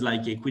investors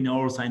like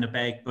Equinor,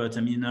 Sinopec,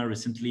 Pertamina,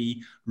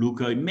 recently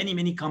Loucif,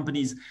 many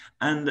companies.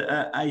 And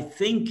I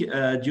think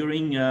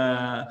during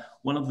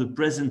one of the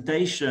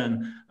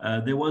presentation,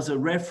 there was a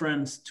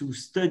reference to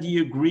study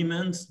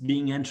agreements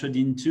being entered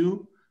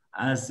into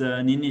as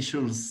an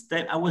initial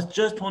step. I was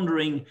just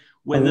wondering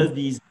whether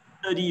these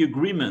study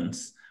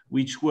agreements,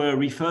 which were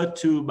referred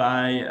to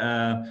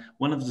by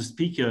one of the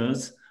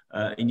speakers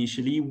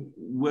initially,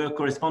 were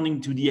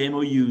corresponding to the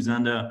MOUs,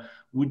 and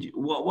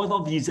what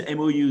are these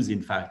MOUs,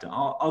 in fact?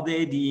 Are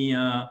they the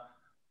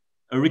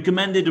a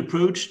recommended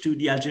approach to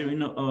the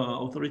Algerian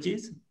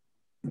authorities?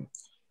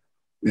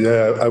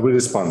 Yeah, I will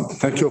respond.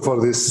 Thank you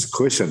for this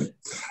question.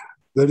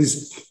 There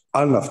is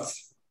ALNAFT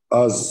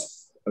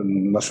as a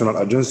national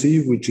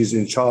agency which is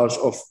in charge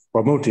of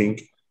promoting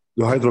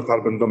the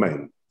hydrocarbon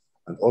domain.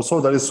 And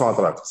also there is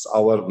SONATRACH,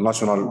 our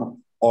national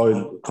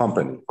oil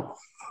company.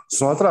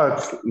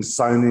 SONATRACH is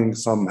signing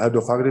some head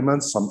of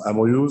agreements, some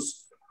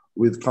MOUs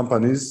with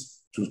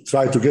companies to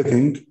try to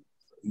getting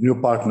new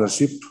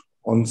partnership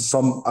on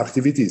some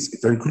activities.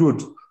 It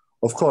includes,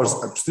 of course,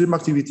 upstream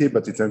activity,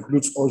 but it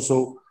includes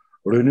also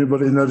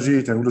renewable energy,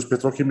 it includes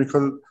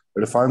petrochemical,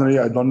 refinery,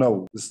 I don't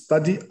know. The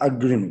study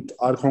agreement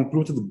are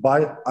concluded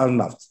by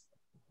ALNAFT,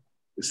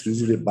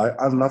 exclusively by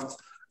ALNAFT,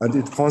 and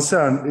it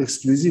concerns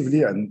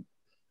exclusively and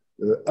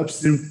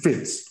upstream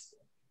fields.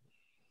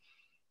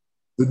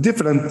 The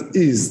difference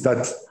is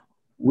that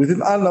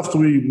within ALNAFT,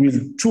 we will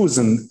choose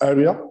an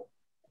area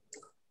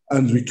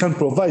and we can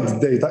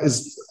provide data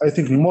is, I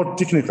think, more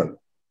technical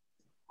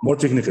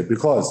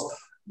because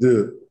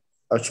the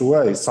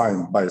HOA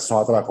signed by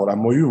SONATRACH or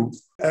MOU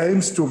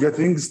aims to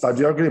getting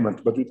study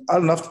agreement. But with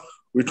ALNAFT,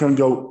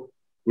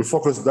 we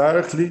focus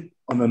directly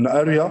on an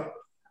area.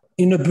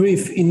 In a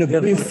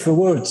brief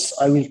words,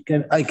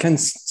 I can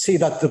see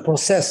that the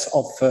process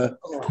of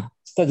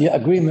study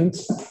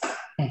agreements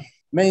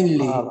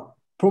mainly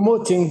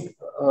promoting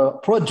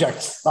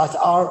projects that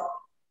are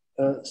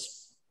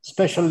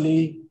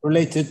specially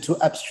related to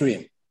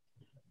upstream.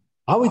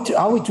 How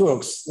it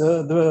works?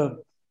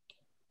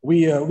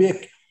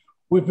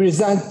 We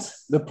present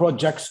the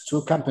projects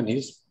to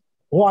companies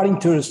who are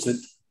interested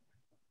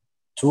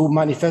to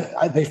manifest.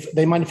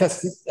 They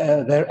manifest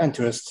their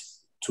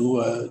interest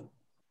to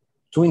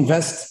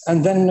invest,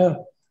 and then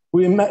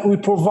we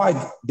provide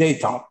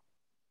data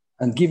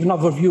and give an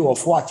overview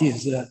of what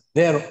is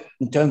there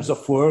in terms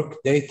of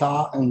work,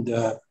 data, and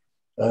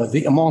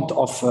the amount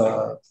of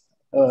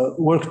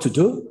work to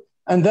do.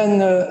 And then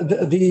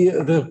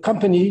the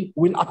company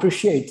will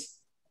appreciate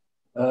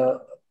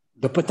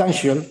the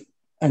potential.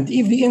 And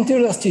if the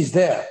interest is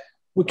there,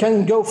 we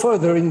can go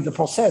further in the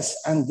process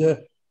and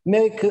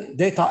make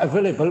data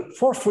available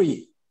for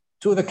free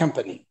to the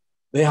company.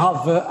 They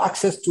have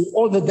access to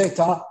all the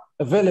data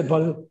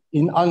available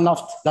in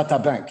ALNAFT data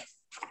bank.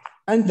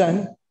 And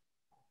then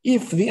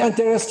if the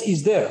interest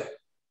is there,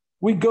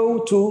 we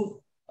go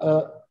to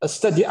a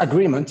study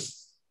agreement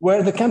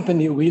where the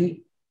company will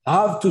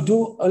have to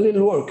do a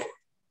little work.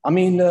 I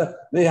mean,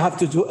 they have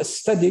to do a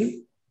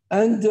study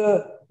and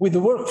with the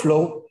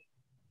workflow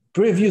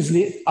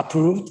previously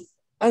approved.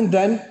 And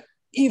then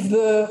if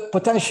the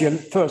potential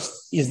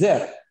first is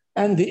there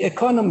and the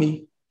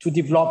economy to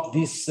develop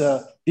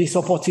this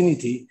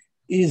opportunity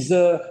is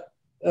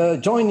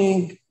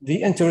joining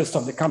the interest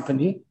of the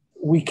company,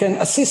 we can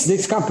assist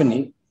this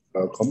company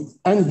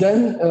and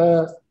then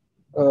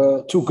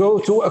to go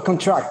to a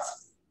contract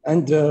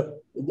and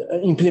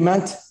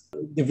implement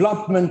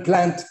development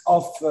plan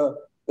of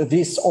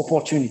this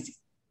opportunity.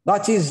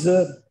 That is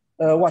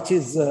what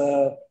is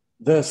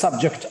the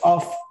subject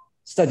of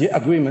study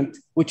agreement,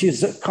 which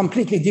is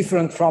completely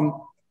different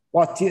from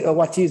what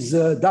is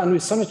done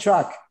with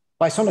SONATRACH,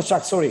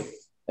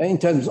 in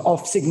terms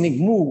of signing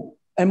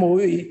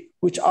MOE,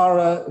 which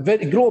are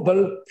very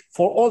global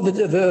for all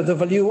the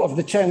value of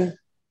the chain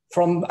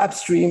from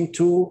upstream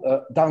to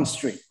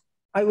downstream.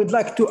 I would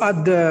like to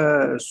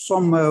add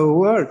some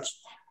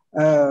words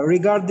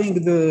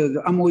regarding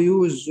the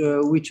MOUs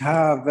which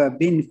have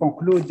been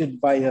concluded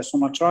by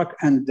SONATRACH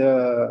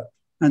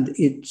and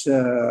its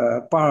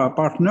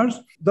partners.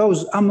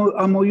 Those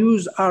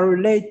MOUs are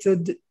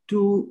related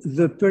to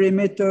the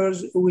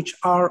perimeters which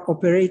are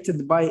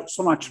operated by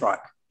SONATRACH.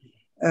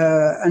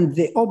 And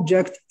the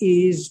object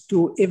is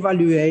to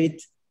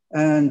evaluate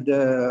and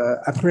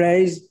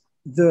appraise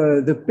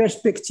the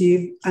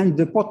perspective and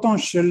the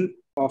potential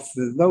of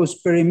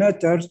those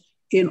perimeters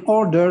in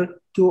order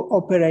to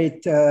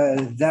operate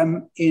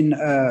them in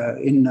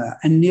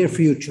a near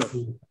future,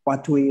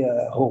 what we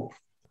hope.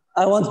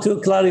 I want to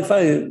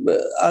clarify,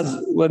 as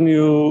when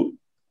you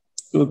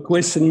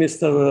question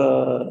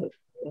Mr.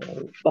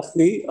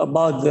 Bekhti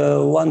about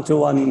the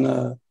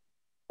one-to-one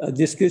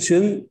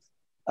discussion,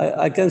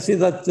 I can see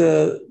that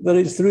there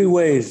is three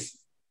ways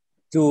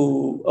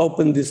to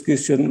open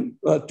discussion,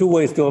 two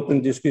ways to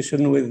open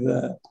discussion with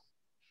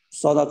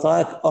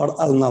SONATRACH or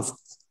ALNAFT.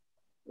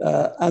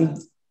 And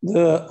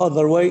the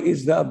other way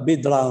is the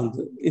bid round,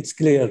 it's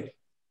clear.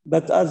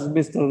 But as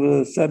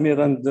Mr. Samir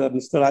and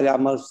Mr.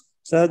 Ali-Amar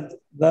said,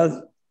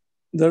 that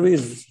there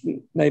is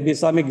maybe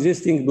some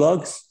existing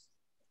blocks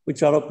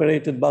which are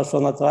operated by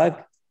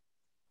SONATRACH.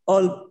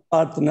 All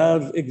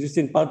partners,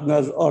 existing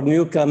partners or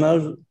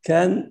newcomers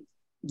can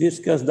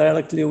discuss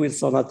directly with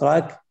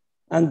SONATRACH,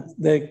 and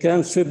they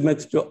can submit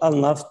to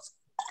ALNAFT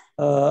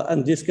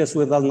and discuss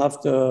with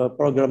ALNAFT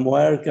program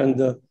work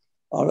and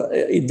or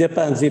it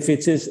depends if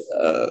it is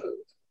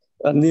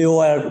a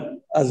newer,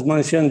 as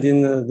mentioned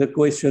in the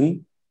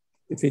question.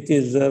 If it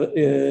is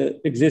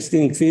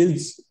existing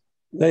fields,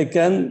 they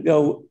can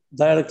go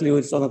directly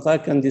with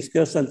SONATRACH and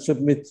discuss and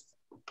submit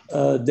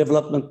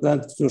development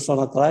plans to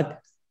SONATRACH.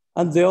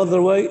 And the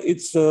other way,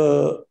 it's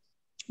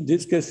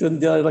discussion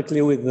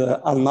directly with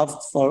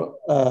ALNAFT for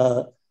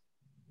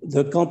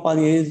the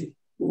companies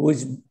which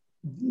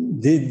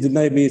did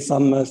maybe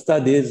some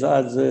studies,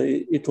 as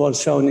it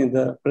was shown in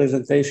the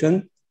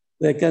presentation.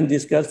 They can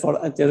discuss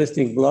for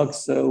interesting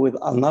blocks with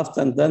ALNAFT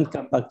and then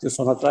come back to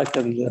SONATRACH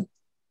and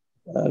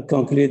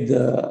conclude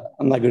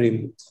an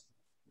agreement.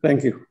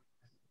 Thank you.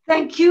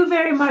 Thank you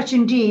very much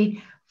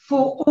indeed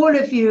for all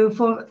of you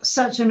for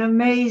such an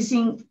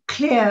amazing,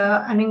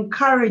 clear and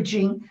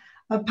encouraging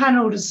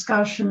panel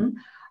discussion.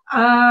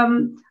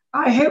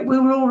 I hope we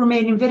will all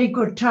remain in very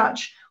good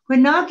touch. We're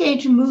now going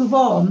to move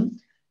on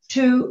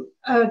to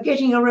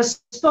getting a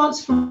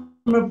response from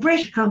a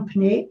British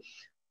company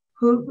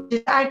who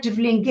is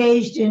actively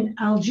engaged in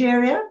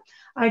Algeria.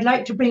 I'd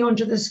like to bring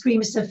onto the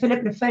screen Mr.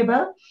 Philippe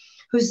Lefebvre,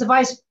 who's the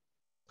Vice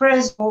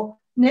President for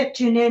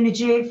Neptune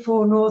Energy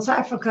for North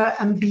Africa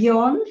and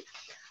beyond.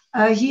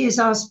 He is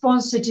our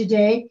sponsor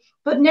today,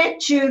 but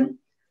Neptune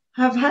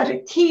have had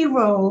a key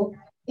role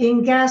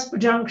in gas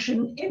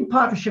production in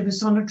partnership with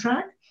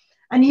SONATRACH,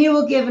 and he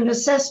will give an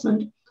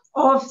assessment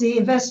of the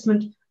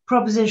investment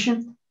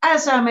proposition,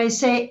 as I may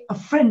say, a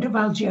friend of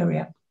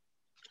Algeria.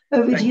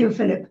 Over to you,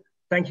 Philip.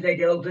 Thank you,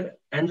 Lady Olga.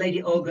 And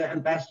Lady Olga,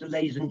 Ambassador,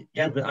 ladies and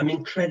gentlemen, I'm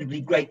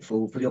incredibly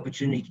grateful for the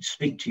opportunity to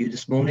speak to you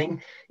this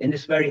morning in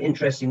this very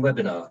interesting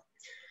webinar.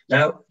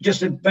 Now,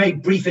 just a very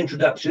brief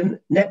introduction.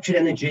 Neptune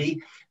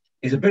Energy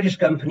is a British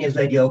company, as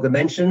Lady Olga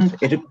mentioned.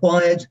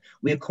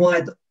 We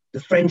acquired the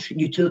French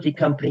utility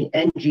company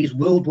Engie's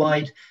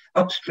worldwide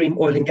upstream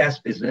oil and gas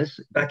business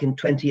back in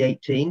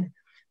 2018.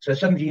 So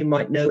some of you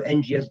might know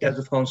Engie as Gaz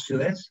de France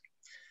Suez.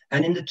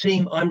 And in the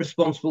team, I'm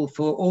responsible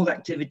for all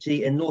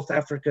activity in North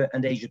Africa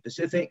and Asia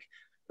Pacific.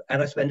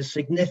 And I spend a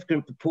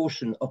significant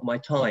proportion of my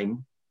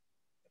time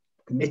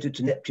committed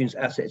to Neptune's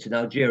assets in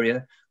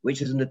Algeria,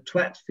 which is in the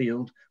Twat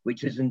field,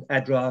 which is in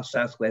Adrar,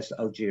 southwest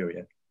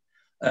Algeria.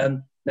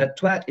 Now,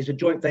 Twat is a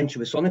joint venture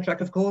with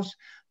SONATRACH, of course.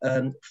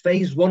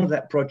 Phase one of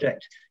that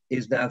project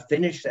is now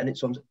finished, and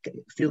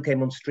field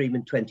came on stream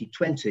in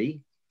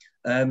 2020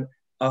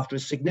 after a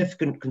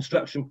significant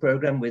construction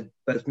program with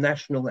both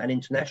national and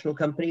international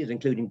companies,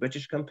 including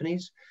British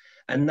companies.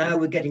 And now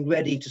we're getting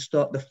ready to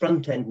start the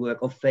front end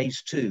work of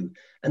phase two.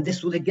 And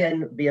this will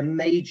again be a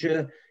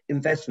major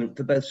investment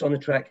for both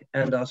SONATRACH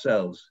and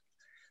ourselves.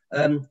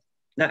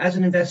 Now, as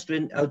an investor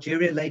in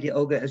Algeria, Lady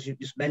Olga, as you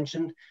just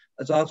mentioned,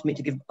 has asked me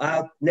to give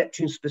our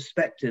Neptune's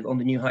perspective on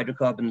the new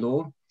hydrocarbon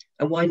law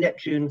and why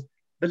Neptune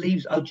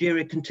believes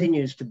Algeria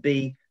continues to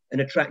be an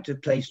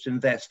attractive place to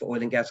invest for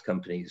oil and gas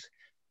companies.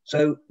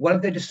 So what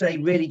I'm going to say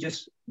really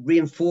just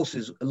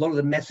reinforces a lot of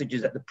the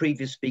messages that the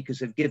previous speakers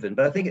have given.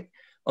 But I think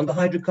on the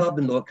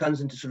hydrocarbon law, it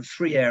comes into sort of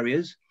three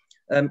areas.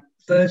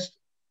 First,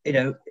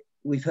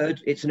 we've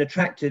heard it's an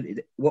attractive,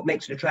 what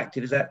makes it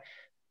attractive is that,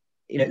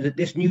 that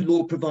this new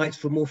law provides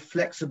for a more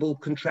flexible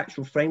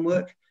contractual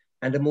framework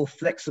and a more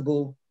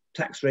flexible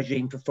tax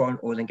regime for foreign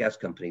oil and gas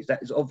companies.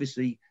 That is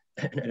obviously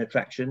an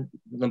attraction,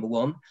 number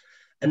one.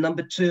 And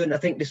number two, and I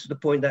think this is the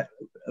point that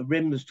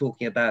Rim was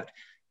talking about,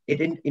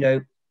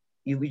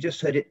 we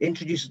just heard it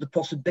introduces the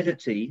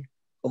possibility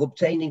of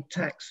obtaining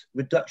tax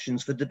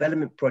reductions for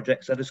development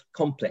projects that is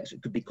complex.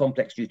 It could be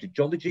complex due to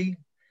geology,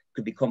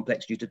 could be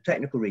complex due to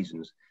technical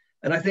reasons.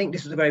 And I think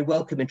this is a very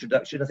welcome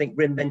introduction. I think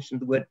Rim mentioned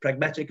the word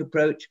pragmatic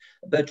approach.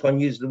 Bertrand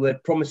used the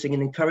word promising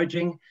and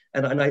encouraging.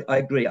 And I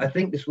agree. I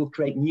think this will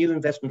create new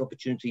investment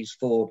opportunities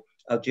for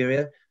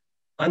Algeria.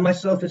 I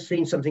myself have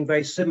seen something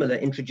very similar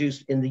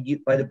introduced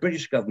by the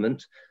British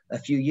government a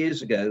few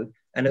years ago.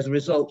 And as a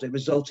result, it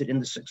resulted in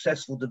the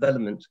successful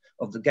development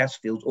of the gas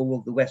fields all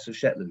over the west of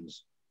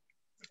Shetlands.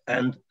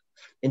 And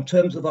in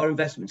terms of our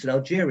investments in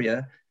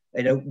Algeria,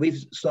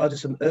 we've started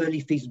some early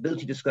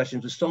feasibility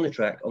discussions with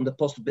SONATRACH on the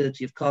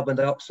possibility of carbon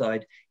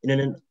dioxide in an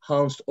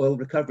enhanced oil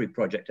recovery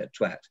project at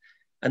Twat.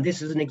 And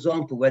this is an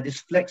example where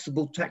this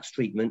flexible tax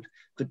treatment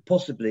could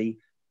possibly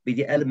be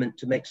the element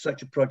to make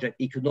such a project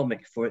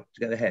economic for it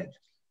to go ahead.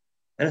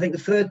 And I think the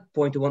third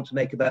point I want to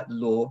make about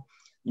the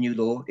new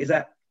law, is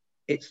that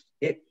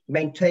it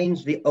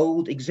maintains the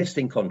old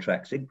existing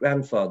contracts. It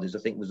grandfathers, I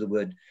think was the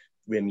word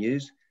Rim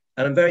used.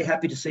 And I'm very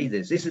happy to see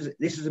this. This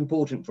is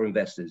important for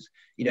investors.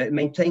 It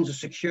maintains a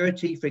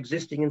security for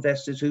existing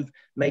investors who've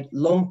made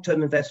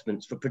long-term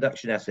investments for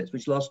production assets,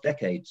 which last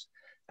decades.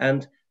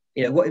 And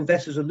what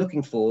investors are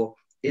looking for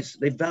is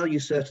they value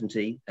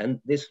certainty, and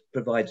this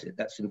provides it.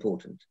 That's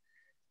important.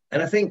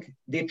 And I think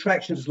the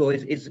attraction to this law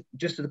is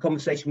just the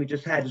conversation we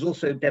just had is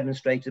also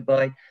demonstrated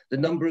by the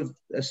number of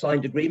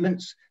signed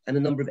agreements and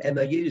the number of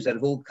MOUs that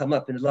have all come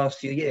up in the last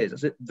few years.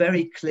 It's a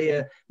very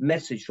clear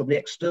message from the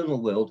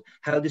external world,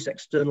 how this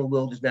external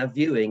world is now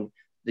viewing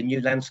the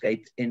new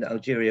landscape in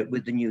Algeria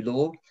with the new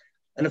law.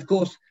 And of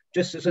course,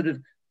 just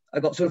to I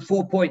got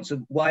 4 points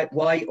of why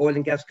oil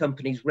and gas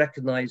companies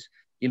recognize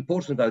the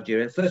importance of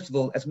Algeria. First of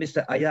all, as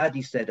Mr.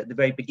 Ayadi said at the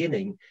very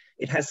beginning,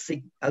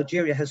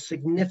 Algeria has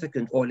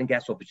significant oil and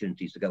gas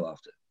opportunities to go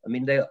after. I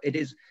mean, it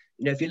is,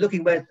 if you're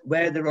looking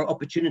where there are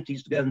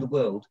opportunities to go in the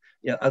world,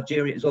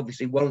 Algeria is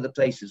obviously one of the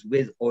places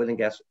with oil and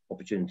gas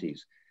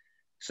opportunities.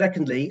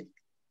 Secondly,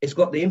 it's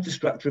got the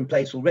infrastructure in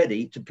place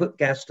already to put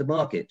gas to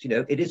market.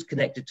 It is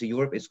connected to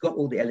Europe. It's got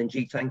all the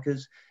LNG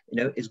tankers.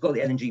 It's got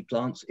the LNG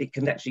plants. It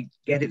can actually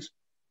get its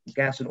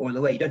gas and oil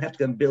away. You don't have to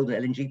go and build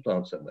an LNG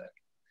plant somewhere.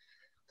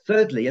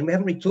 Thirdly, and we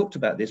haven't really talked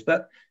about this,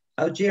 but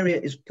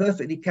Algeria is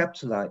perfectly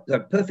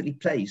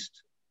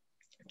placed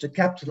to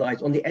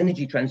capitalize on the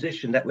energy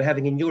transition that we're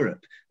having in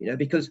Europe,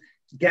 because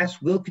gas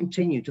will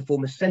continue to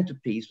form a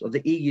centerpiece of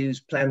the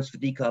EU's plans for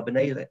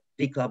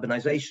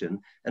decarbonization.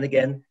 And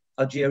again,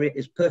 Algeria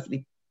is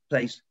perfectly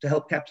placed to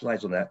help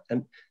capitalize on that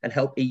and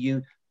help EU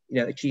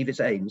achieve its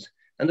aims.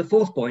 And the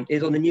fourth point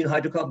is on the new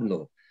hydrocarbon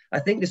law. I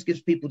think this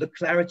gives people the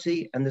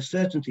clarity and the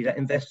certainty that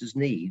investors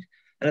need.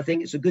 And I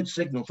think it's a good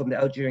signal from the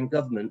Algerian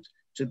government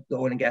to the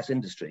oil and gas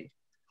industry.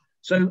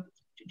 So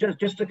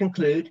just to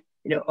conclude,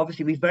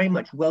 obviously we very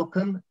much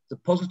welcome the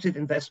positive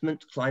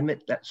investment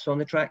climate that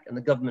SONATRACH and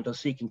the government are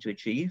seeking to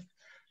achieve.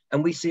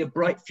 And we see a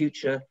bright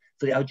future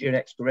for the Algerian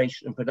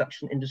exploration and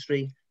production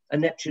industry.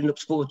 And Neptune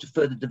looks forward to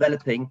further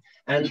developing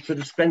and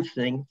further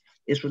strengthening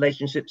its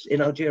relationships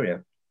in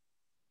Algeria.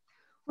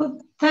 Well,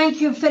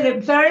 thank you,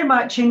 Philip, very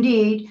much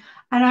indeed.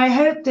 And I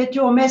hope that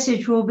your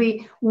message will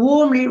be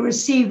warmly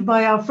received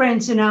by our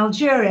friends in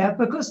Algeria,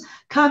 because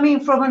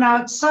coming from an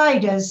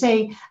outsider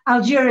saying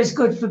Algeria is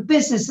good for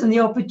business and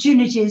the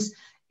opportunities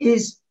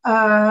is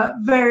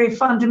very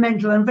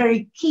fundamental and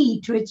very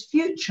key to its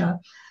future.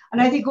 And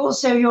I think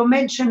also your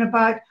mention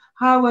about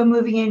how we're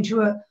moving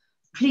into a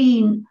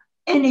clean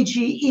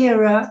energy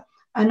era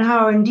and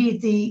how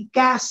indeed the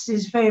gas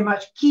is very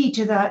much key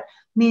to that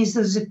means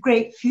there's a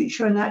great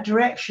future in that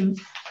direction.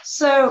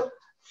 So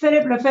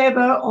Philip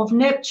Lefebvre of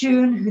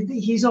Neptune,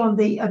 he's on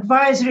the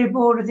advisory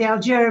board of the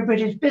Algeria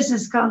British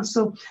Business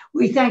Council.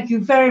 We thank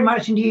you very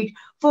much indeed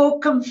for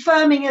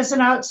confirming as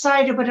an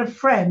outsider but a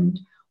friend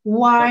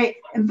why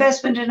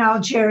investment in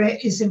Algeria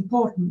is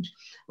important.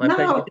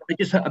 Now,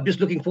 I'm just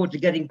looking forward to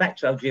getting back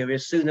to Algeria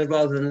sooner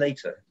rather than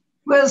later.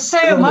 Well, so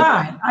am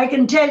I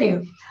can tell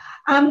you.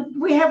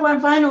 We have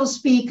one final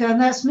speaker,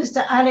 and that's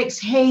Mr. Alex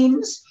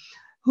Haynes,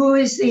 who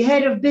is the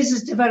head of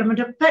business development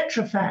at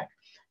Petrofac.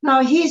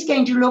 Now, he's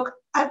going to look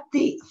at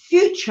the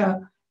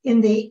future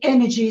in the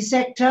energy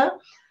sector.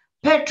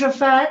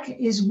 Petrofac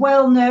is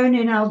well known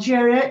in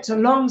Algeria. It's a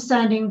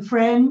long-standing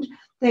friend.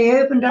 They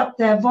opened up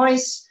their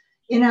voice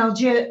in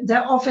Algeria,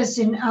 their office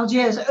in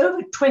Algiers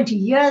over 20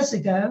 years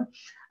ago,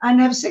 and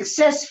have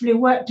successfully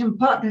worked in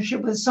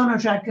partnership with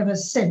SONATRACH ever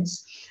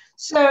since.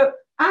 So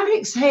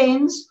Alex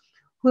Haynes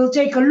will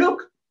take a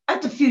look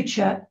at the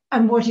future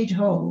and what it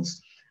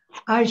holds.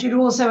 I should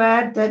also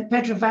add that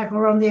Petrofac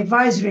are on the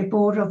advisory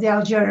board of the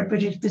Algeria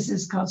British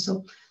Business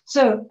Council.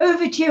 So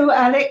over to you,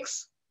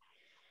 Alex.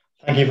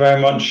 Thank you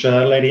very much,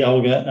 Lady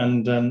Olga,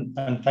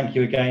 and thank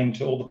you again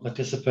to all the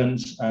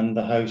participants and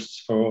the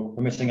hosts for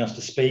permitting us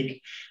to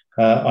speak.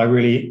 I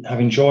really have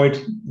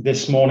enjoyed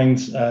this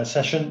morning's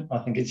session. I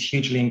think it's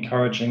hugely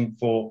encouraging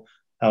for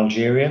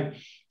Algeria,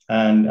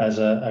 and as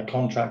a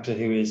contractor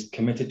who is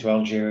committed to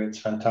Algeria, it's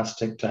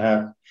fantastic to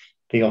have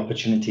the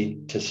opportunity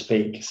to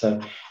speak.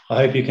 So I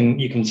hope you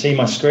can see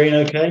my screen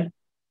okay,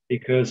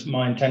 because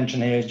my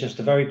intention here is just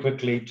to very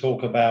quickly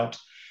talk about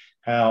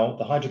how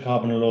the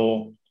hydrocarbon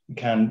law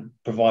can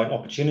provide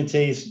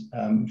opportunities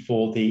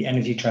for the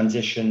energy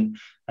transition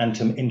and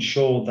to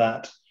ensure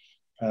that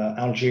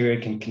Algeria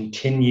can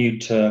continue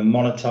to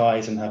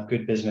monetize and have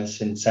good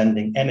business in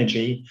sending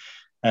energy,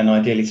 and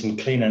ideally some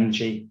clean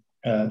energy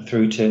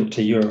through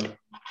to Europe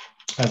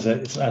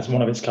as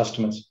one of its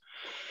customers.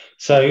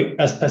 So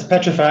as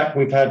Petrofac,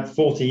 we've had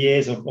 40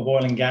 years of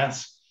oil and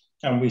gas,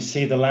 and we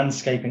see the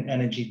landscape in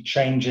energy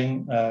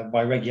changing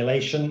by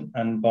regulation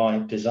and by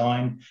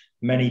design.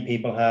 Many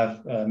people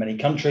have, many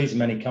countries,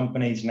 many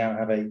companies now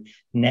have a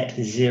net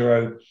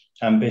zero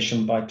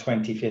ambition by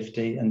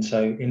 2050. And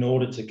so in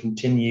order to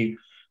continue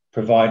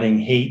providing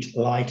heat,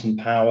 light and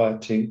power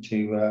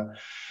to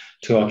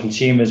our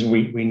consumers,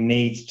 we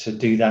need to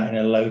do that in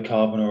a low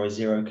carbon or a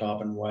zero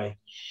carbon way.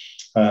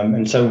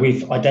 And so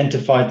we've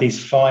identified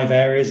these 5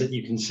 areas that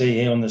you can see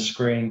here on the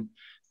screen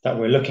that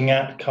we're looking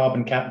at.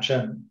 Carbon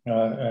capture,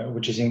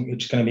 which is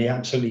going to be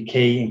absolutely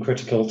key and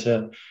critical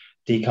to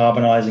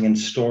decarbonising and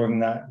storing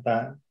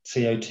that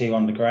CO2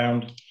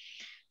 underground.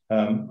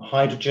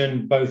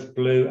 Hydrogen, both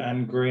blue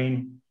and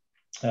green.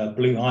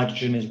 Blue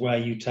hydrogen is where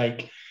you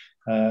take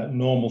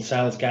normal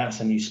sales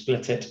gas and you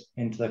split it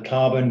into the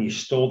carbon, you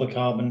store the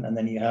carbon, and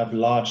then you have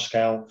large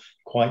scale,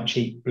 quite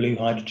cheap blue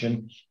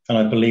hydrogen. And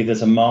I believe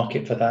there's a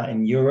market for that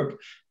in Europe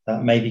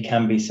that maybe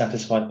can be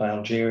satisfied by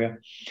Algeria.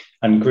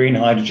 And green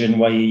hydrogen,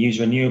 where you use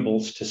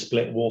renewables to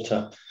split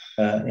water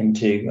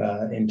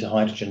into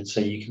hydrogen. So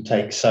you can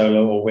take solar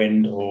or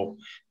wind or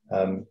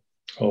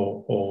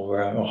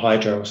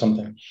hydro or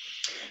something.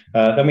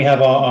 Then we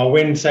have our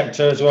wind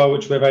sector as well,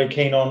 which we're very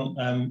keen on.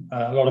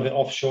 A lot of it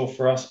offshore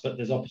for us, but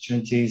there's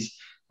opportunities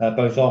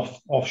both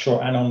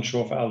offshore and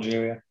onshore for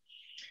Algeria.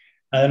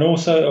 And then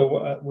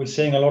also we're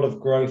seeing a lot of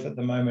growth at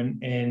the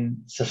moment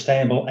in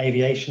sustainable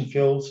aviation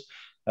fuels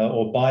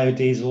or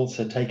biodiesel,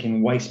 so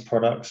taking waste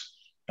products,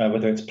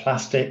 whether it's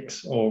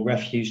plastics or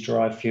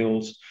refuse-derived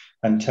fuels,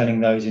 and turning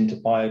those into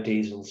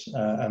biodiesels.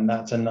 And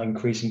that's an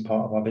increasing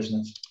part of our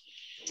business,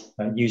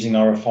 using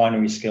our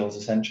refinery skills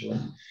essentially.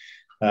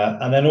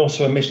 And then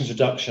also emissions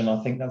reduction.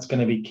 I think that's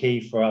going to be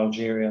key for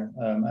Algeria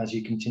as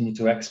you continue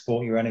to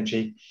export your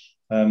energy.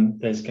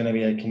 There's going to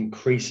be an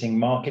increasing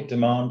market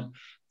demand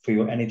for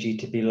your energy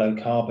to be low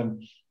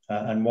carbon.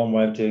 And one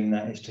way of doing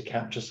that is to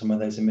capture some of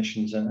those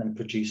emissions and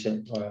produce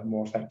it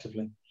more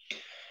effectively.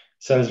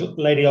 So as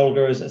Lady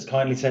Olga has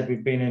kindly said,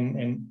 we've been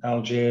in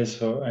Algeria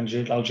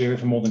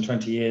for more than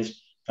 20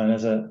 years. And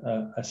as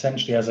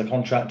essentially as a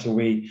contractor,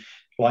 we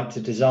like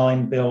to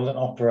design, build and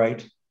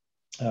operate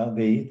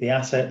the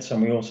assets.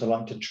 And we also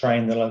like to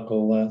train the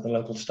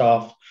local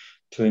staff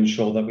to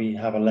ensure that we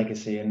have a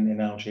legacy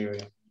in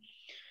Algeria.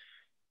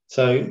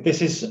 So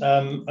this is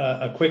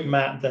a quick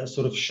map that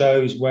sort of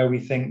shows where we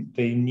think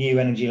the new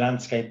energy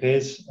landscape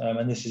is.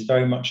 And this is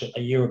very much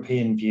a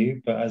European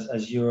view, but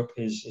as Europe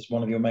is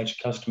one of your major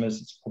customers,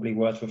 it's probably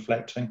worth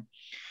reflecting.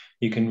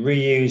 You can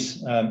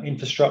reuse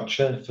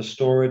infrastructure for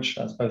storage,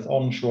 that's both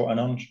onshore and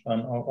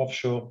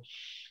offshore.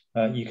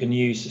 You can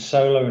use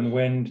solar and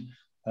wind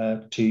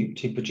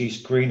to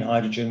produce green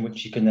hydrogen,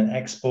 which you can then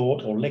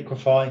export or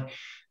liquefy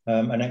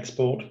and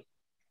export.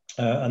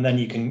 And then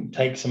you can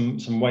take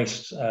some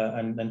waste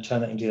and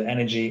turn that into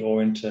energy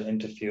or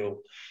into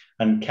fuel.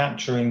 And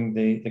capturing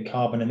the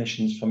carbon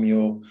emissions from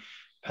your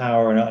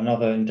power and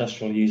other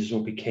industrial users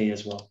will be key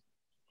as well.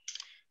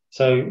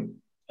 So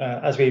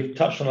as we've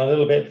touched on a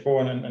little bit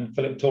before, and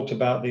Philip talked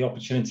about the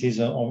opportunities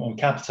on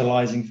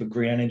capitalizing for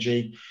green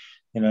energy,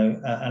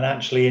 and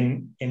actually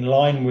in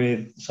line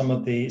with some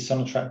of the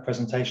SONATRACH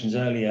presentations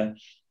earlier,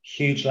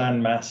 huge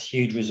land mass,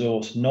 huge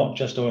resource, not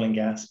just oil and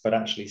gas, but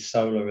actually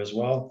solar as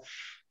well.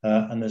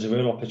 And there's a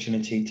real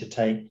opportunity to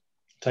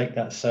take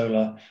that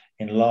solar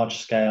in large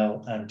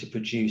scale and to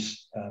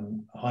produce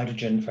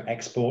hydrogen for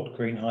export,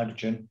 green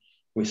hydrogen.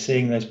 We're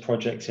seeing those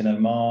projects in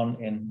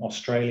Oman, in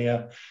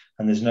Australia,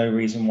 and there's no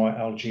reason why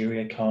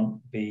Algeria can't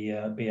be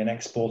an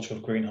exporter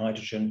of green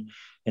hydrogen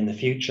in the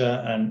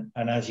future. And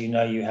as you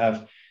know, you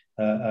have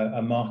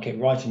a market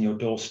right on your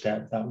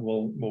doorstep that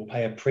will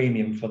pay a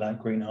premium for that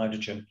green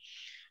hydrogen.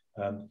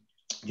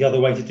 The other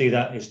way to do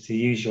that is to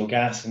use your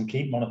gas and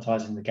keep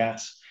monetizing the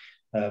gas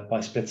by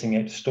splitting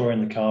it,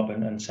 storing the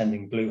carbon and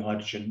sending blue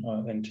hydrogen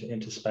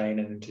into Spain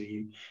and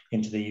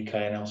into the UK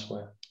and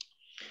elsewhere.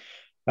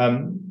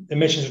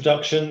 Emissions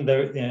reduction,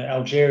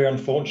 Algeria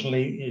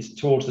unfortunately is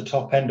towards the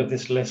top end of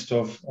this list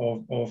of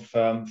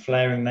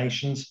flaring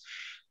nations.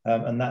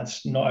 And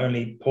that's not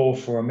only poor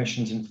for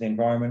emissions into the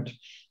environment,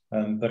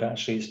 but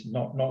actually it's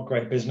not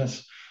great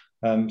business.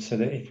 So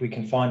that if we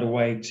can find a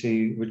way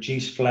to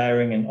reduce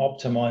flaring and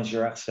optimize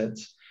your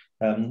assets,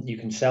 you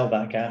can sell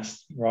that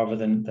gas rather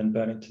than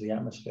burn it to the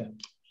atmosphere.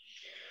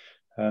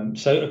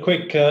 So a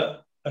quick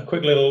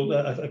little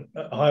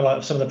highlight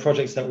of some of the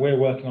projects that we're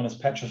working on as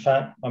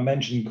Petrofac. I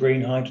mentioned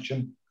green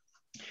hydrogen.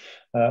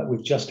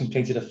 We've just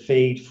completed a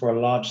FEED for a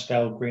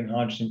large-scale green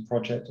hydrogen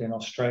project in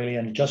Australia,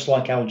 and just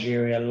like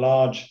Algeria,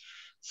 large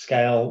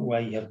scale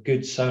where you have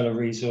good solar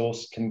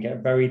resource, can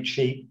get very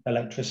cheap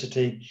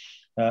electricity,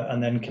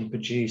 and then can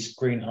produce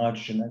green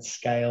hydrogen at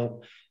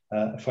scale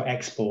for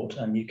export.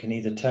 And you can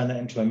either turn that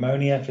into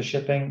ammonia for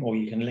shipping, or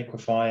you can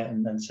liquefy it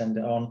and then send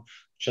it on,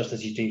 just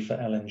as you do for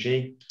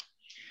LNG.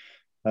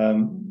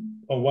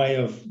 A way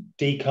of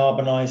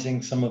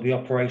decarbonizing some of the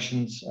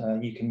operations,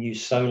 you can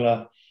use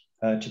solar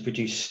to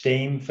produce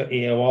steam for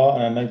EOR.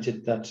 And I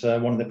noted that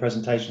one of the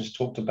presentations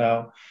talked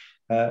about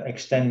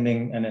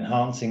extending and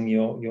enhancing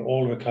your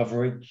oil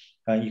recovery.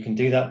 You can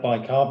do that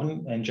by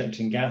carbon,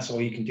 injecting gas,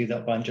 or you can do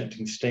that by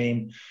injecting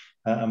steam.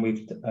 And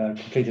we've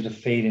completed a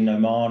FEED in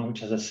Oman, which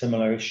has a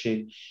similar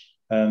issue,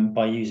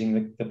 by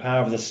using the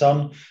power of the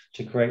sun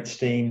to create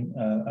steam,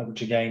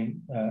 which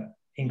again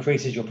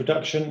increases your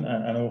production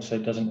and also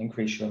doesn't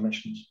increase your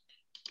emissions.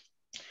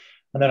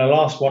 And then a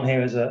last one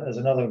here is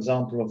another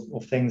example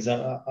of things that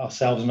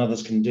ourselves and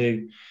others can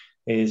do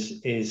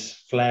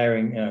is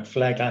flaring,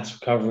 flare gas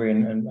recovery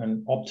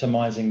and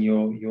optimizing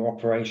your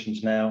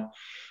operations now.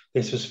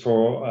 This was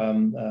for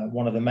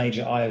one of the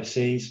major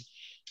IOCs,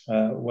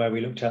 where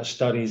we looked at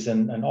studies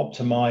and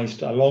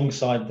optimized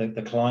alongside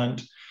the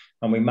client,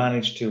 and we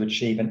managed to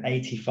achieve an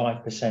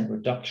 85%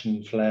 reduction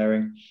in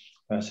flaring.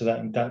 So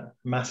that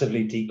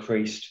massively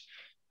decreased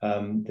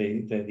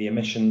the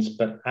emissions,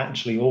 but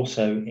actually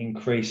also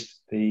increased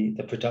the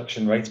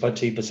production rates by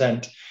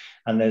 2%,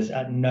 and there's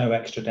no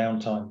extra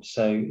downtime.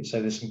 So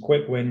there's some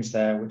quick wins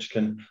there, which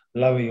can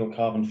lower your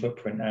carbon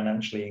footprint and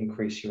actually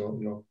increase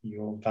your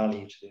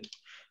value to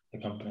the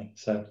company.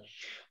 So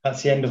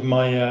that's the end of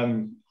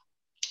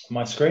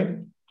my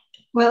screen.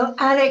 Well,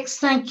 Alex,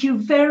 thank you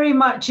very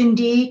much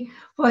indeed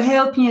for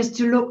helping us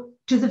to look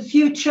to the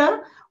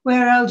future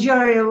where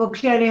Algeria will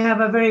clearly have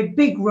a very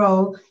big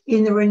role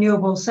in the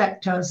renewable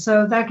sector.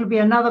 So that will be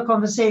another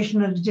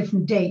conversation at a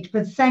different date.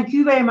 But thank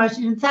you very much,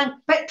 and thank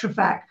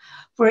Petrofac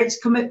for its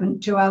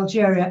commitment to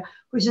Algeria,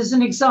 which is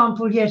an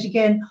example yet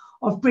again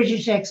of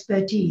British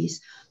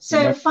expertise.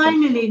 So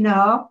finally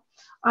now,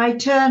 I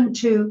turn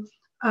to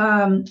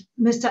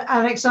Mr.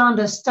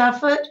 Alexander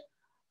Stafford,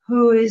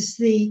 who is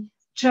the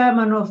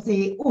chairman of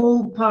the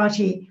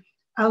all-party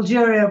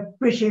Algeria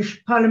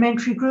British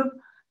Parliamentary Group.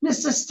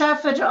 Mr.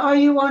 Stafford, are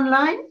you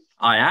online?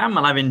 I am,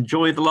 and I've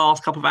enjoyed the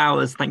last couple of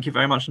hours. Thank you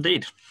very much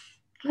indeed.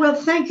 Well,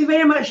 thank you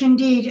very much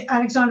indeed,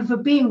 Alexander, for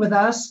being with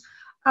us.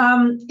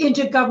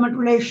 Intergovernment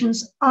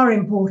relations are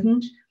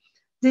important.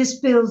 This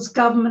builds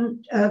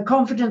government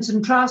confidence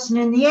and trust, and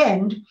in the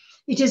end,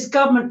 it is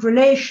government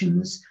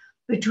relations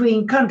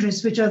between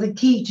countries which are the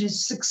key to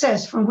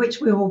success from which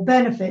we all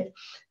benefit.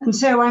 And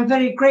so I'm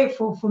very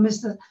grateful for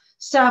Mr.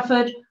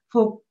 Stafford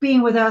for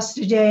being with us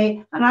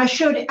today. And I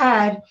should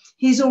add,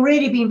 he's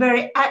already been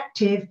very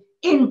active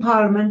in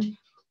Parliament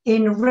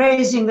in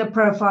raising the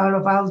profile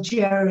of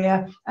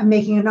Algeria and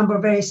making a number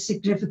of very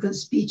significant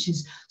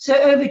speeches. So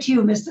over to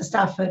you, Mr.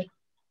 Stafford.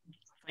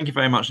 Thank you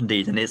very much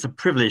indeed. And it's a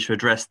privilege to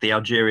address the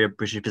Algeria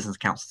British Business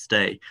Council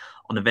today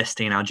on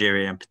investing in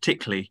Algeria, and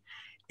particularly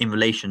in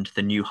relation to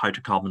the new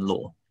hydrocarbon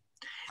law.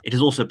 It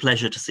is also a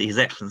pleasure to see His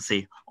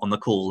Excellency on the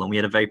call, and we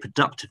had a very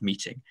productive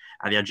meeting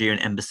at the Algerian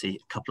Embassy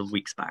a couple of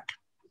weeks back.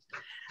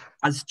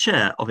 As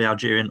chair of the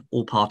Algerian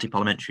all-party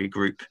parliamentary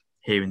group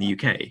here in the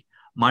UK,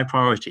 my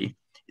priority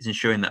is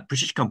ensuring that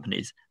British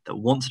companies that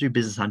want to do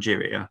business in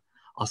Algeria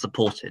are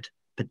supported,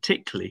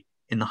 particularly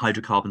in the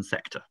hydrocarbon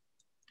sector.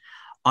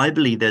 I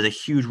believe there's a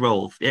huge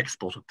role for the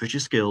export of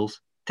British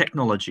skills,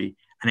 technology,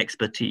 and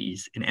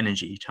expertise in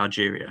energy to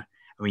Algeria,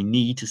 and we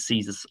need to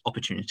seize this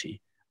opportunity,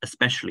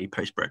 especially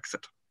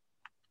post-Brexit.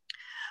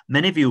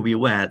 Many of you will be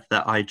aware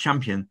that I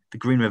champion the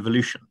Green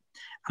Revolution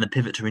and the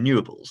pivot to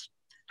renewables.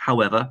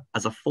 However,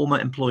 as a former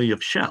employee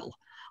of Shell,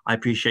 I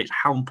appreciate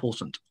how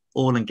important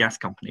oil and gas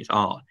companies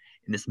are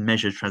in this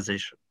measured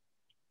transition.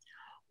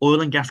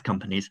 Oil and gas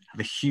companies have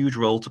a huge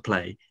role to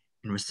play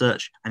in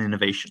research and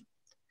innovation,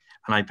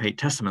 and I pay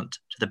testament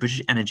to the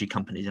British energy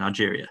companies in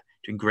Algeria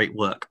doing great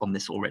work on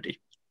this already.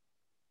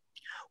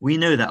 We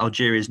know that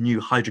Algeria's new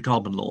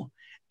hydrocarbon law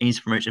aims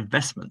to promote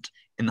investment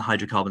in the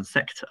hydrocarbon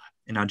sector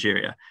in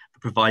Algeria by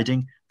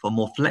providing for a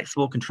more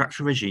flexible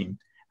contractual regime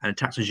and a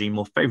tax regime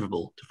more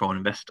favourable to foreign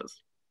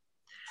investors.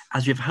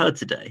 As you've heard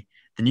today,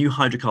 the new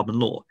hydrocarbon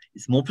law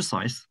is more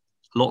precise,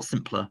 a lot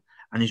simpler,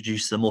 and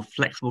introduces a more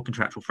flexible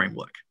contractual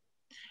framework.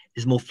 It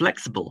is more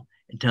flexible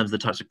in terms of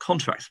the types of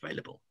contracts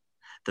available,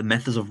 the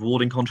methods of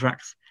rewarding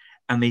contracts,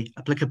 and the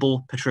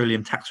applicable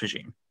petroleum tax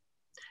regime.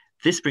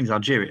 This brings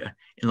Algeria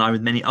in line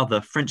with many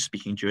other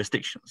French-speaking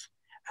jurisdictions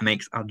and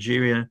makes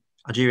Algerian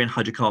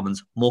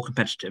hydrocarbons more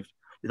competitive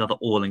with other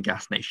oil and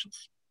gas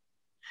nations.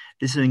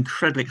 This is an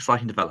incredibly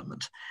exciting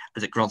development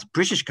as it grants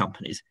British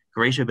companies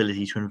greater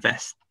ability to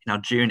invest in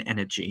Algerian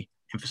energy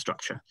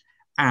infrastructure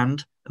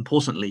and,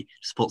 importantly,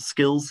 to support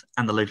skills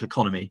and the local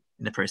economy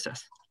in the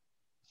process.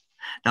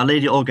 Now,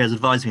 Lady Olga has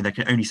advised me that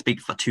I can only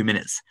speak for 2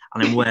 minutes,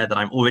 and I'm aware that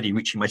I'm already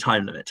reaching my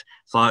time limit.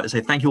 So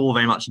thank you all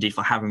very much indeed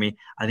for having me.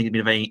 I think it's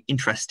been a very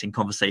interesting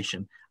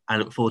conversation. I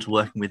look forward to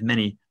working with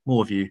many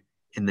more of you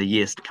in the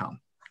years to come.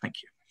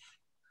 Thank you.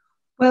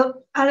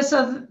 Well,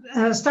 Alison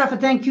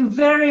Stafford, thank you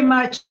very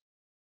much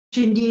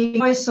indeed,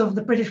 voice of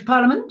the British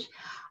Parliament.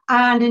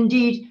 And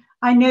indeed,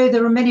 I know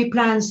there are many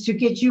plans to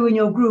get you and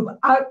your group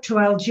out to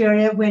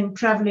Algeria when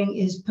traveling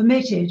is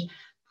permitted.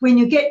 When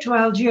you get to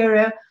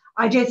Algeria,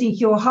 I don't think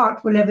your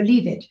heart will ever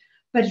leave it.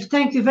 But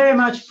thank you very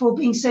much for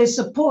being so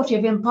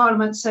supportive in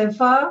Parliament so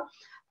far.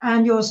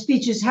 And your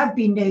speeches have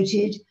been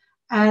noted.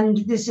 And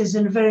this is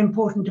a very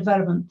important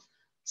development.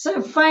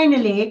 So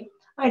finally,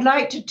 I'd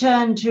like to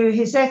turn to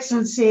His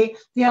Excellency,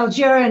 the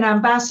Algerian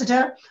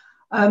Ambassador,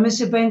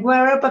 Mr.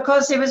 Benguerrah,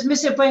 because it was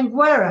Mr.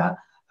 Benguerrah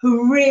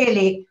who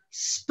really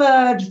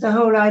spurred the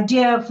whole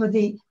idea for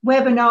the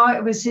webinar.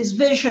 It was his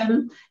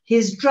vision,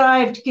 his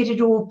drive to get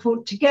it all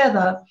put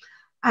together.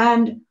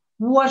 And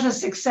what a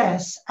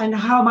success and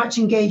how much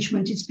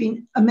engagement. It's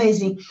been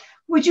amazing.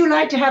 Would you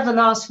like to have the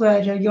last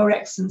word, Your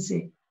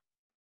Excellency?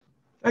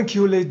 Thank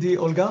you, Lady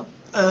Olga.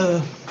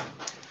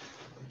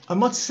 I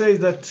must say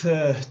that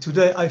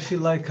today I feel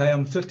like I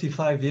am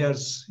 35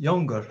 years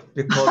younger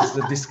because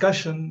the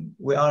discussion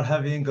we are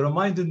having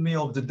reminded me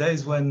of the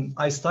days when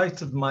I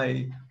started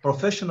my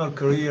professional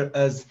career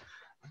as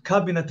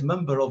cabinet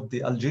member of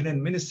the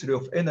Algerian Ministry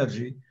of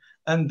Energy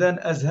and then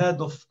as head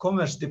of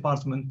Commerce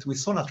Department with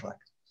SONATRACH.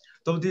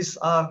 So these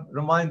are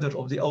reminders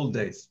of the old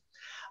days.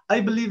 I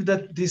believe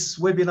that this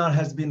webinar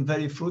has been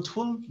very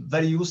fruitful,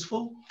 very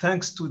useful,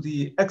 thanks to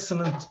the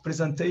excellent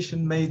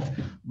presentation made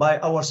by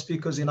our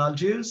speakers in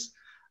Algiers,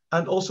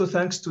 and also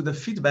thanks to the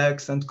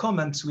feedbacks and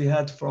comments we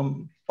had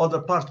from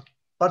other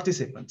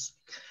participants.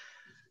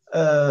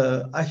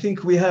 I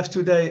think we have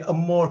today a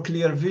more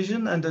clear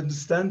vision and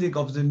understanding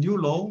of the new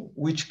law,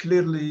 which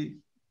clearly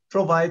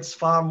provides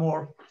far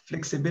more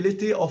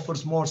flexibility,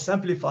 offers more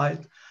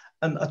simplified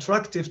an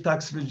attractive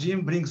tax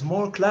regime brings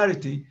more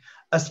clarity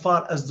as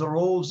far as the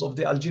roles of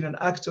the Algerian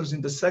actors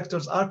in the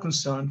sectors are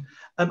concerned,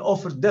 and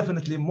offers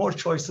definitely more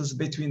choices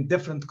between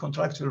different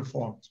contractual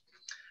forms.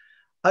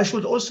 I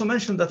should also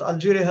mention that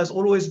Algeria has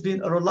always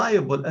been a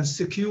reliable and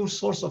secure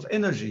source of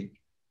energy.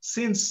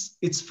 Since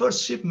its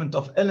first shipment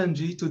of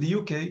LNG to the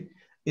UK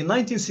in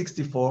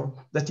 1964,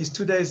 that is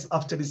 2 days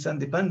after its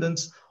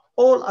independence,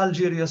 all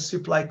Algeria's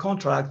supply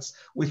contracts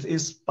with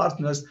its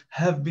partners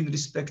have been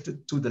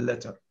respected to the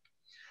letter.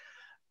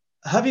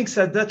 Having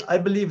said that, I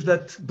believe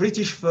that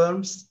British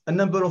firms, a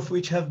number of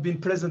which have been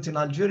present in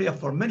Algeria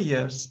for many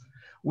years,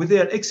 with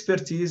their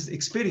expertise,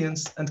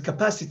 experience, and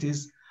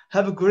capacities,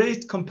 have a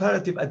great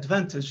comparative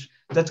advantage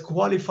that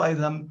qualify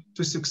them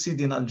to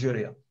succeed in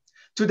Algeria.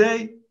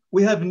 Today,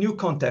 we have new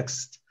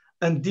context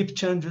and deep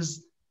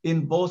changes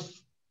in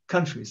both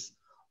countries.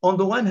 On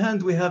the one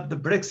hand, we have the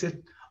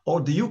Brexit, or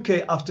the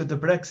UK after the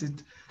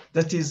Brexit,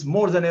 that is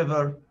more than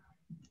ever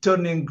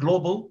turning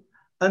global.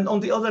 And on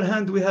the other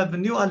hand, we have a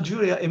new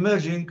Algeria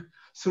emerging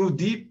through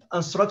deep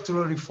and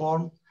structural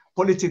reform,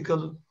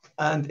 political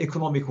and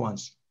economic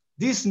ones.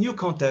 These new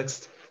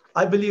contexts,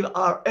 I believe,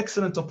 are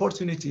excellent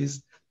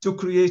opportunities to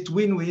create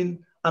win-win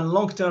and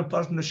long-term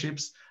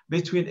partnerships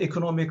between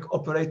economic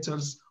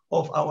operators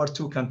of our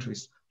two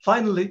countries.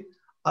 Finally,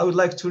 I would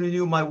like to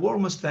renew my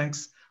warmest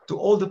thanks to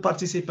all the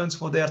participants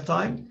for their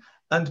time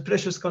and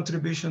precious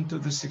contribution to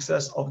the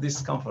success of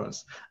this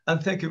conference.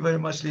 And thank you very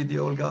much, Lady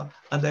Olga,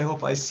 and I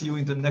hope I see you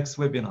in the next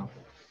webinar.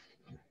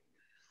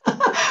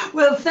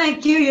 Well,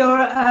 thank you, Your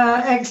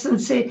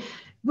Excellency.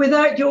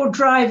 Without your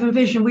drive and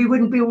vision, we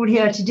wouldn't be all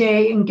here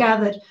today and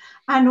gathered.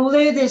 And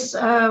although this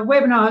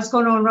webinar has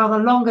gone on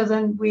rather longer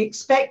than we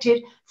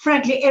expected,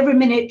 frankly, every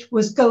minute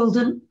was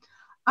golden,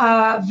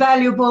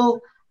 valuable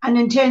and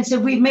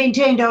intensive. We've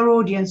maintained our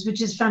audience,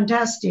 which is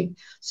fantastic.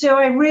 So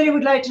I really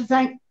would like to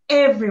thank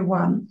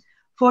everyone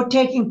for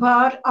taking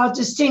part, our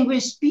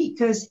distinguished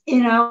speakers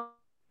in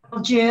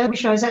Algeria,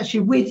 which I was actually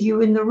with you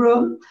in the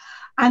room,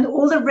 and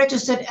all the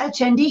registered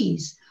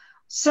attendees.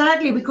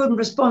 Sadly, we couldn't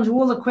respond to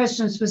all the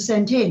questions that were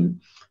sent in,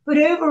 but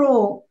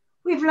overall,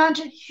 we've learned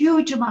a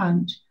huge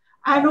amount,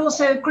 and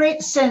also a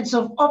great sense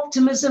of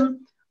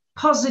optimism,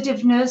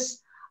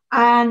 positiveness,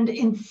 and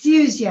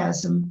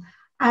enthusiasm.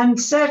 And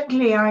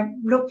certainly, I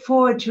look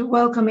forward to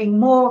welcoming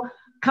more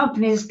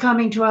companies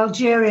coming to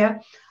Algeria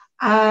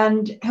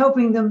and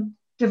helping them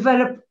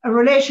develop a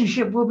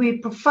relationship will be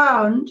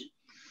profound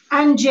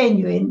and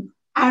genuine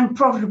and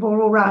profitable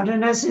all around.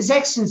 And as His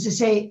Excellency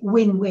say,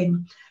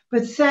 win-win.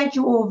 But thank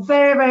you all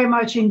very, very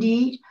much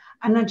indeed.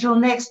 And until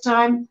next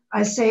time,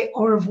 I say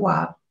au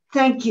revoir.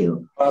 Thank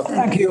you. Well,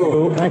 thank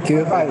you. Thank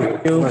you.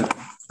 Bye.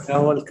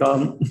 You're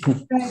welcome.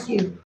 Thank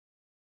you.